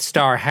Death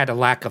Star had a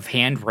lack of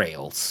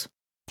handrails?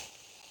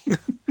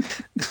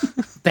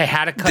 They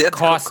had to cut They had to cut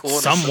costs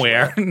corners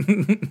somewhere.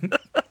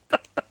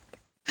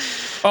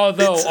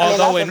 although That's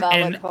a in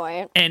valid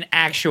point. in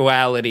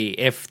actuality,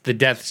 if the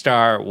Death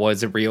Star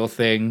was a real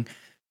thing,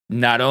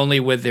 not only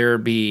would there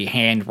be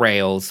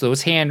handrails,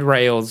 those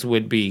handrails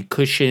would be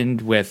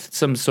cushioned with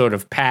some sort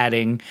of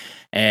padding,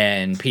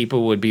 and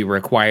people would be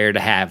required to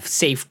have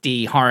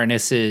safety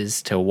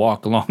harnesses to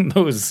walk along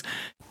those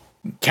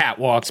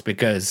catwalks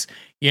because,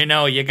 you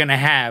know, you're going to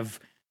have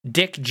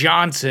Dick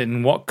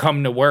Johnson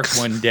come to work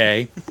one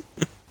day.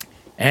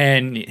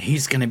 And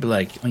he's going to be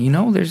like, well, you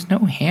know, there's no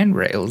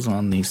handrails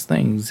on these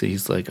things.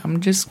 He's like,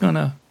 I'm just going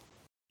to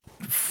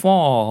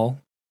fall.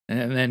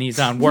 And then he's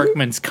on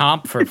workman's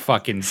comp for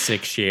fucking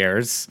 6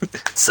 years.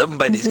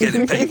 Somebody's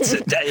getting paid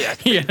today.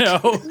 You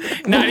know,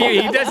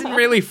 he doesn't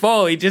really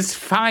fall. He just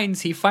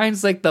finds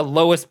like the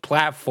lowest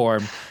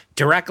platform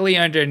directly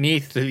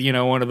underneath,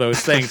 one of those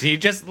things. He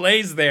just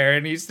lays there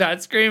and he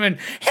starts screaming,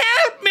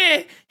 help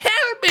me,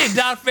 help me.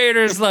 Darth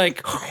Vader's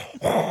like,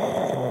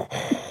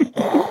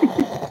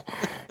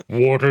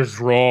 what is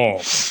wrong?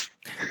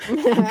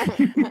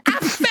 I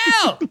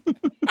fell.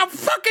 I'm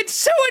fucking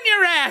suing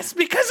your ass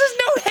because there's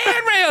no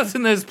handrails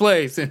in this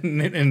place.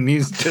 And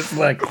he's just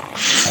like,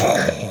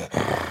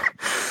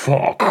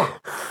 fuck.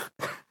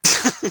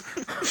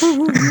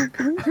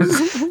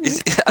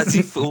 As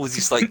he falls,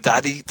 he's like,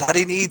 Daddy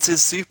needs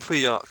his super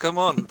yacht. Come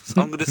on,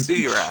 I'm going to sue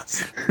your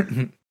ass.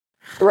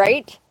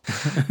 Right?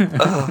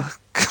 Oh,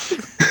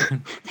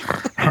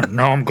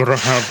 Now I'm gonna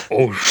have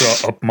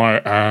OSHA up my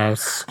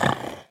ass.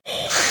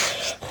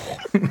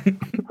 to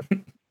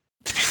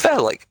be fair,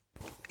 like,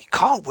 you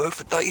can't work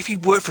for, like, if you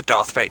work for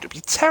Darth Vader, it'd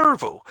be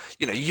terrible.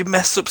 You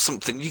mess up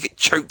something, you get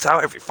choked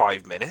out every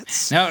 5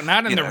 minutes. No,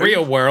 not in the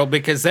real world,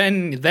 because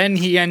then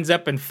he ends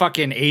up in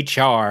fucking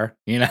HR,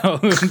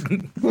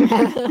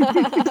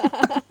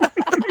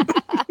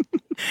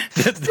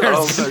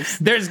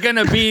 There's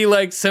gonna be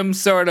like some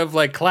sort of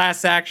like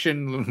class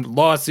action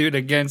lawsuit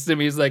against him.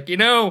 He's like, you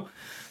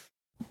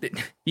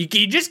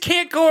just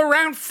can't go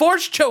around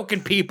force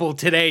choking people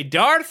today,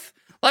 Darth.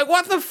 Like,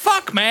 what the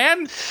fuck,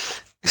 man?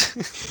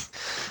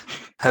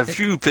 Have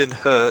you been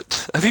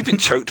hurt? Have you been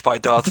choked by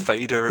Darth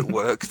Vader at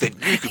work? Then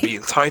you could be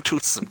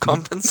entitled to some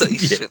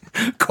compensation.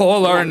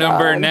 Call our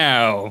number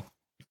now.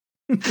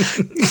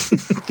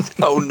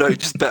 Oh no,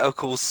 just better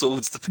call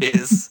swords to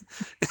Piers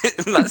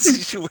in that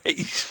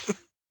situation.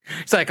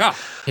 It's like,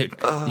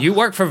 you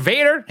work for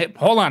Vader? Hey,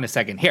 hold on a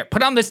second. Here,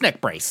 put on this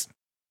neck brace.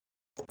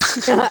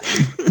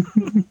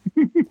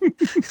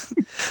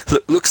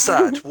 Look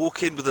sad.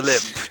 Walk in with a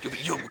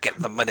limp. You'll get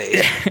the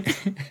money.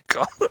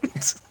 God.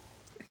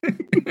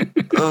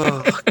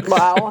 Oh,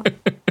 Wow.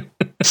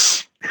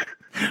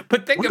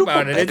 But think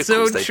about it. It's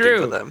so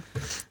true.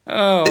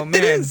 Oh, man.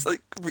 It is,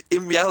 like,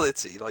 in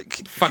reality,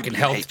 like... Fucking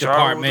health HR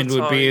department all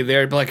the would be time.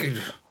 there, like,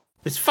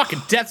 this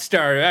fucking Death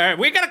Star. All right,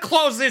 we gotta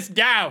close this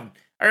down.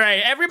 All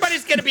right,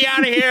 everybody's gonna be out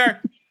of here.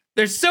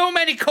 There's so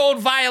many code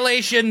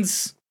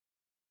violations.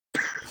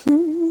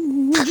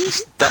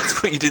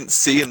 That's what you didn't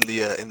see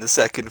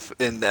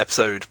in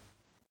episode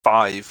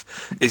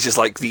 5. It's just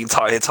like the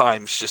entire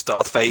time it's just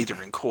Darth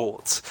Vader in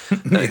court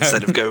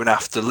instead of going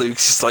after Luke.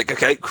 It's just like,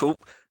 okay, cool,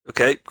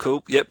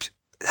 yep.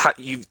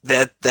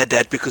 They're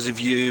dead because of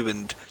you,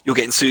 and you're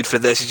getting sued for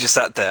this. You just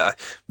sat there,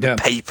 Yeah.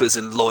 papers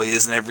and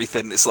lawyers and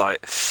everything. It's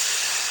like,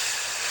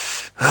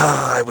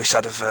 I wish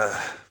I'd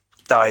have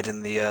died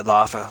in the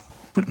lava.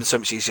 Would have been so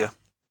much easier.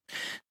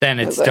 Then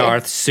it's Okay.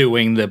 Darth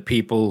suing the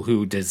people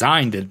who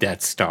designed the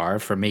Death Star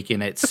for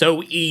making it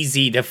so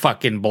easy to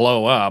fucking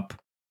blow up.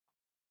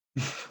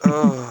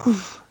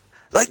 Oh,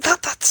 like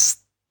that's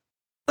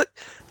like,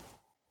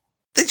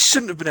 it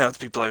shouldn't have been able to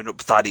be blown up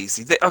that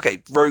easy.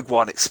 Okay, Rogue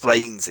One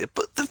explains it,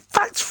 but the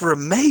fact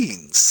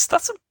remains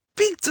that's a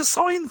big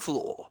design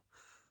flaw.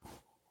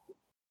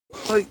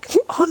 Like,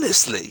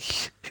 honestly,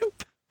 who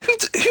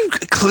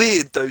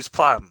cleared those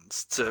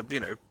plans to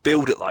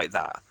build it like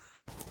that?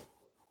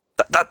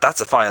 That's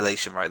a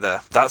violation right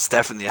there. That's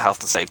definitely a health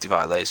and safety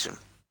violation.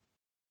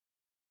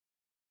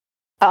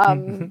 Fuck.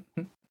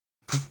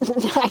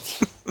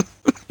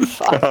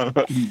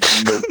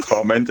 No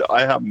comment.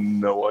 I have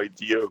no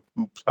idea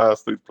who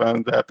passed those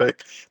plans,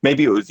 Epic.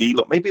 Maybe it was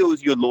Elon. Maybe it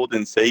was your Lord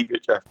and Savior,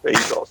 Jeff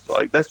Bezos.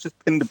 Like, let's just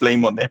pin the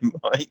blame on them,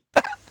 right?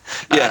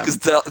 Yeah, because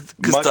Darth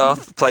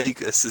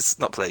Plagueis is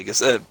not Plagueis.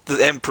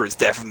 The Emperor is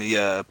definitely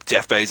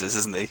Jeff Bezos,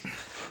 isn't he?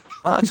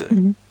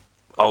 Imagine.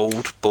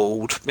 Old,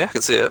 bald. Yeah, I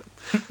can see it.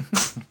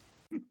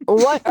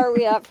 What are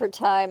we at for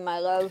time, my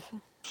love?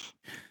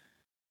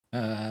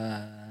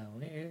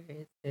 Where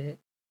is it?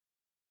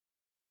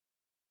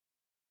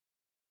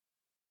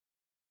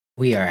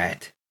 We are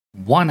at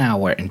 1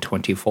 hour and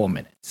 24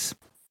 minutes.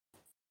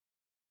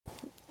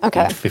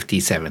 Okay. And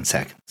 57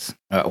 seconds.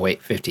 Oh,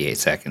 wait, 58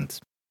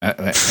 seconds. No.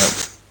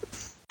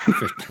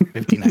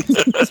 59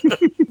 seconds.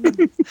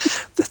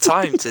 The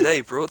time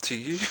today brought to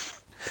you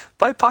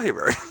by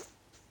Pyro.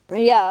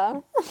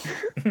 Yeah.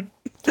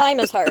 Time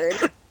is hard.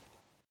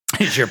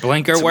 Is your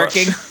blinker Too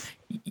working? much.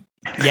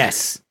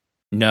 Yes.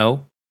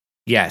 No.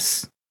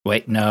 Yes.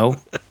 Wait, no.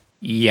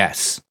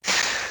 Yes.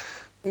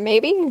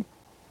 Maybe.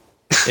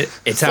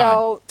 It's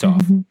on. It's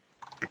off.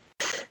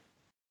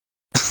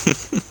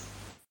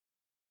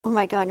 Oh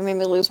my god, you made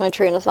me lose my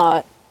train of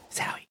thought.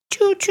 Sally.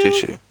 Choo choo.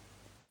 Choo-choo.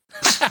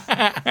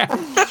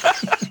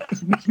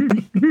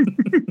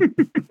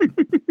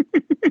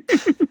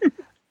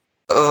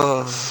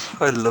 Oh,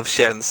 I love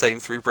sharing the same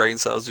 3 brain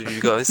cells with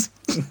you guys.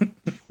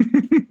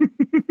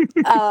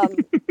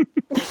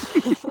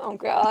 Oh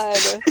god.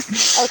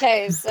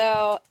 Okay,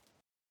 so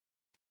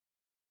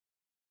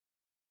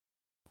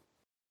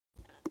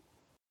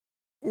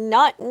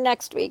not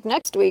next week.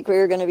 Next week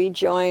we're going to be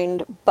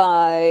joined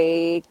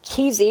by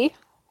Keezy.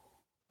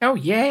 Oh,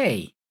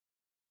 yay.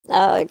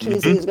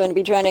 Keezy is going to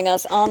be joining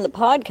us on the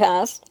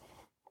podcast.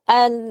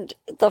 And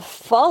the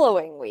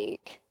following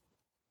week,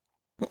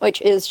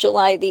 which is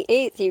July the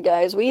 8th, you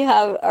guys, we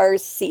have our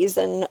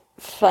season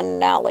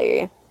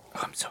finale.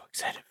 Oh, I'm so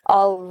excited.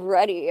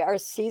 Already, our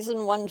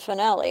season 1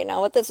 finale. Now,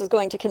 what this is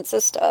going to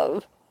consist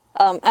of,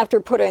 after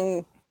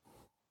putting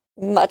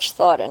much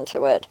thought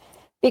into it,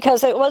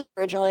 because it was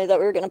originally that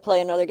we were going to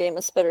play another game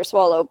of Spit or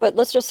Swallow, but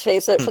let's just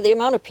face it, for the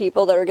amount of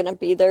people that are going to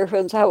be there,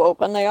 how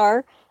open they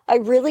are, I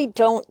really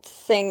don't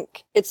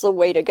think it's the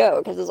way to go,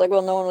 because it's like,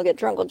 well, no one will get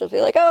drunk. We'll just be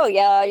like, oh,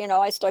 yeah,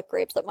 I stuck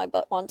grapes up my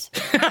butt once.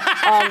 So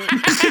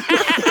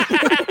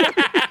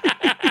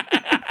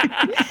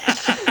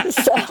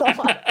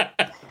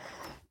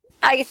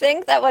I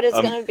think that what it's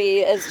going to be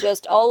is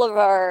just all of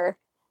our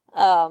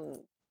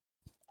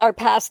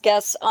past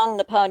guests on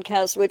the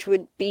podcast, which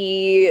would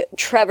be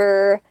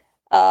Trevor,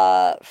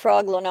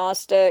 Frog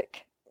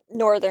Lonostic,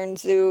 Northern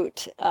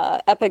Zoot,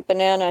 Epic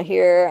Banana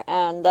here,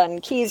 and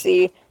then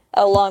Keezy,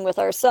 along with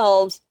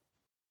ourselves,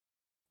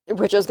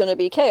 which is going to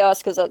be chaos,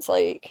 because that's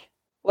like,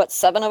 what,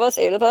 7 of us,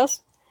 8 of us?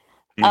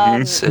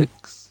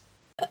 6.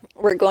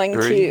 We're going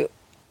 3. to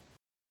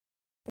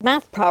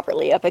math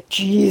properly, Epic.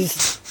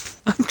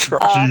 Jeez. I'm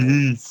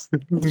trying.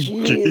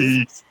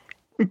 Jeez.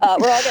 We're all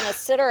going to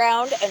sit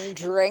around and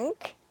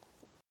drink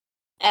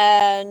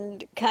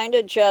and kind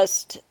of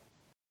just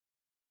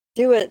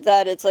do it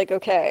that it's like,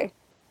 okay,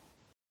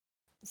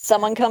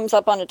 someone comes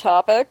up on a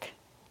topic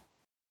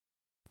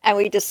and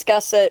we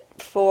discuss it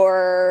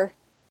for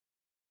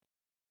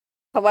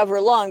however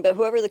long, but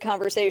whoever the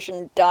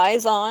conversation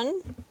dies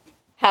on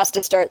has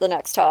to start the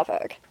next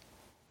topic.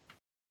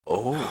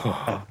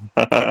 Oh.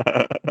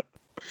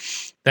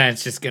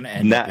 That's just going to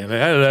end. Nah.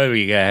 Hello,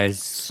 you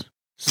guys.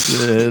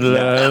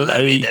 No,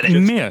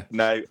 Mia.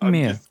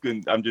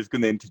 I'm just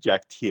gonna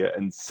interject here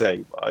and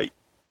say, right,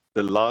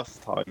 the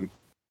last time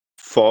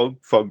Fog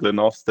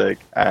Gnostic,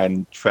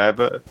 and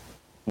Trevor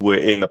were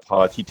in a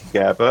party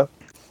together,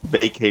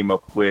 they came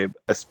up with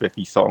a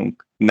spiffy song.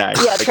 Now,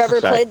 Yeah, Trevor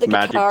played the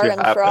magic guitar to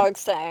and happen. Frog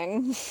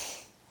sang.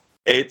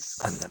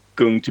 It's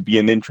going to be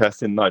an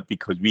interesting night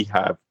because we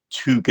have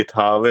 2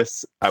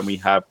 guitarists and we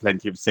have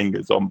plenty of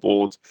singers on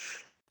board.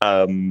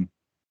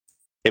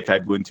 If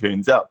everyone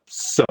turns up,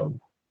 so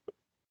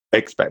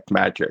expect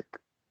magic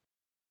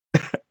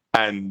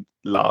and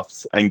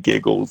laughs and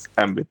giggles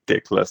and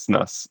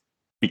ridiculousness.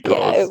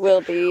 Because Yeah, it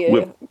will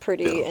be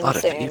pretty a lot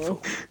of insane.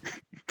 people.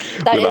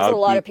 That is without a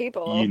lot of group,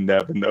 people. You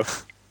never know.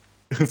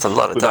 It's a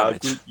lot of Without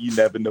damage. group, you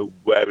never know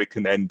where it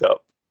can end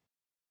up.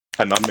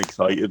 And I'm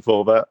excited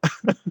for that.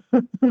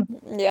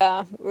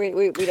 Yeah,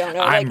 we don't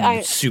know.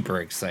 I'm super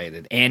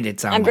excited, and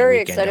it's on I'm my very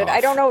weekend excited. off. I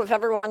don't know if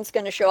everyone's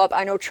going to show up.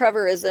 I know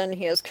Trevor is in.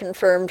 He is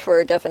confirmed for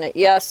a definite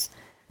yes.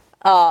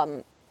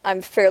 I'm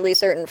fairly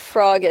certain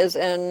Frog is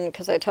in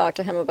because I talked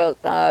to him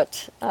about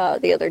that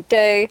the other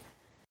day.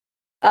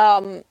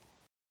 I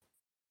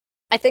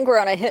think we're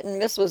on a hit and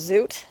miss with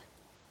Zoot.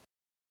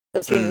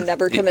 Because he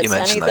never commits to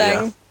mentioned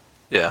anything.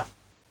 that,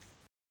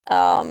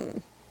 yeah.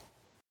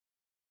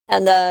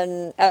 And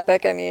then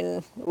Epic, I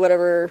mean,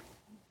 whatever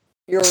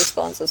your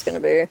response is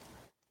going to be,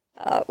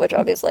 which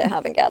obviously I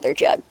haven't gathered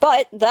yet.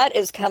 But that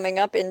is coming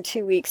up in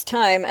 2 weeks'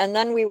 time, and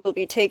then we will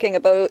be taking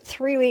about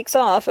 3 weeks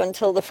off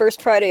until the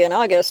first Friday in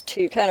August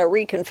to kind of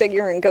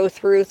reconfigure and go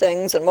through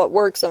things and what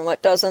works and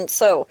what doesn't.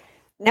 So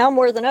now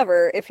more than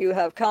ever, if you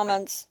have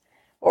comments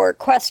or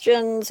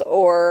questions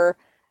or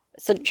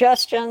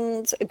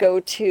suggestions, go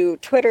to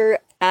Twitter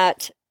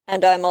at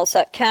and I'm all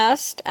set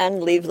cast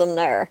and leave them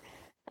there,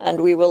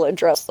 and we will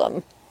address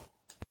them.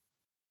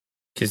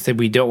 Because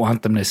we don't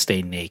want them to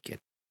stay naked.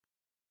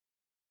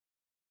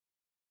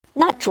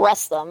 Not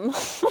dress them.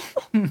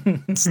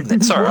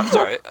 Sorry, I'm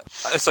sorry.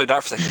 I slowed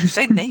down for a second. You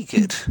say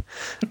naked.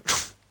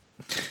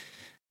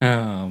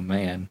 Oh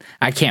man,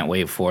 I can't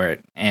wait for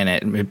it, and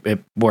it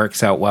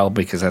works out well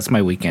because that's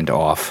my weekend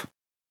off.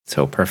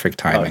 So perfect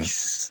timing.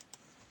 Nice.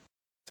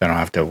 So I don't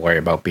have to worry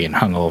about being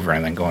hungover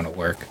and then going to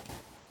work.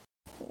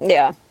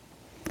 Yeah.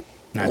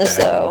 Not that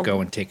I will go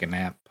and take a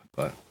nap,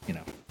 but you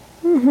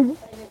know.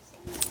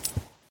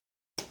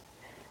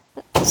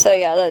 So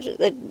yeah,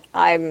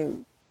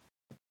 I'm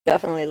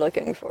definitely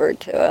looking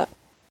forward to it.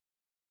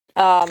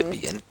 Could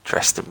be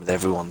interesting with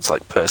everyone's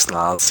like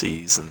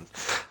personalities and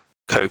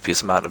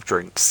copious amount of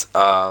drinks.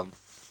 Well,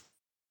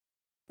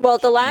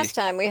 the last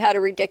time we had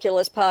a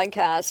ridiculous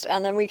podcast,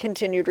 and then we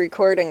continued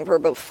recording for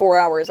about 4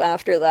 hours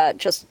after that,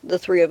 just the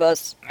three of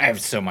us. I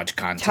have so much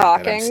content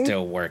talking. that I'm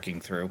still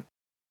working through.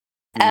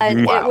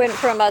 And Wow. it went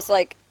from us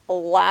like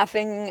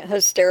laughing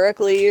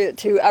hysterically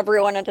to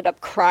everyone ended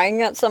up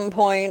crying at some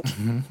point.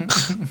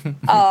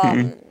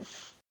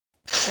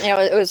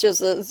 It was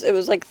just, it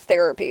was like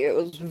therapy. It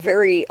was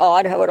very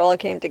odd how it all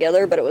came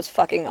together, but it was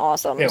fucking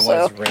awesome. It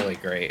was really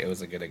great. It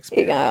was a good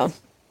experience. You know,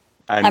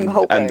 And, I'm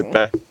hoping.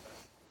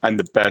 And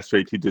the best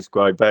way to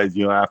describe that is,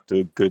 after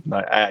a good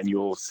night and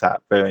you're all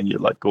sat there and you're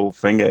like all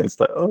thinking, it's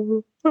like,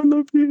 oh, I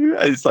love you.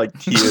 And it's like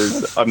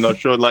tears. I'm not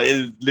sure. Like,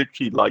 it's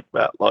literally like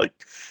that. Like,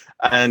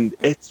 and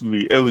it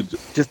was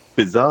just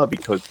bizarre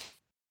because,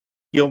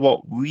 you know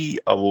what? We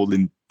are all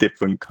in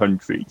different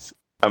countries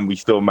and we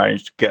still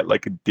managed to get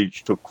like a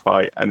digital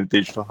cry and a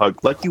digital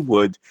hug like you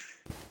would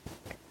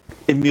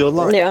in real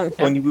life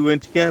when we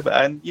went together.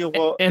 And you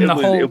know what? And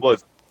it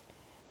was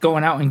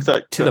going out and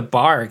to the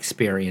bar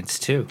experience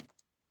too.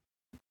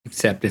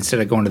 Except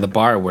instead of going to the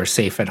bar, we're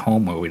safe at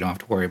home where we don't have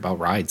to worry about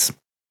rides.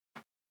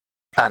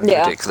 And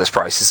ridiculous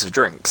prices of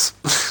drinks.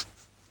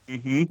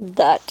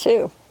 That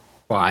too.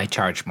 Well, I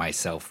charge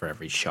myself for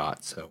every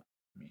shot, so.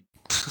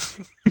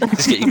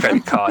 Just get your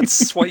credit card,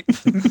 swipe,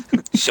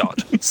 shot,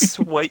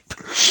 swipe.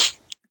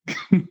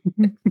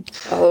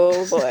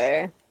 Oh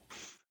boy.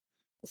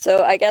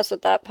 So I guess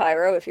with that,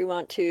 Pyro, if you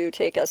want to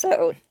take us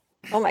out.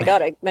 Oh my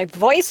god, my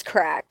voice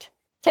cracked.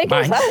 Take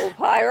us out,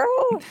 Pyro.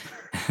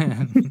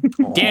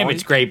 Damn,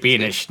 it's great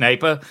being a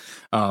sniper.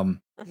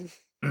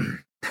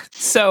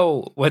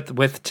 So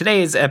with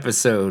today's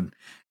episode,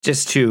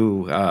 just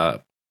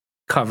to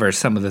cover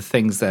some of the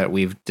things that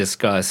we've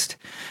discussed,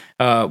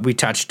 we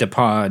touched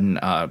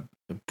upon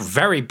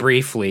very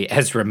briefly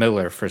Ezra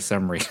Miller for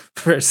some reason,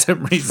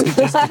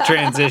 just the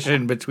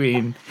transition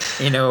between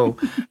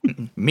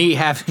me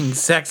having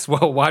sex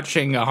while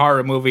watching a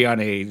horror movie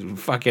on a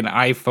fucking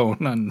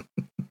iPhone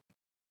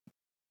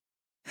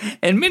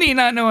and Minnie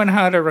not knowing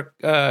how to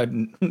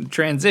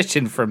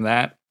transition from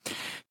that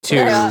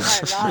to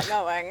not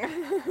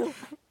knowing.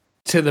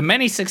 to the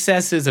many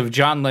successes of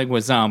John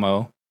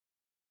Leguizamo,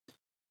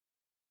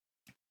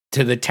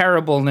 to the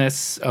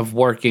terribleness of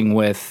working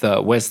with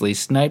Wesley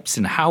Snipes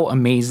and how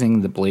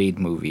amazing the Blade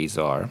movies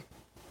are,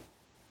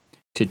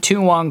 to Tu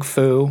Wong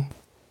Fu,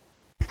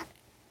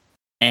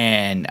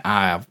 and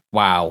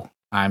wow,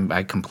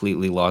 I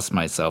completely lost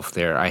myself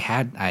there. I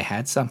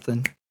had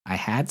something.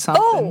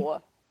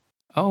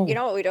 Oh, you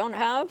know what we don't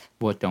have?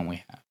 What don't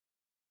we have?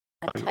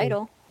 A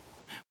title.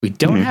 We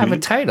don't have a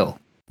title.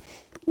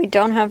 We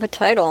don't have a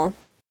title.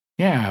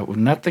 Yeah,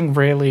 nothing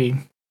really.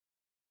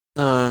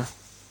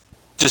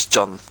 Just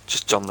John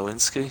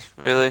Lewinsky,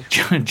 really.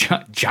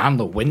 John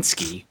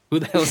Lewinsky. Who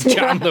the hell's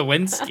John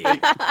Lewinsky?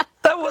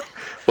 That was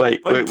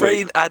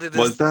wait. added.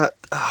 Was that?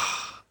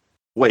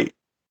 Wait,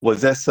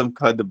 was there some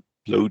kind of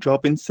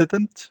blowjob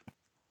incident?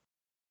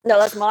 No,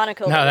 that's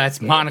Monica. No,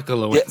 that's Monica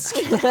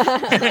Lewinsky.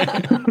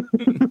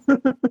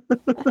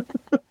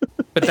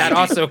 But that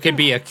also could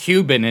be a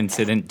Cuban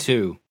incident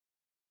too.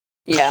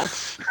 Yeah.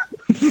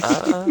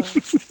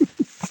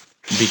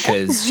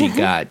 Because she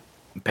got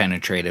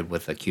penetrated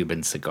with a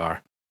Cuban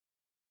cigar.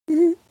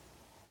 I'm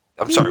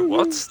sorry,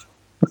 what?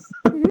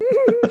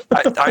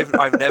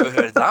 I've never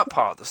heard that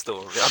part of the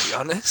story, I'll be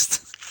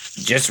honest.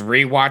 Just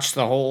rewatch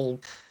the whole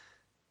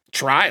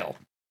trial.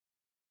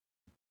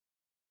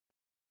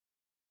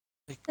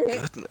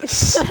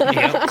 Goodness.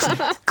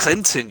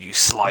 Clinton, you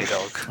sly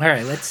dog. All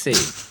right, let's see.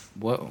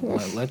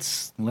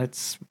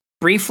 Let's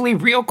briefly,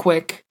 real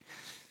quick,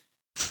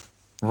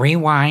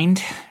 rewind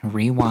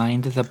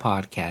the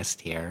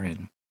podcast here,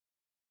 and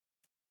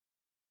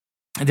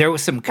there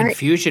was some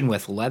confusion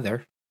with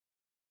leather.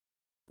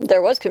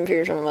 There was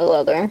confusion with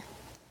leather.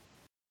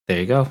 There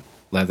you go,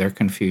 leather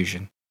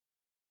confusion.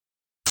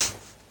 Yeah,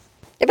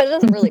 but it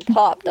doesn't really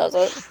pop, does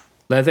it?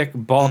 Leather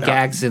ball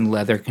gags and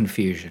leather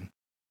confusion.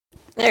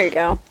 There you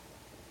go.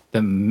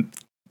 The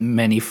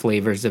many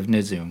flavors of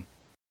Nazoom.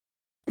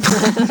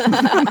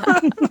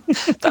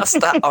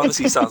 That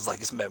honestly sounds like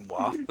his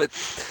memoir, but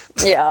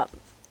Yeah.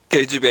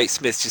 KGB8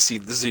 Smith's just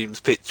seen the Zoom's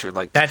picture and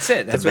like That's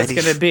it. That's what it's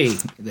going to be.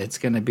 It's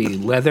going to be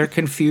leather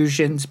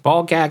confusions,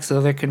 ball gags,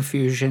 leather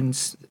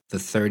confusions, the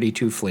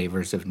 32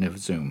 flavors of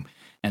Nazoom.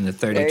 And the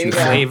 32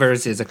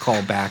 flavors is a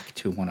callback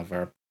to one of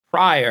our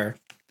prior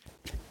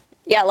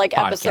like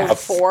episode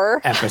podcasts.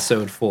 4.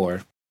 Episode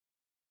 4.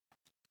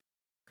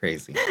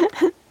 Crazy.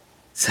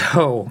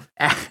 So...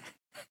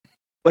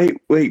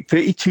 Wait,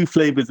 32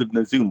 flavors of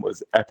Nazoom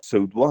was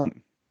episode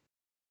 1.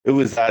 It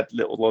was that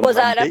little online Was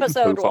that dating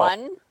episode profile.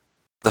 1?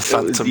 the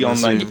Phantom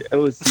Zoom. It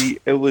was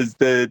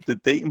the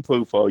dating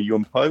profile you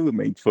and Pyro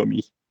made for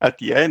me at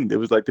the end. It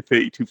was like the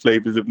 32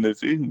 flavors of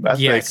Nazoom. That's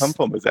where it come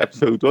from, was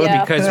episode 1.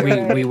 Yeah. Because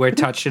we were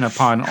touching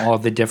upon all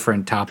the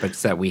different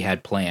topics that we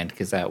had planned,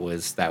 because that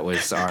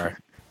was our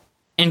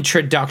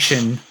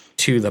introduction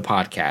to the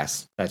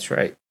podcast. That's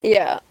right.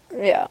 Yeah.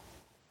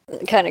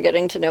 Kind of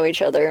getting to know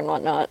each other and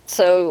whatnot.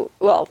 So,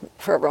 well,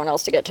 for everyone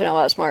else to get to know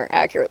us more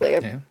accurately.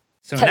 Yeah.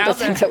 So tend now to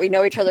think that we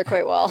know each other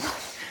quite well.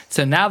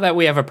 So now that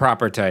we have a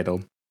proper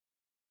title,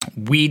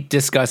 we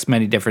discuss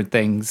many different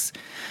things.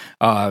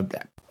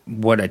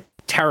 What a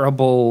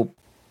terrible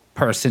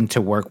person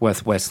to work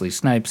with Wesley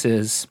Snipes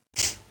is,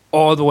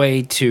 all the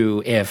way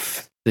to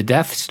if the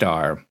Death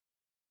Star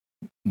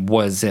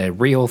was a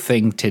real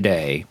thing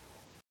today,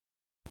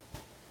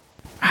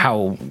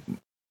 how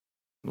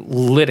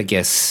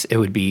litigious it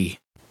would be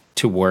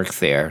to work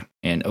there,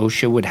 and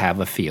OSHA would have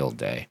a field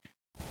day.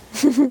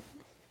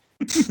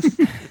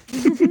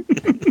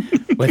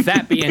 With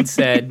that being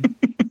said,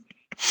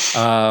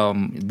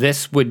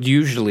 this would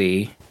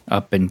usually,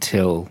 up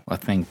until I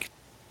think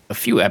a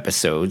few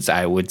episodes,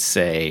 I would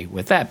say,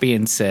 with that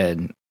being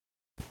said,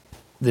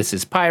 this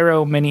is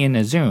Pyro, Minnie, and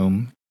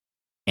Nazoom,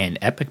 and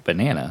Epic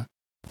Banana,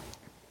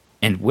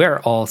 and we're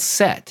all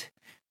set.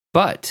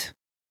 But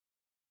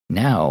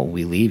now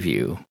we leave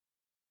you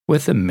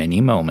with a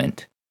mini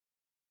moment.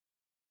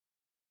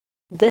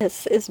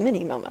 This is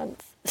Mini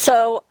Moments.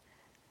 So,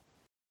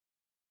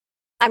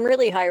 I'm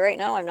really high right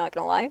now, I'm not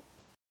going to lie.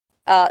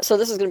 So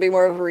this is going to be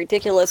more of a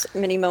ridiculous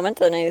mini moment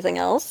than anything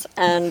else,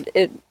 and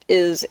it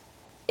is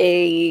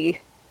a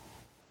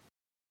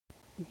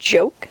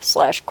joke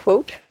 /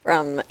 quote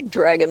from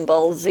Dragon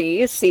Ball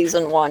Z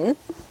Season 1.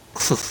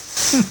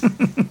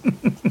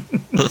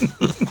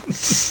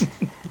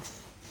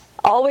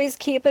 Always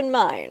keep in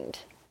mind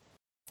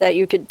that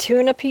you could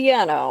tune a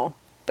piano,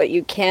 but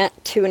you can't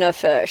tune a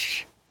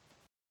fish.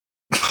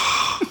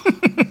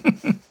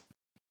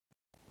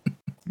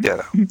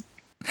 Yeah.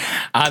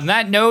 On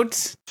that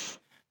note,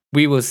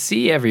 we will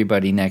see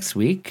everybody next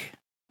week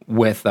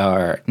with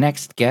our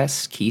next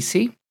guest,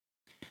 Kesey.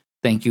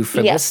 Thank you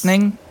for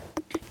listening.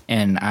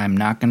 And I'm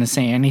not going to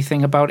say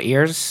anything about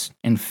ears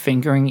and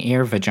fingering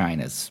ear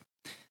vaginas.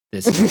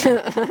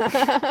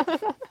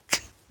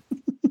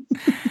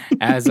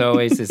 As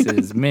always, this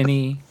is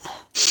Minnie,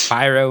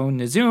 Pyro,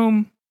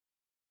 Nazoom.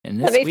 And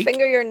this Let me week,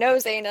 finger your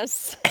nose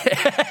anus.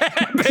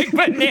 Big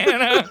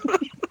Banana.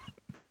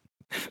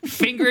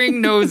 Fingering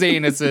nose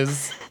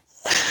anuses.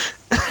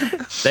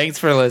 Thanks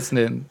for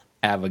listening.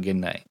 Have a good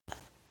night.